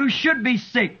ones, who should be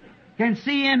sick, can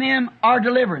see in Him our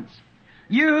deliverance.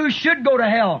 You who should go to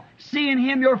hell, see in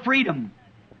Him your freedom,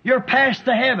 your path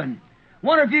to heaven.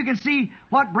 Wonder if you can see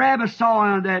what Barabbas saw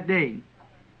on that day.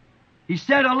 He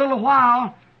said, a little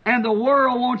while, and the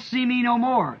world won't see me no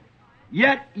more.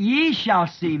 Yet ye shall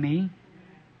see me.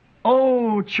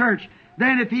 Oh, church,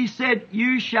 then if He said,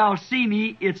 you shall see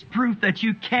me, it's proof that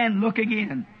you can look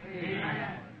again.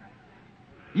 Amen.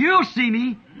 You'll see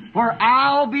me, for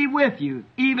I'll be with you,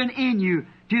 even in you,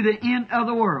 to the end of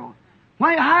the world.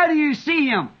 Well, how do you see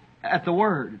Him? At the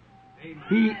Word.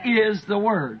 Amen. He is the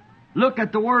Word. Look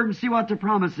at the Word and see what the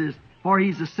promise is. For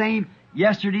He's the same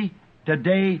yesterday,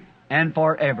 today, and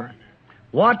forever.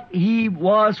 What He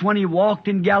was when He walked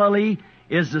in Galilee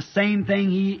is the same thing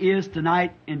He is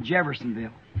tonight in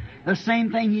Jeffersonville. The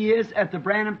same thing He is at the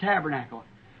Branham Tabernacle.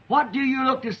 What do you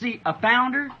look to see? A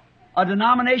founder? A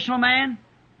denominational man?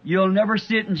 You'll never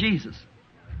see it in Jesus.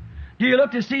 Do you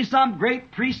look to see some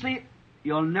great priestly?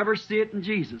 You'll never see it in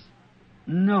Jesus.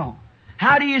 No.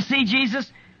 How do you see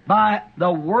Jesus? By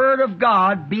the Word of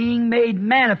God being made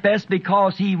manifest,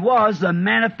 because He was the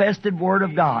manifested Word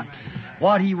of God.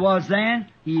 What He was then,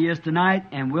 He is tonight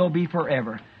and will be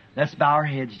forever. Let's bow our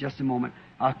heads just a moment.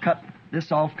 I'll cut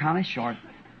this off kind of short.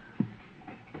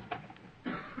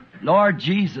 Lord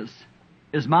Jesus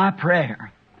is my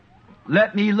prayer.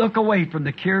 Let me look away from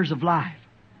the cares of life.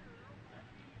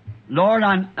 Lord,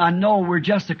 I know we're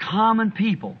just a common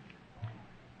people,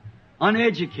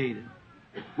 uneducated.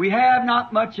 We have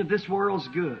not much of this world's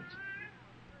goods,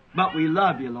 but we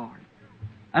love You, Lord.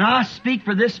 And I speak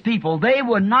for this people. They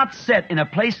would not sit in a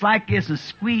place like this and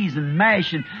squeeze and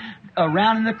mash and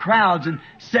around in the crowds and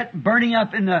sit burning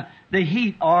up in the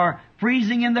heat or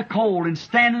freezing in the cold and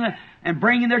standing and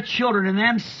bringing their children and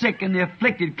them sick and the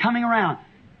afflicted coming around.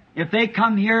 If they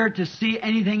come here to see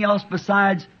anything else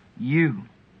besides You.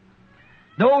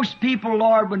 Those people,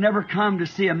 Lord, would never come to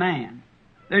see a man.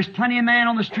 There's plenty of men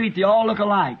on the street, they all look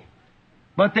alike.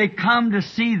 But they come to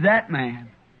see that man.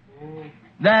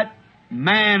 That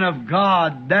man of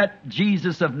God, that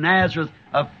Jesus of Nazareth,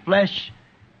 of flesh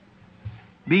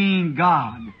being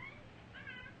God.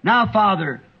 Now,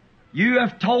 Father, You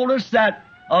have told us that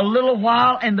a little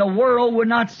while and the world would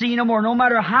not see no more. No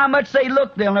matter how much they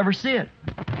look, they'll never see it.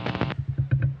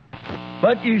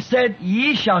 But You said,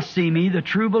 ye shall see me, the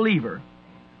true believer,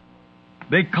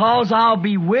 because I'll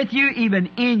be with you,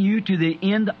 even in you, to the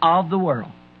end of the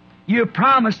world. You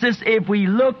promised us if we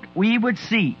look, we would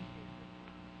see.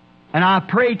 And I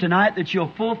pray tonight that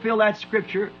You'll fulfill that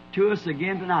Scripture to us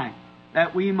again tonight,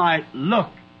 that we might look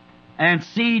and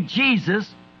see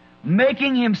Jesus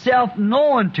making Himself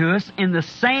known to us in the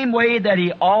same way that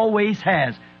He always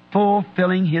has,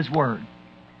 fulfilling His Word.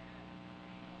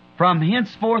 From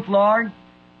henceforth, Lord,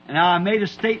 and I made a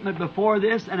statement before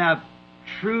this, and I've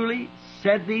truly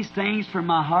said these things from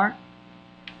my heart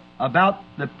about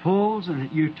the pulls,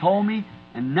 and you told me,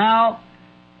 and now,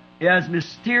 as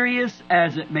mysterious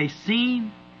as it may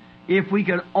seem, if we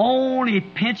could only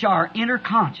pinch our inner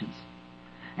conscience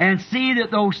and see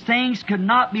that those things could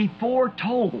not be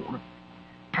foretold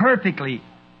perfectly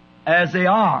as they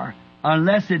are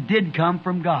unless it did come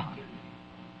from God.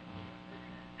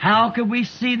 How could we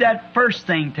see that first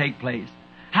thing take place?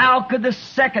 How could the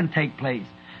second take place?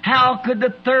 How could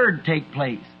the third take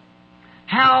place?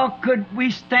 How could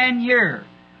we stand here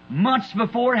months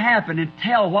before it happened and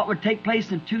tell what would take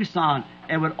place in Tucson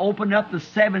and would open up the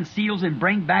 7 seals and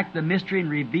bring back the mystery and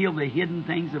reveal the hidden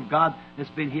things of God that's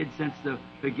been hid since the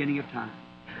beginning of time?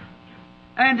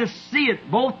 And to see it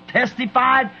both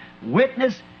testified,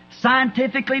 witnessed,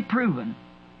 scientifically proven.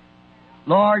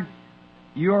 Lord,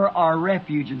 You're our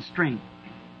refuge and strength.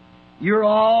 You're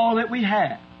all that we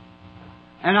have.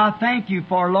 And I thank You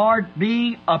for, Lord,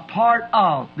 being a part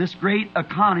of this great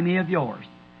economy of Yours.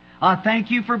 I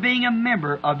thank You for being a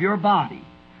member of Your body,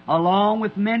 along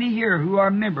with many here who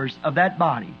are members of that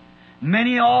body.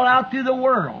 Many all out through the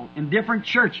world in different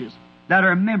churches that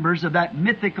are members of that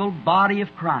mythical body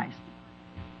of Christ.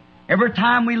 Every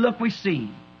time we look, we see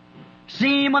Him.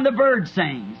 See Him when the bird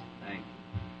sings.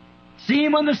 See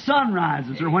Him when the sun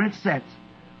rises or when it sets.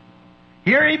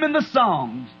 Hear Him in the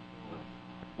songs.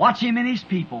 Watch Him in His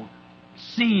people.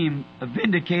 See Him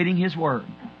vindicating His Word.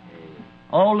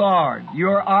 O Lord,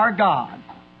 You're our God.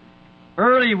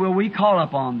 Early will we call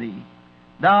upon Thee.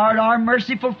 Thou art our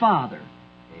merciful Father.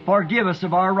 Forgive us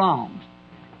of our wrongs.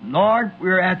 Lord,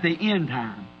 we're at the end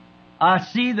time. I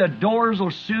see the doors will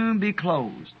soon be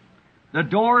closed. The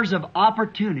doors of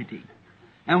opportunity.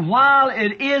 And while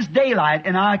it is daylight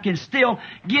and I can still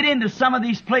get into some of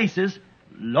these places,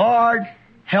 Lord,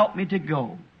 help me to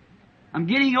go. I'm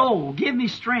getting old. Give me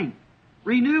strength.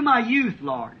 Renew my youth,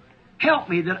 Lord. Help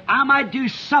me that I might do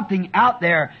something out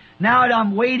there now that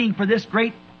I'm waiting for this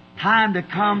great time to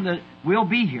come that will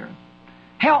be here.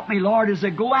 Help me, Lord, as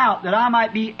I go out, that I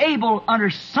might be able, under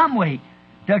some way,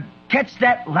 to catch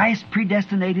that last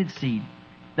predestinated seed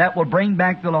that will bring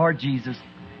back the Lord Jesus.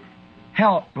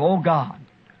 Help, oh God.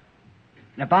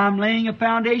 And if I'm laying a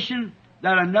foundation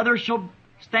that another shall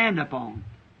stand upon,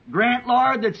 grant,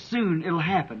 Lord, that soon it'll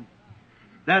happen,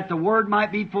 that the Word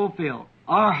might be fulfilled.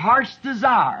 Our heart's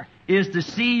desire is to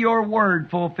see Your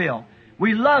Word fulfilled.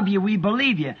 We love You, we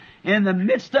believe You. In the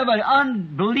midst of an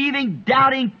unbelieving,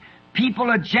 doubting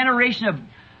people, a generation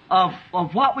of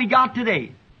what we got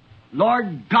today,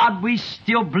 Lord God, we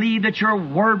still believe that Your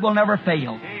Word will never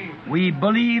fail. We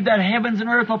believe that heavens and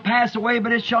earth will pass away,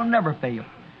 but it shall never fail.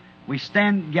 We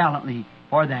stand gallantly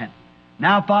for that.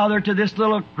 Now, Father, to this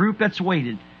little group that's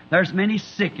waited, there's many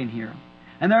sick in here.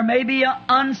 And there may be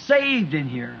unsaved in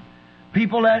here.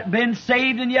 People that have been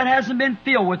saved and yet hasn't been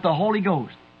filled with the Holy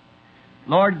Ghost.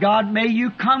 Lord God, may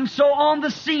You come so on the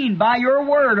scene by Your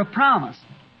word of promise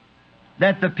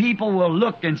that the people will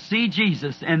look and see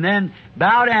Jesus and then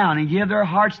bow down and give their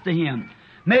hearts to Him.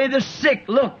 May the sick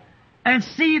look and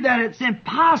see that it's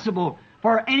impossible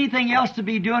for anything else to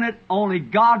be doing it, only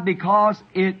God, because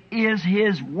it is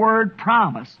His word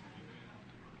promise.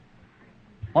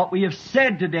 What we have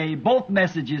said today, both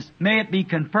messages, may it be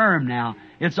confirmed now.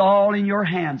 It's all in Your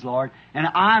hands, Lord, and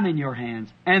I'm in Your hands,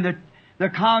 and the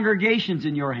congregation's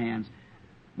in Your hands.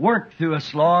 Work through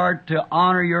us, Lord, to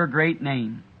honor Your great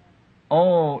name.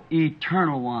 Oh,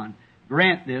 Eternal One,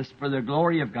 grant this for the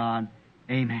glory of God.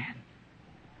 Amen.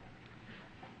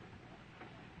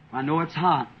 I know it's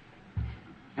hot,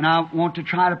 and I want to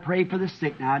try to pray for the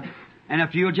sick now. And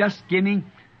if you'll just give me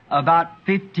about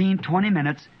 15, 20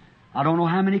 minutes, I don't know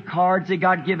how many cards they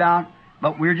got to give out,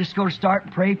 but we're just going to start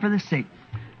and pray for the sick.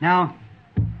 Now,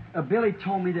 Billy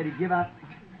told me that he'd give out,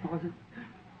 what was it?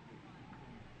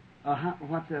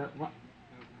 What?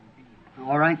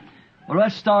 All right. Well,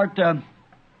 let's start.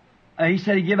 He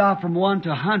said he'd give out from 1 to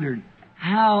 100.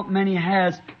 How many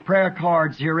has prayer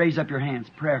cards here? Raise up your hands.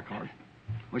 Prayer cards.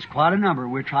 Which is quite a number.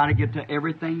 We're trying to get to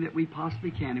everything that we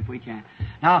possibly can, if we can.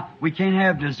 Now, we can't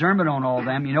have discernment on all of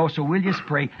them, so we'll just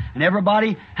pray. And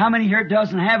everybody, how many here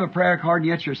doesn't have a prayer card and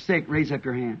yet you're sick? Raise up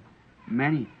your hand.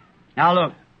 Many. Now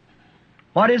look,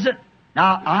 what is it?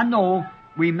 Now, I know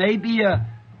we may be a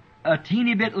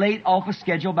teeny bit late off a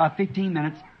schedule, about 15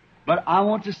 minutes, but I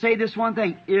want to say this one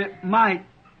thing. It might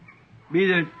be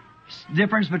the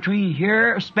difference between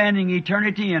here spending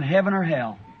eternity in heaven or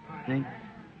hell. See?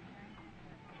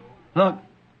 Look,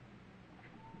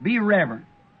 be reverent.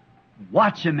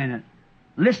 Watch a minute.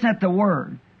 Listen at the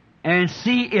Word and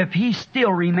see if He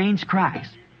still remains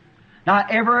Christ. Now,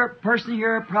 every person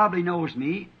here probably knows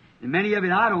me, And many of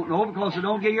you I don't know because I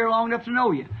don't get here long enough to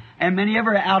know you. And many of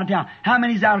you are out of town. How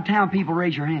many's out of town people?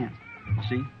 Raise your hands.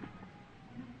 See?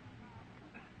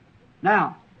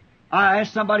 Now, I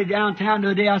asked somebody downtown the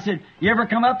other day, I said, you ever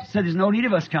come up? He said, there's no need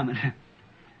of us coming. Said,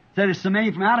 there's so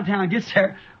many from out of town gets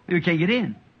there, we can't get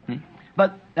in. See?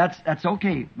 But that's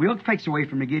okay. We'll fix a way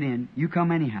for them to get in. You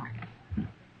come anyhow.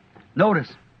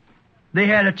 Notice, they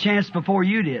had a chance before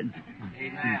you did.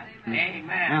 Amen.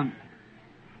 Amen.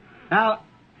 Now,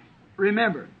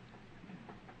 remember,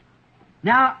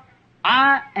 now,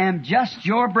 I am just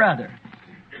your brother.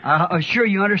 I'm sure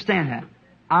you understand that.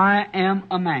 I am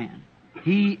a man.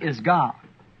 He is God.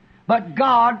 But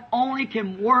God only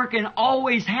can work and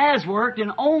always has worked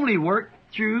and only worked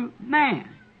through man.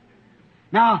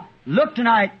 Now, look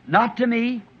tonight, not to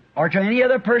me or to any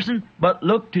other person, but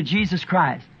look to Jesus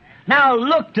Christ. Now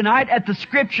look tonight at the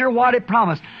Scripture, what it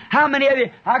promised. How many of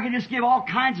you, I can just give all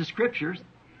kinds of Scriptures,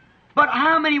 but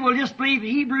how many will just believe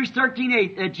Hebrews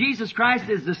 13:8 that Jesus Christ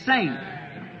is the same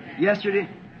yesterday?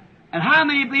 And how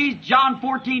many believe John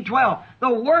 14:12,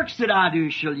 the works that I do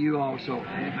shall you also?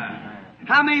 Amen.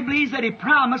 How many believes that He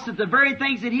promised that the very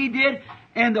things that He did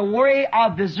and the way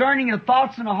of discerning the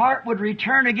thoughts in the heart would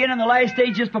return again in the last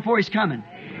days just before He's coming?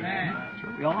 Amen.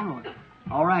 So we all know it.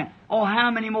 All right. Oh,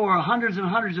 how many more? Hundreds and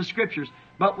hundreds of Scriptures,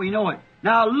 but we know it.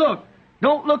 Now look.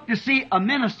 Don't look to see a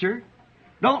minister.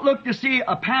 Don't look to see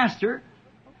a pastor.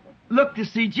 Look to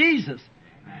see Jesus.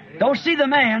 Don't see the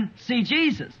man, see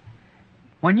Jesus.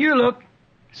 When you look,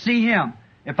 see Him.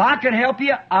 If I could help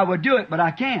you, I would do it, but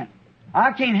I can't.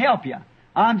 I can't help you.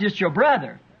 I'm just your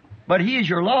brother, but He is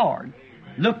your Lord.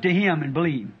 Look to Him and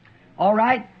believe. All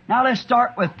right? Now let's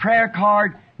start with prayer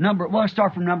card number, we'll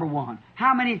start from number 1.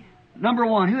 How many, number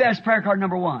 1, who has prayer card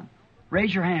number 1?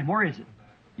 Raise your hand. Where is it?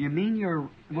 You mean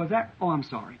was that? Oh, I'm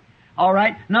sorry. All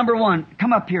right, number 1,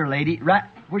 come up here, lady. Right,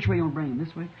 which way you want to bring him?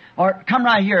 This way? Or come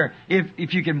right here.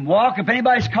 If you can walk, if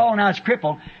anybody's calling out is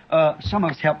crippled, some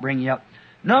of us help bring you up.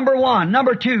 Number 1,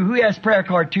 number 2, who has prayer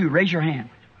card 2? Raise your hand.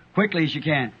 Quickly as you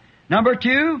can. Number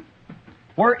 2,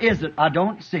 where is it? I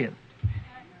don't see it.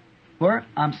 Where?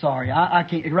 I'm sorry. I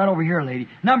can't. Right over here, lady.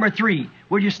 Number 3,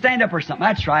 would you stand up or something?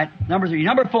 That's right. Number 3.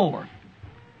 Number 4.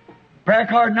 Prayer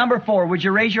card number 4, would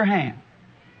you raise your hand?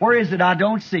 Where is it? I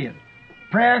don't see it.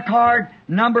 Prayer card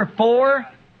number 4.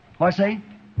 What's that?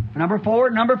 Number 4.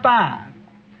 Number 5.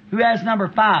 Who has number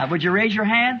 5? Would you raise your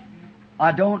hand?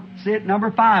 I don't see it. Number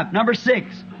 5. Number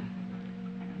 6.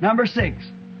 Number 6.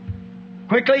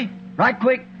 Quickly. Right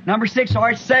quick. Number 6. All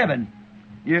right. 7.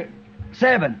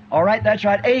 7. All right. That's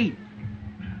right. 8.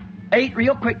 8.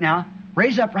 Real quick now.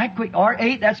 Raise up right quick. All right.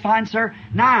 8. That's fine, sir.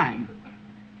 9.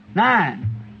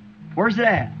 9. Where's it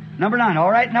at? Number 9. All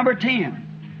right. Number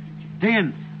 10.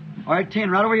 10. All right, 10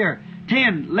 right over here.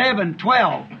 10, 11,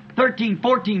 12, 13,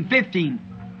 14, 15.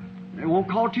 It won't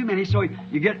call too many, so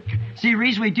you get... See, the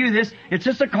reason we do this, it's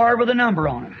just a card with a number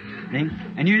on it. See?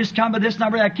 And you just come with this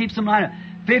number, that keeps them lined up.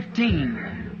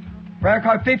 15. Prayer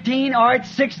card 15, all right,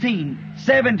 16,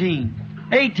 17,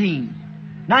 18,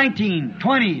 19,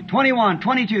 20, 21,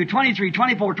 22, 23,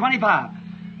 24, 25.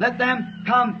 Let them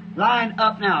come line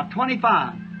up now.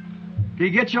 25. Do you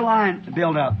get your line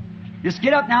built up? Just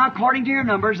get up now according to your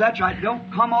numbers. That's right.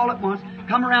 Don't come all at once.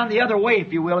 Come around the other way,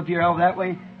 if you will, if you're over that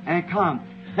way, and come.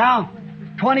 Now,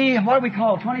 20, what do we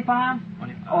call it? 25?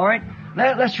 25. All right.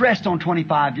 Let's rest on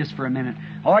 25 just for a minute.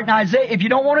 All right. Now, if you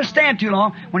don't want to stand too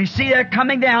long, when you see that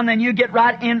coming down, then you get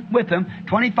right in with them.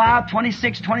 25,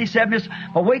 26, 27.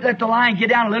 But wait, let the line get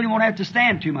down a little. You won't have to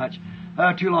stand too much,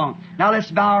 too long. Now, let's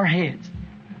bow our heads.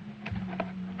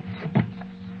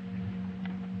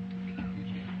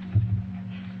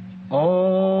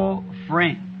 Oh,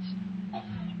 friends.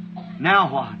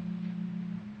 Now what?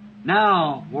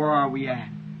 Now, where are we at?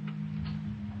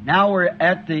 Now we're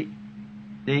at the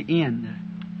end.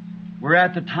 We're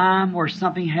at the time where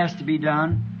something has to be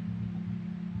done.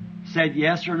 Said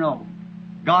yes or no.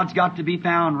 God's got to be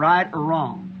found right or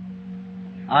wrong.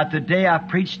 Today I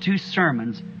preached 2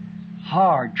 sermons,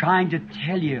 hard, trying to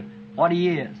tell you what He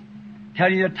is. Tell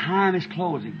you the time is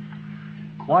closing.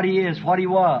 What He is, what He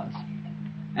was.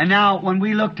 And now, when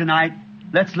we look tonight,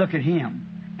 let's look at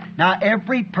Him. Now,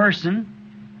 every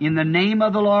person, in the name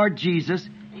of the Lord Jesus,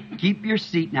 keep your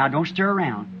seat. Now, don't stir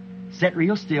around. Sit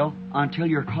real still until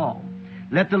you're called.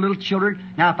 Let the little children...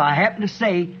 Now, if I happen to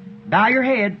say, bow your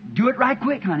head, do it right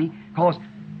quick, honey, because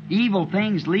evil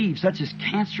things leave, such as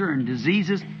cancer and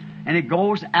diseases, and it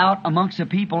goes out amongst the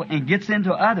people and gets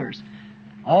into others.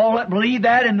 All that believe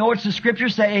that and know it's the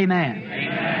Scriptures say amen.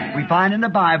 Amen. We find in the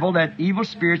Bible that evil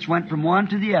spirits went from one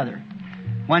to the other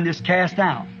when this cast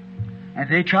out. And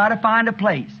they try to find a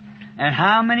place. And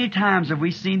how many times have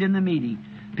we seen in the meeting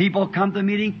People come to the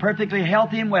meeting perfectly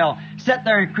healthy and well, sit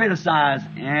there and criticize,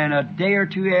 and a day or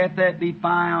two after that be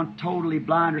found totally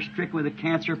blind or stricken with a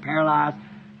cancer, paralyzed,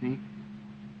 see,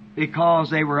 because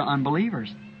they were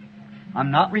unbelievers.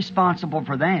 I'm not responsible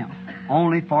for them,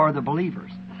 only for the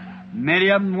believers. Many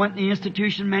of them went in the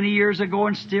institution many years ago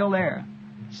and still there.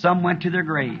 Some went to their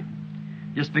grave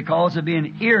just because of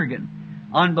being arrogant,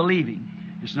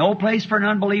 unbelieving. There's no place for an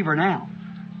unbeliever now.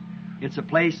 It's a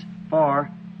place for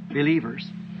believers.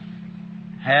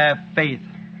 Have faith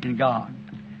in God.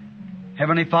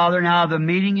 Heavenly Father, now the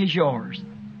meeting is yours.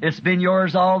 It's been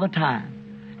yours all the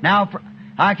time. Now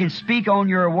I can speak on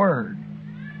your word.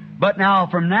 But now,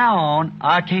 from now on,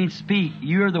 I can't speak.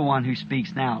 You're the one who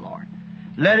speaks now, Lord.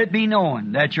 Let it be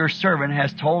known that your servant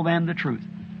has told them the truth.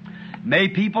 May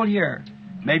people hear.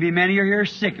 Maybe many are here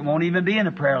sick and won't even be in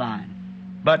the prayer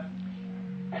line. But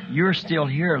you're still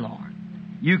here, Lord.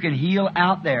 You can heal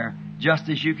out there just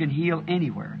as you can heal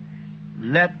anywhere.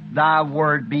 Let thy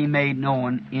word be made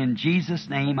known. In Jesus'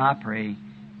 name I pray.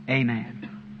 Amen.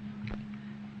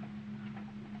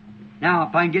 Now,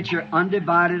 if I can get your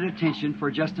undivided attention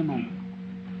for just a moment.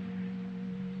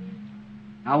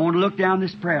 I want to look down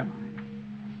this prayer line.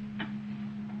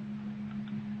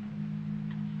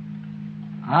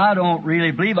 I don't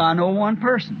really believe I know one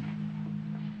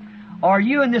person. Are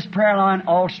you in this prayer line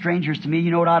all strangers to me? You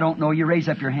know what I don't know? You raise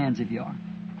up your hands if you are.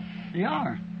 You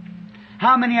are.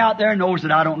 How many out there knows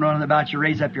that I don't know nothing about you?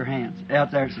 Raise up your hands.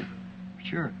 Out there, say,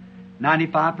 sure.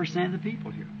 95% of the people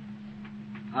here.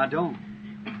 I don't.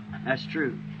 That's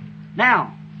true.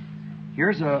 Now,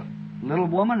 here's a little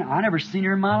woman. I never seen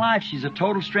her in my life. She's a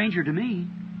total stranger to me.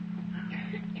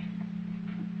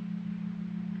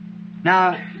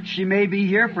 Now, she may be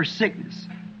here for sickness.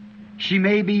 She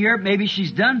may be here, maybe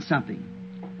she's done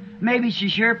something. Maybe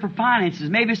she's here for finances.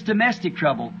 Maybe it's domestic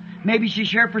trouble. Maybe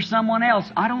she's here for someone else.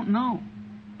 I don't know.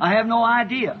 I have no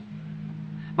idea.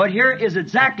 But here is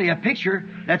exactly a picture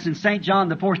that's in St. John,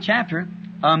 the 4th chapter.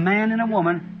 A man and a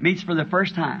woman meets for the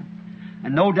first time.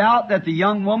 And no doubt that the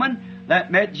young woman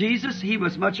that met Jesus, he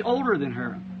was much older than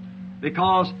her.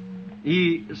 Because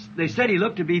they said he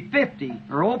looked to be 50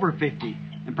 or over 50.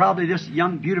 And probably this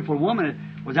young, beautiful woman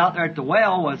that was out there at the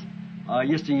well was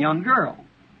just a young girl.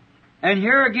 And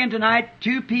here again tonight,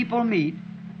 two people meet,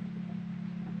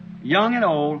 young and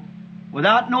old,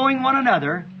 without knowing one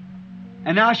another.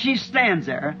 And now she stands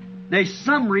there. There's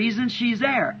some reason she's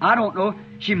there. I don't know.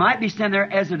 She might be standing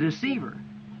there as a deceiver.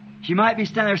 She might be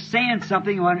standing there saying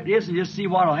something when it isn't, just see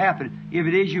what will happen. If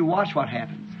it is, you watch what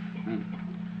happens.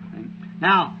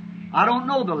 Now, I don't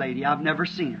know the lady. I've never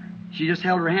seen her. She just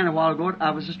held her hand a while ago.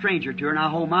 I was a stranger to her, and I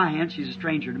hold my hand. She's a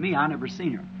stranger to me. I never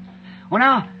seen her. Well,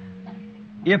 now,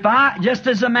 if I, just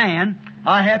as a man,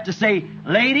 I have to say,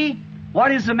 lady,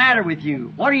 what is the matter with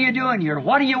you? What are you doing here?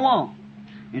 What do you want?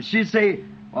 And she'd say,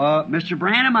 Mr.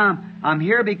 Branham, I'm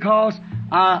here because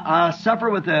I suffer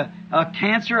with a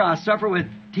cancer. I suffer with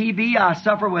TB. I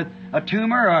suffer with a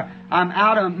tumor. Or I'm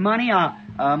out of money.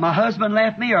 My husband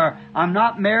left me. Or I'm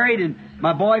not married and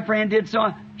my boyfriend did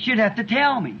so. She'd have to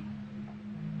tell me.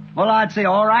 Well, I'd say,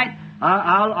 all right,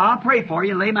 I'll pray for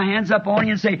you and lay my hands up on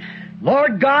you and say,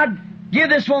 Lord God, give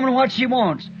this woman what she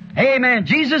wants. Amen.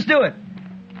 Jesus, do it.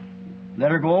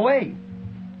 Let her go away.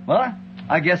 Well,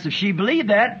 I guess if she believed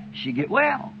that, she'd get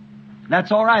well.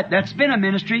 That's all right. That's been a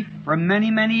ministry for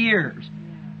many, many years.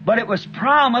 But it was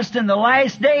promised in the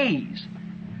last days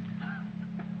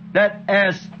that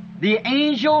as the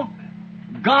angel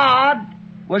God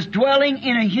was dwelling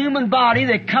in a human body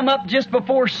that come up just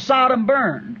before Sodom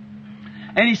burned,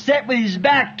 and he sat with his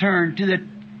back turned to the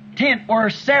tent where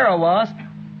Sarah was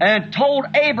and told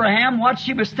Abraham what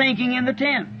she was thinking in the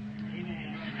tent.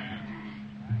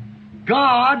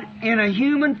 God in a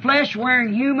human flesh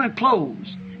wearing human clothes.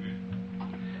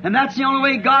 And that's the only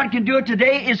way God can do it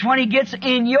today is when He gets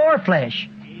in your flesh.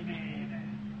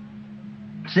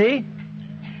 See?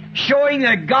 Showing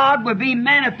that God would be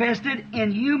manifested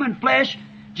in human flesh.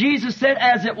 Jesus said,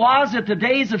 as it was at the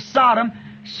days of Sodom,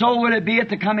 so will it be at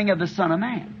the coming of the Son of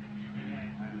Man.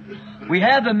 We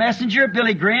have the messenger,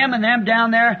 Billy Graham, and them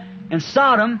down there in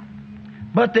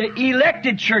Sodom, but the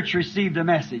elected church received a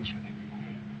message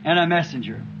and a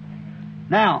messenger.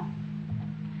 Now,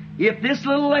 if this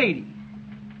little lady,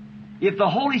 if the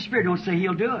Holy Spirit, don't say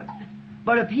He'll do it,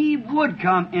 but if He would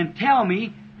come and tell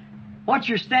me what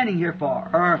you're standing here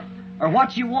for, or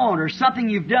what you want, or something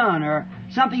you've done, or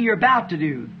something you're about to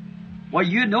do, well,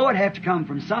 you know it'd have to come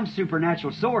from some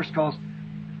supernatural source, because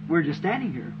we're just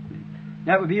standing here.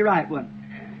 That would be right, wouldn't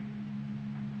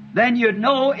it? Then you'd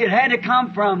know it had to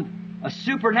come from a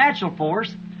supernatural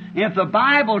force, If the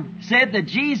Bible said that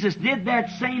Jesus did that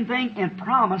same thing and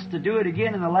promised to do it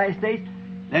again in the last days,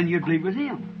 then you'd believe it was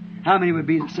Him. How many would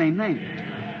be the same thing?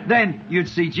 Then you'd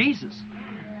see Jesus.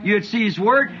 You'd see His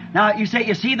Word. Now you say,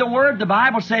 is He the Word? The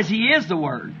Bible says He is the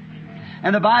Word.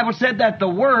 And the Bible said that the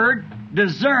Word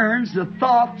discerns the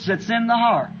thoughts that's in the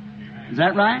heart. Is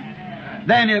that right?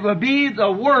 Then it would be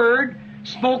the Word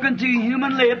spoken to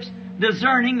human lips,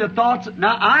 discerning the thoughts.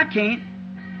 Now I can't.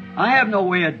 I have no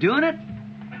way of doing it.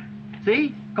 See?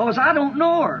 Because I don't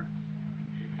know her.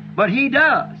 But He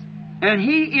does. And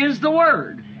He is the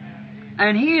Word.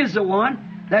 And He is the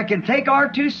one that can take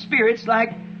our two spirits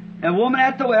like a woman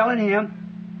at the well and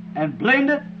Him and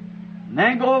blend it and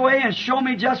then go away and show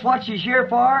me just what she's here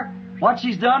for, what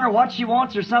she's done or what she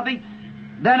wants or something.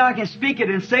 Then I can speak it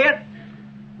and say it.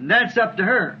 And that's up to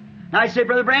her. Now I say,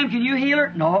 Brother Branham, can you heal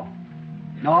her? No.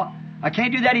 I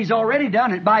can't do that. He's already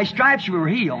done it. By His stripes we were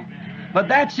healed. But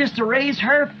that's just to raise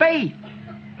her faith.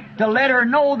 To let her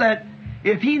know that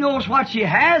if He knows what she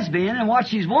has been and what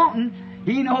she's wanting,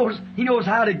 He knows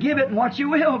how to give it and what you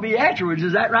will be afterwards.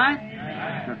 Is that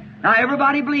right? Now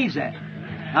everybody believes that.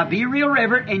 Now be real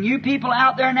reverent, and you people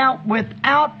out there now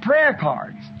without prayer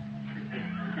cards,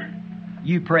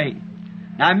 you pray.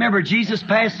 Now I remember Jesus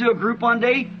passed through a group one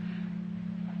day,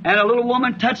 and a little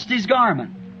woman touched His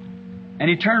garment. And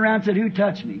He turned around and said, "Who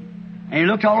touched me?" And He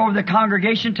looked all over the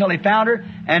congregation till He found her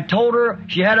and told her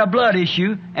she had a blood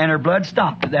issue, and her blood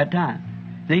stopped at that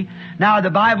time. See? Now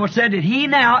the Bible said that He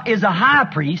now is a high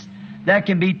priest that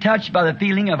can be touched by the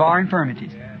feeling of our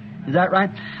infirmities. Is that right?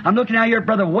 I'm looking out here at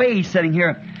Brother Way sitting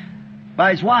here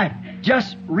by his wife.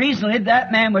 Just recently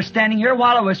that man was standing here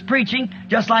while I was preaching,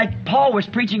 just like Paul was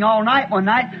preaching all night one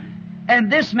night,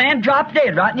 and this man dropped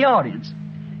dead right in the audience.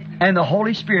 And the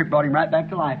Holy Spirit brought him right back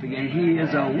to life again. He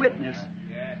is a witness,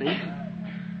 see,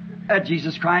 that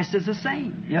Jesus Christ is the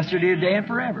same, yesterday, today, and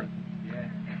forever.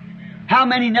 How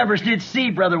many never did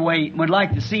see Brother Way and would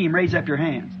like to see him? Raise up your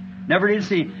hands. Never did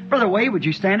see him. Brother Way, would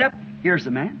you stand up? Here's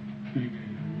the man.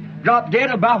 Dropped dead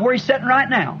about where he's sitting right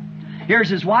now. Here's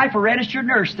his wife, a registered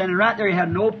nurse, standing right there. He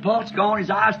had no pulse, gone,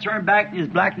 his eyes turned back, and his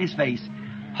black in his face.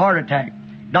 Heart attack.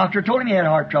 Doctor told him he had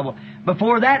heart trouble.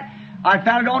 Before that, I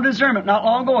found it on discernment not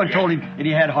long ago and told him that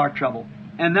he had heart trouble.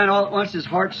 And then all at once his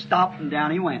heart stopped and down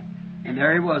he went. And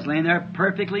there he was, laying there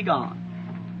perfectly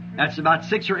gone. That's about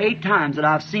 6 or 8 times that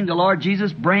I've seen the Lord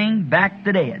Jesus bring back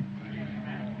the dead.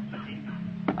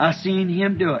 I've seen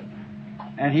Him do it.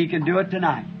 And He can do it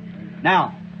tonight.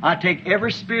 Now, I take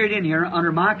every spirit in here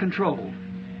under my control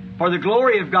for the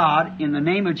glory of God in the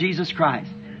name of Jesus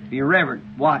Christ. Be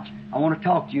reverent. Watch. I want to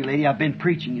talk to you, lady. I've been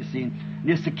preaching, you see.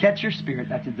 Just to catch your spirit.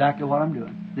 That's exactly what I'm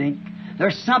doing. See?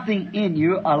 There's something in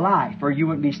you, a life, or you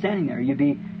wouldn't be standing there. You'd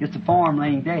be just a form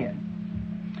laying dead.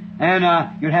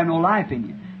 And you'd have no life in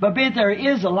you. But being there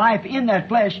is a life in that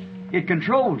flesh, it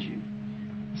controls you.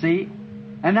 See?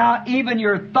 And now even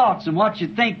your thoughts and what you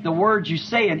think, the words you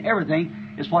say and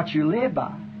everything is what you live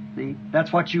by. See?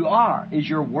 That's what you are, is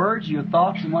your words, your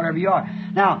thoughts, and whatever you are.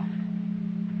 Now,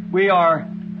 we are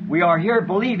here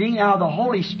believing. Now the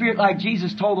Holy Spirit, like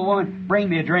Jesus told the woman, bring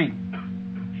me a drink.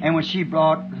 And when she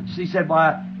said,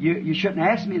 "Well, you shouldn't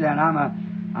ask me that.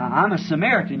 I'm a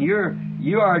Samaritan.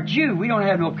 You are a Jew. We don't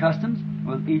have no customs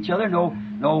with each other,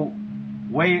 no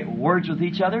words with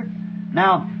each other."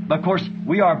 Now, of course,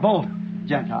 we are both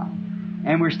Gentiles,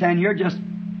 and we're standing here just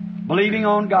believing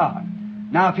on God.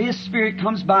 Now, if His Spirit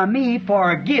comes by me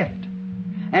for a gift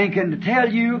and can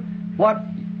tell you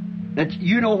that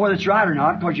you know whether it's right or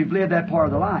not because you've lived that part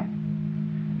of the life,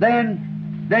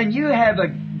 then you have a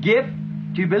gift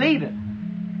to believe it.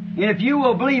 And if you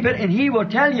will believe it and He will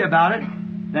tell you about it,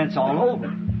 then it's all over.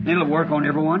 Then it'll work on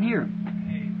everyone here.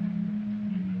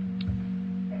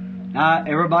 Now,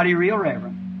 everybody real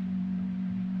reverent.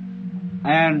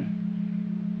 And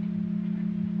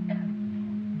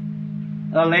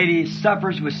the lady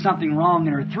suffers with something wrong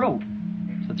in her throat.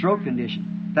 It's a throat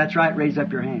condition. That's right, raise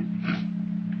up your hand.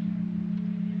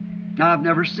 Now, I've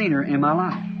never seen her in my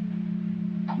life.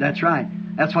 That's right.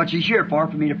 That's what she's here for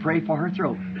me to pray for her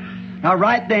throat. Now,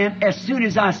 right then, as soon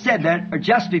as I said that, or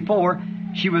just before,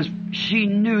 she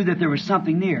knew that there was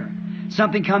something near.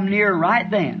 Something come near right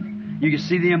then. You can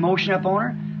see the emotion up on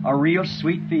her, a real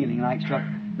sweet feeling like struck.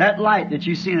 That light that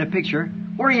you see in the picture,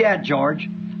 where are you at, George?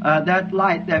 That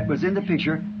light that was in the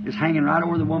picture is hanging right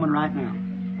over the woman right now.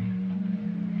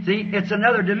 See, it's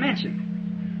another dimension.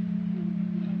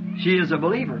 She is a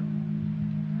believer.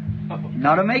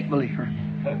 Not a make-believer.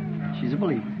 She's a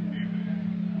believer.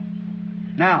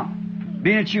 Now,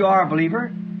 being that you are a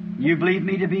believer, you believe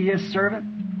me to be His servant?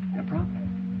 No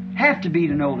problem. Have to be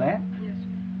to know that.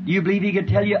 You believe He could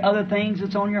tell you other things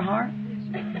that's on your heart?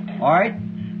 All right?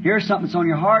 Here's something that's on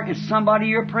your heart. It's somebody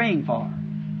you're praying for.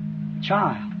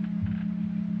 Child.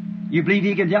 You believe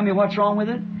He can tell me what's wrong with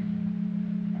it?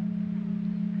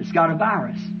 It's got a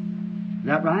virus. Is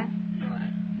that right?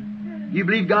 You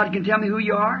believe God can tell me who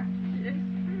you are?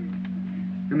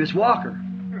 You're Miss Walker.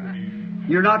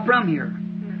 You're not from here.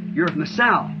 You're from the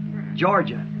South,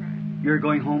 Georgia. You're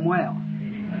going home well.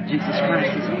 Jesus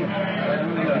Christ is here.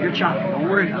 Your child. Don't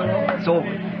worry about it. It's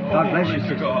over. God bless you,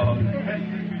 sister.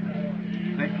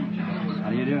 How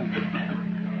do you doing?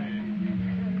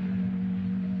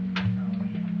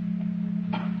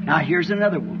 Now here's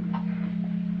another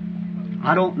woman.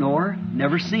 I don't know her,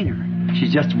 never seen her.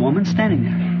 She's just a woman standing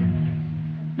there.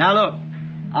 Now look,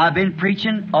 I've been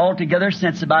preaching altogether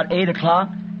since about 8 o'clock.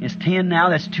 It's 10 now.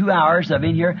 That's 2 hours I've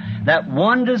been here. That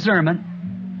one discernment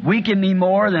weakened me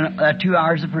more than 2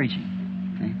 hours of preaching.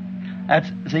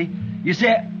 See? You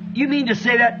say, you mean to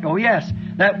say that? Oh yes.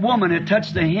 That woman had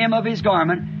touched the hem of His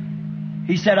garment.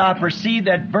 He said, I perceive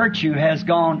that virtue has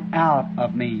gone out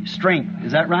of me. Strength.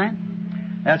 Is that right?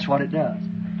 That's what it does.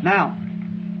 Now,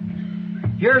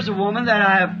 here's a woman that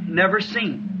I have never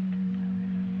seen.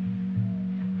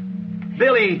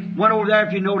 Billy went over there,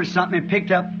 if you notice something, and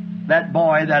picked up that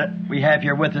boy that we have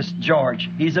here with us, George.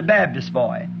 He's a Baptist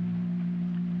boy.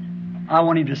 I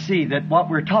want him to see that what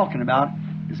we're talking about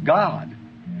is God.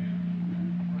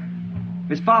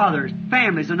 His father, his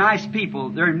family's a nice people.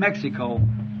 They're in Mexico.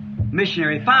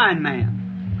 Missionary, fine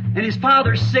man. And his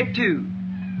father's sick too.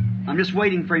 I'm just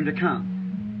waiting for him to come.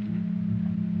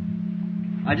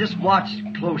 I just watched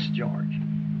close, George.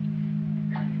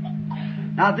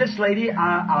 Now this lady,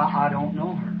 I don't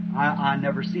know her. I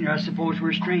never seen her. I suppose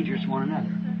we're strangers to one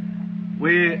another.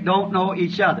 We don't know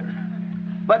each other.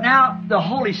 But now the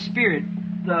Holy Spirit,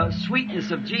 the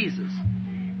sweetness of Jesus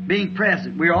being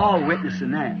present, we're all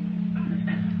witnessing that.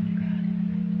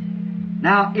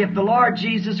 Now, if the Lord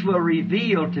Jesus will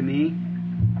reveal to me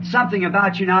something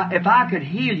about you, now, if I could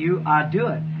heal you, I'd do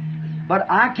it. But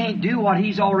I can't do what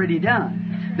He's already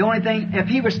done. The only thing, if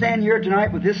He was standing here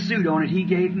tonight with this suit on it He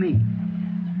gave me.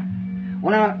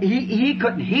 Well, now, He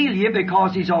couldn't heal you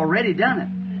because He's already done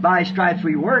it. By His stripes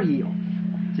we were healed.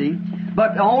 See?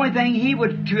 But the only thing He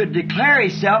would to declare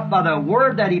Himself by the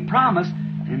word that He promised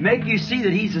and make you see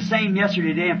that He's the same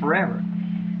yesterday, today, and forever.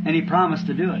 And He promised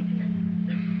to do it.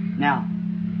 Now,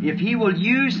 if He will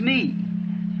use me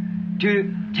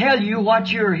to tell you what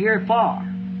you're here for,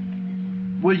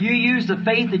 will you use the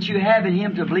faith that you have in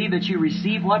Him to believe that you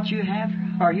receive what you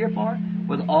are here for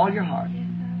with all your heart?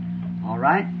 All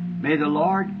right? May the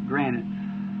Lord grant it.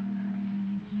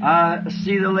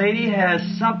 See, the lady has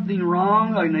something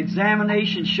wrong. An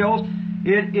examination shows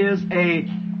it is a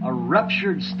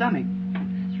ruptured stomach.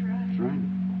 That's right.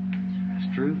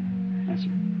 It's true. That's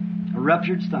it. A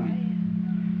ruptured stomach.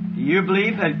 Do you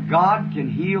believe that God can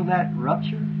heal that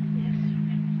rupture? Yes,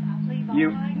 I believe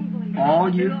all I can believe. All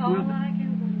you will.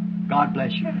 God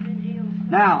bless you.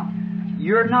 Now,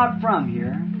 you're not from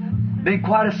here. Been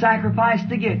quite a sacrifice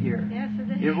to get here. Yes,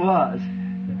 it is. It was.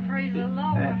 Praise the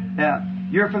Lord.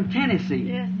 You're from Tennessee.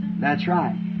 Yes. That's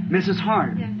right. Mrs.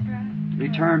 Harner. Yes, right.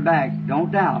 Return back.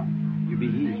 Don't doubt. You'll be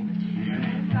healed.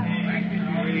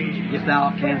 If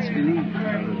thou canst believe.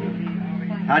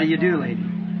 How do you do, lady?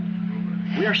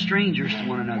 We are strangers to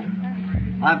one another.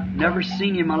 I've never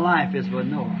seen you in my life as would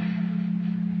know.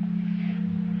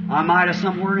 I might have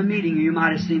somewhere in a meeting, you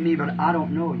might have seen me, but I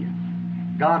don't know you.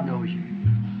 God knows you.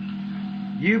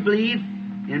 You believe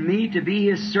in me to be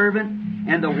His servant,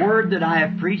 and the word that I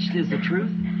have preached is the truth?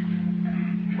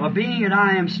 Well, being that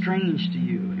I am strange to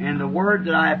you, and the word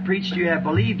that I have preached you have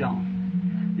believed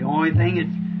on, the only thing is,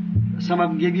 some of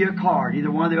them give you a card. Either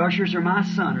one of the ushers or my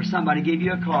son or somebody gave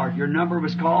you a card. Your number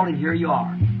was called and here you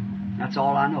are. That's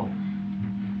all I know.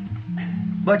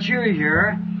 But you're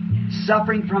here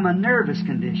suffering from a nervous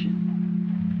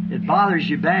condition. It bothers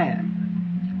you bad.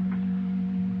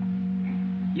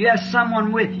 You have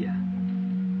someone with you.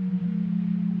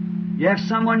 You have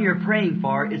someone you're praying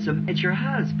for. It's your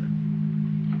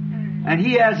husband. And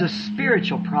he has a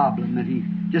spiritual problem that he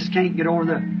just can't get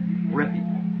over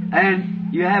and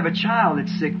you have a child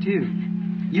that's sick too.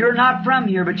 You're not from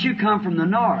here, but you come from the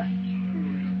north.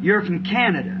 You're from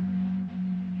Canada,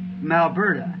 from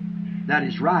Alberta. That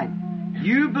is right.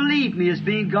 You believe me as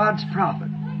being God's prophet,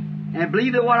 and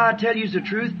believe that what I tell you is the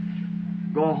truth.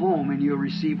 Go home and you'll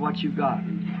receive what you've got.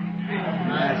 Believe.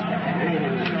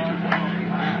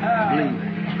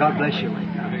 God bless you.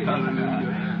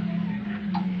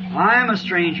 I am a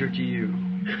stranger to you.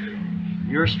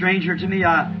 You're a stranger to me.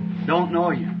 I don't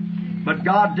know you. But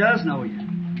God does know you.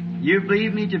 You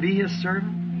believe me to be His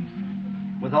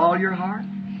servant with all your heart?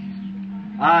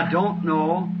 I don't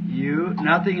know you,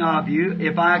 nothing of you.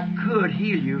 If I could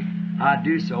heal you, I'd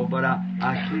do so, but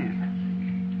I can't.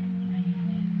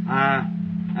 I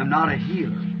am not a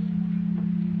healer.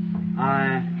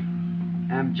 I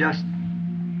am just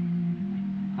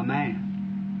a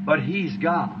man. But He's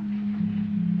God.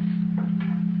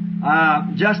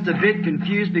 Just a bit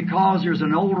confused because there's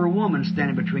an older woman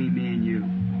standing between me and you.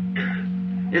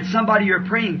 It's somebody you're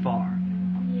praying for.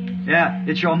 Yeah,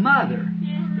 it's your mother.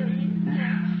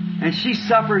 And she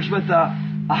suffers with a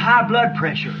high blood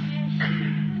pressure.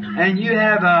 And you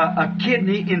have a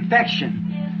kidney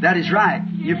infection. That is right.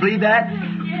 You believe that?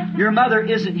 Your mother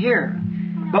isn't here.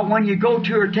 But when you go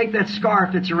to her, take that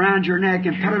scarf that's around your neck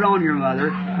and put it on your mother.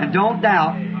 And don't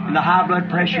doubt, and the high blood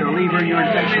pressure will leave her and your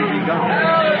infection will be gone.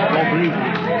 Don't believe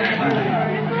that.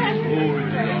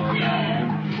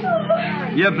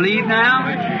 You believe now?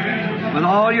 With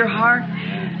all your heart?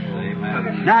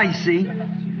 Now you see,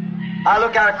 I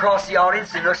look out across the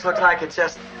audience and it looks like it's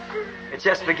just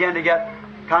beginning to get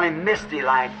kind of misty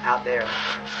light out there.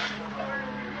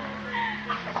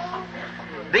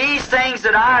 These things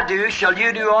that I do shall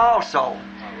you do also.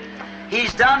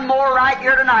 He's done more right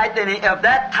here tonight of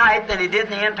that type than He did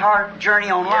in the entire journey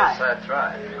on life. Yes, that's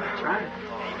right. That's right.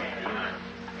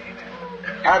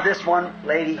 I have this one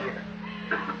lady here.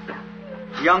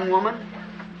 Young woman.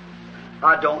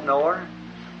 I don't know her.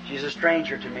 She's a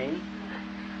stranger to me.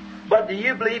 But do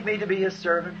you believe me to be His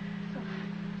servant?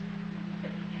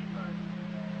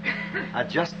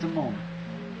 Just a moment.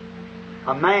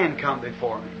 A man come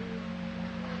before me.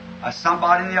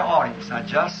 Somebody in the audience.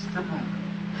 Just a moment.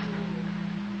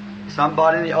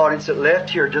 Somebody in the audience that left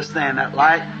here just then. That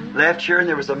light left here and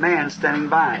there was a man standing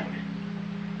by.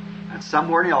 And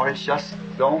somewhere in the audience, just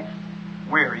don't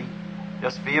weary.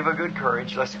 Just be of a good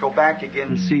courage. Let's go back again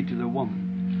and see to the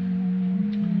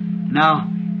woman. Now,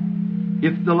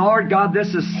 if the Lord God,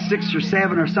 this is 6 or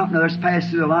 7 or something that's passed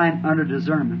through the line under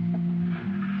discernment.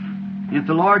 If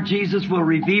the Lord Jesus will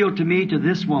reveal to me, to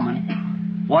this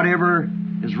woman, whatever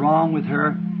is wrong with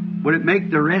her, would it make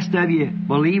the rest of you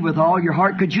believe with all your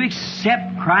heart? Could you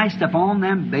accept Christ upon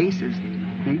them bases?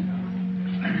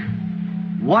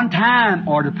 One time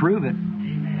or to prove it.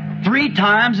 3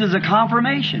 times is a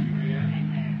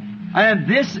confirmation. And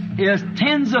this is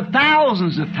tens of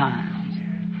thousands of times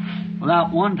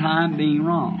without one time being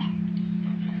wrong.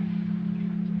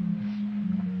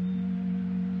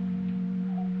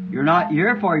 You're not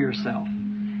here for yourself.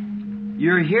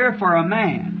 You're here for a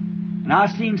man. And I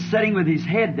see him sitting with his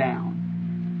head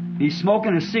down. He's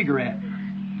smoking a cigarette.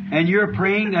 And you're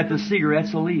praying that the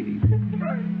cigarettes will leave him.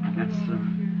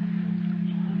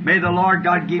 May the Lord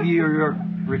God give you your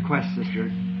request, sister.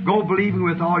 Go believing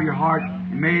with all your heart.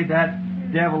 And may that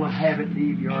devil of habit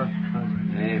leave your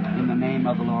husband. In the name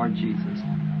of the Lord Jesus.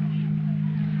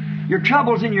 Your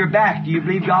trouble's in your back. Do you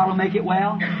believe God will make it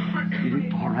well? You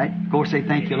do? All right. Go say,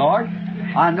 thank you, Lord.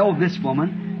 I know this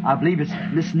woman. I believe it's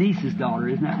Miss Niece's daughter.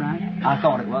 Isn't that right? I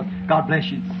thought it was. God bless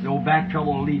you. The old back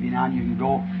trouble will leave you now and you can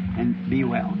go and be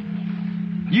well.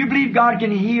 You believe God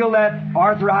can heal that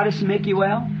arthritis and make you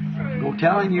well? Go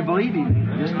tell Him you believe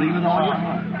Him. Just believe with all your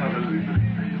heart.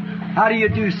 How do you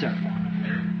do, sir?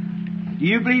 Do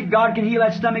you believe God can heal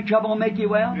that stomach trouble and make you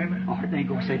well? All right, then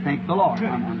go say, thank the Lord.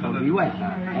 I'm going to be well.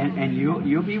 And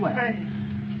you'll be well.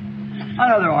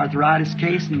 Another arthritis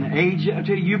case and age.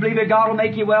 You believe that God will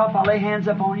make you well if I lay hands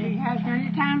upon you? He has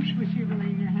many times with you to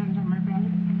lay your hands on my brother.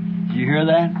 Did you hear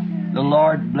that? The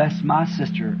Lord bless my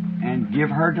sister and give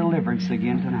her deliverance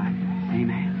again tonight.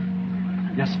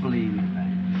 Amen. Just believe me.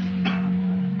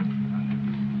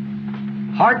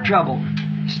 Heart trouble,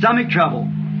 stomach trouble.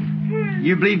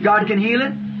 You believe God can heal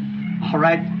it? All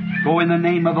right. Go in the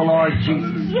name of the Lord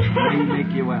Jesus. May He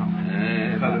make you well.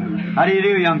 How do you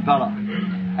do, young fella?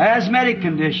 Asthmatic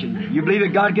condition. You believe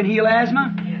that God can heal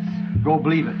asthma? Yes. Go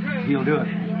believe it. He'll do it.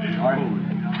 All right.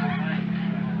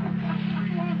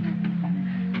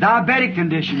 Diabetic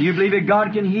condition. You believe that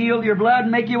God can heal your blood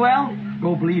and make you well?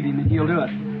 Go believe Him and He'll do it.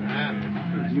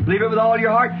 You believe it with all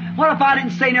your heart? What if I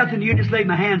didn't say nothing to you, just laid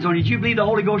my hands on you? Do you believe the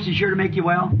Holy Ghost is sure to make you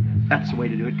well? That's the way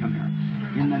to do it. Come here.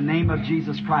 In the name of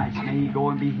Jesus Christ, may you go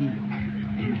and be healed.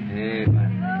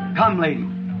 Amen. Come, lady.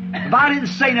 If I didn't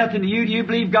say nothing to you, do you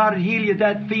believe God would heal you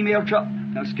that female trouble?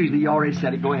 No, excuse me, you already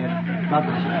said it. Go ahead. God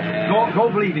bless you. Go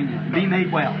believe in it. Be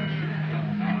made well.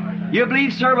 You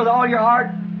believe, sir, with all your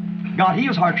heart? God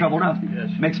heals heart trouble, doesn't He?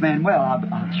 Yes. Makes man well.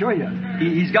 I'm sure He does.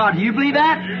 He's God. Do you believe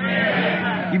that?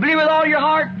 Yes. You believe with all your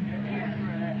heart?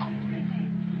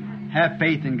 Have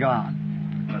faith in God.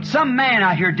 Some man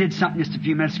out here did something just a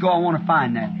few minutes ago. I want to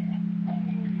find that.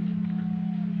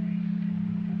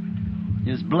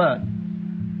 His blood.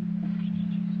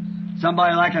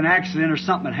 Somebody like an accident or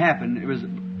something had happened. It was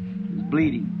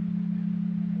bleeding.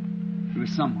 It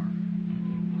was somewhere.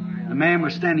 The man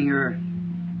was standing here.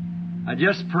 I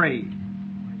just prayed.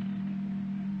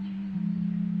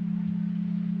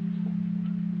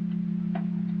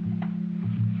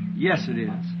 Yes, it is.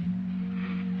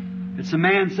 It's a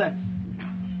man said,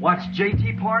 "Watch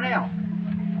J.T. Parnell."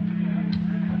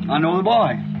 I know the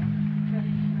boy.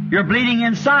 You're bleeding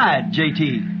inside,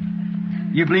 J.T.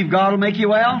 You believe God will make you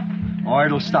well? Or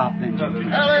it'll stop then, J.T.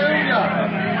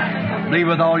 Hallelujah. Believe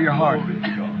with all your heart.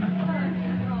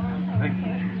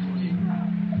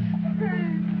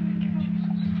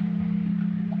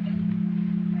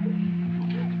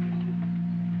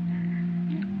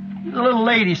 There's a little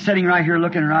lady sitting right here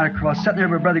looking right across, sitting there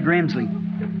with Brother Grimsley.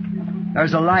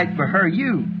 There's a light for her,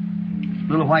 you.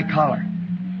 Little white collar.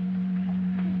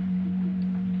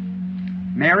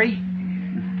 Mary?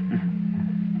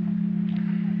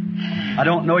 I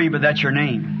don't know you, but that's your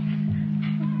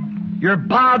name. You're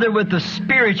bothered with the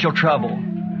spiritual trouble.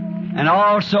 And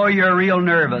also you're real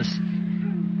nervous.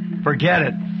 Forget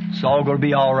it. It's all going to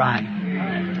be all right.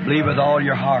 Believe with all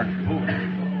your heart.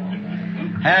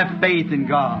 Have faith in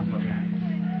God.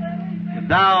 If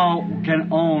thou can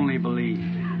only believe.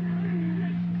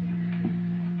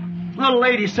 Little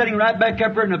lady sitting right back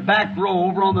up here in the back row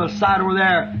over on the side over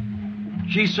there.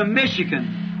 She's from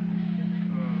Michigan.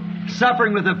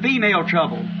 Suffering with a female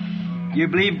trouble. You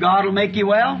believe God will make you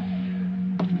well?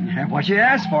 What you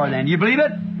ask for then. You believe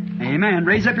it? Amen.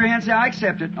 Raise up your hand and say, "I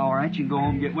accept it." All right, you can go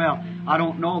home and get well. I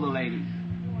don't know the lady.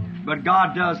 But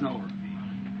God does know her.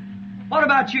 What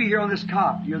about you here on this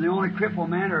cot? You're the only crippled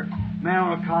man or man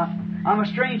on a cot. I'm a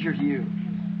stranger to you.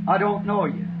 I don't know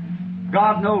you.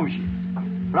 God knows you.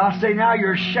 But I say now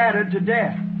you're shattered to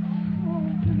death.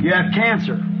 You have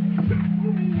cancer.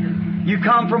 You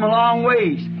come from a long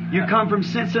ways. You come from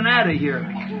Cincinnati here.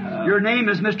 Your name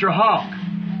is Mr. Hawk.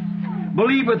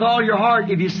 Believe with all your heart.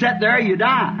 If you sit there, you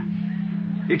die.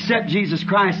 Accept Jesus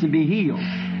Christ and be healed.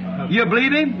 You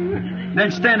believe Him?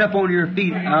 Then stand up on your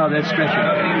feet out of that stretcher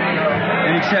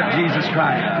and accept Jesus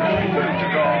Christ.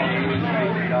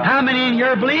 How many in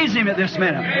here believes Him at this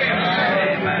minute?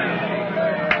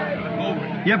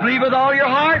 You believe with all your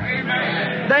heart?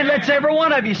 Then let's every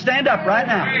one of you stand up right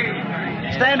now.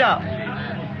 Stand up.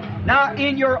 Now,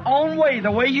 in your own way,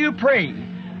 the way you pray,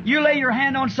 you lay your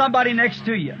hand on somebody next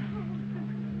to you.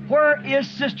 Where is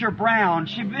Sister Brown?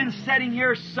 She's been sitting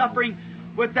here suffering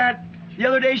with that. The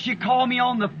other day she called me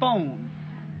on the phone,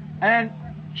 and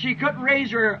she couldn't raise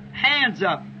her hands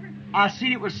up. I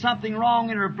seen it was something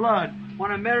wrong in her blood. When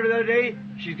I met her the other day,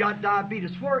 she's got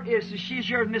diabetes. Where is she? She's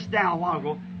here with Miss Down a while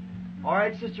ago. All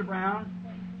right, Sister Brown.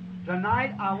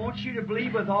 Tonight, I want you to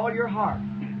believe with all your heart.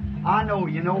 I know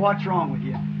you know what's wrong with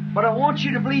you. But I want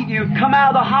you to believe you come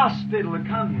out of the hospital and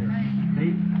come here.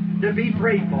 See? To be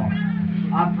prayed for.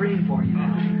 I'm praying for you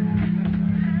now.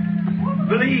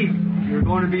 Believe you're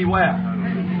going to be well.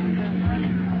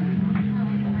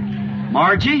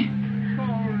 Margie,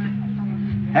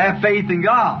 have faith in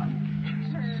God.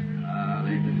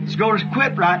 Let's go to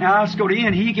quit right now. Let's go to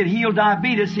Ian. He can heal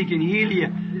diabetes. He can heal you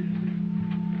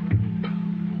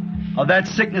of that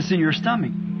sickness in your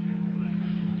stomach.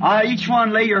 Each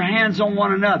one lay your hands on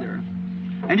one another.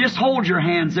 And just hold your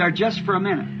hands there just for a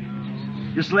minute.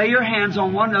 Just lay your hands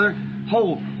on one another.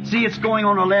 Hold. See, it's going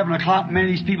on 11 o'clock.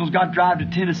 Many of these people's got to drive to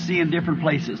Tennessee and different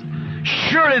places.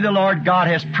 Surely the Lord God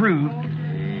has proved.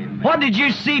 What did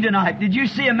you see tonight? Did you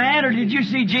see a man or did you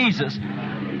see Jesus?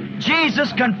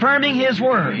 Jesus confirming His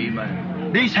Word.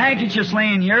 These handkerchiefs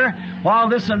laying here, while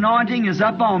this anointing is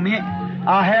up on me,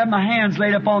 I have my hands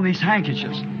laid up on these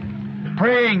handkerchiefs,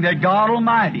 praying that God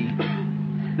Almighty.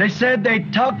 They said they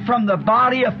took from the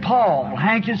body of Paul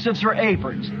handkerchiefs or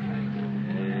aprons.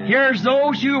 Here's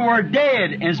those who were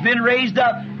dead and has been raised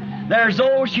up. There's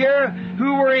those here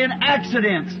who were in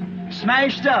accidents,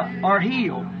 smashed up or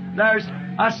healed.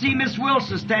 I see Miss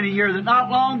Wilson standing here that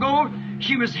not long ago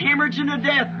she was hemorrhaging to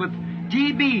death with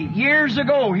TB years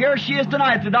ago. Here she is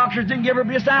tonight. The doctors didn't give her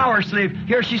just hours to live.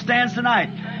 Here she stands tonight.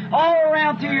 All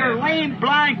around through your lame,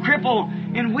 blind, crippled,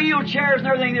 in wheelchairs and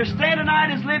everything, they're standing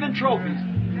tonight as living trophies.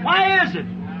 Why is it?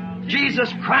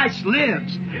 Jesus Christ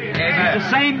lives. He's the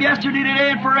same yesterday,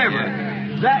 today, and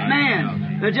forever. That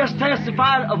man that just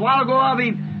testified a while ago of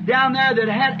him down there that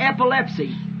had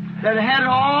epilepsy, that had it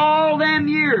all them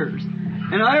years,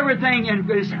 and everything, and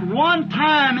it's one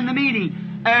time in the meeting,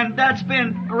 and that's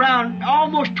been around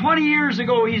almost 20 years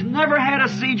ago. He's never had a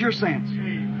seizure since.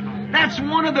 That's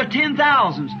one of the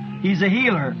 10,000s. He's a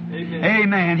healer.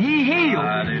 Amen. He healed.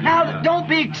 Now, don't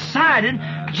be excited.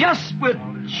 Just with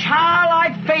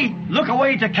childlike faith, look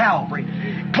away to Calvary.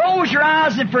 Close your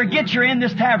eyes and forget you're in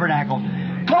this tabernacle.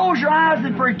 Close your eyes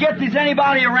and forget there's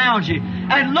anybody around you.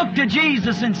 And look to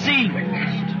Jesus and see.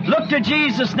 Look to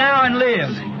Jesus now and live.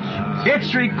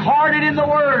 It's recorded in the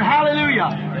Word.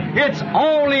 Hallelujah. It's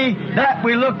only that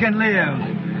we look and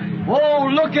live. Oh,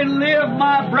 look and live,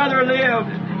 my brother, live.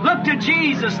 Look to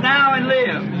Jesus now and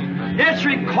live. It's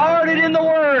recorded in the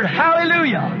Word.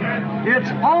 Hallelujah. It's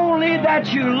only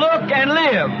that you look and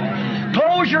live.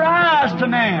 Close your eyes to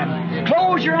man.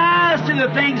 Close your eyes to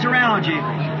the things around you.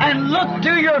 And look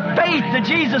to your faith to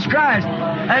Jesus Christ.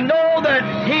 And know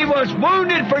that He was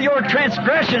wounded for your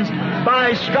transgressions. By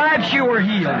His stripes you were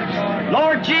healed.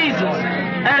 Lord Jesus,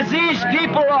 as these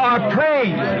people are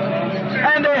praying,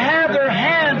 and they have their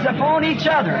hands upon each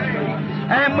other,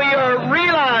 and we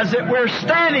realize that we're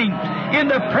standing in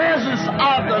the presence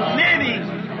of the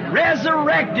living,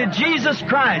 resurrected Jesus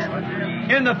Christ,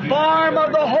 in the form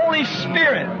of the Holy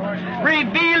Spirit,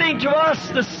 revealing to us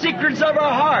the secrets of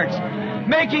our hearts,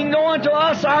 making known to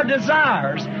us our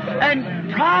desires,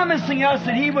 and promising us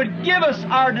that He would give us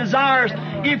our desires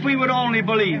if we would only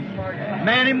believe.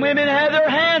 Men and women have their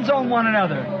hands on one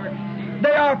another.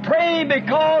 They are praying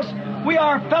because we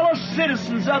are fellow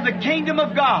citizens of the kingdom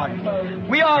of God.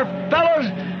 We are fellow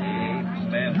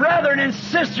brethren and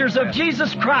sisters of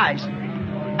Jesus Christ.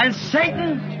 And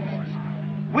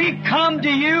Satan, we come to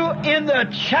you in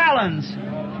the challenge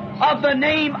of the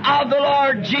name of the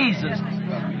Lord Jesus.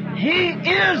 He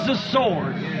is the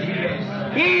sword.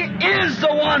 He is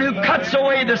the one who cuts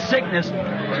away the sickness.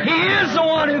 He is the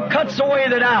one who cuts away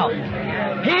the doubt.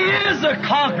 He is the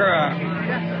conqueror.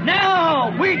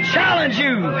 Now we challenge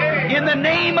you in the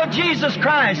name of Jesus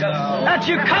Christ that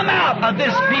you come out of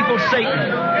this people,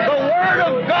 Satan. The Word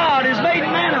of God is made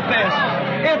manifest.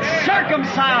 It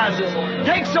circumcises,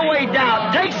 takes away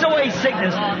doubt, takes away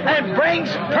sickness, and brings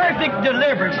perfect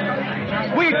deliverance.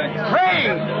 We pray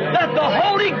that the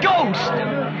Holy Ghost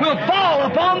will fall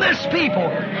upon this people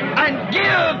and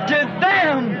give to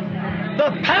them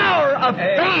the power of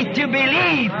faith to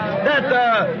believe that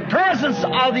the presence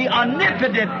of the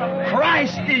omnipotent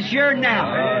Christ is here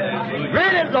now.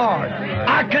 Grant it, Lord.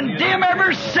 I condemn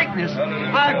every sickness.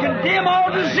 I condemn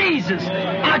all diseases.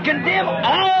 I condemn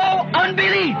all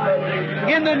unbelief.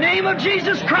 In the name of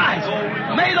Jesus Christ,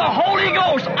 may the Holy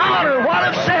Ghost honor what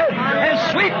I've said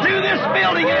and sweep through this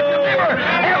building and deliver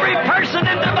every person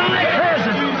in divine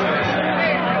presence.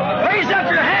 Raise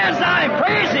up your hands now and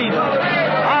praise Him.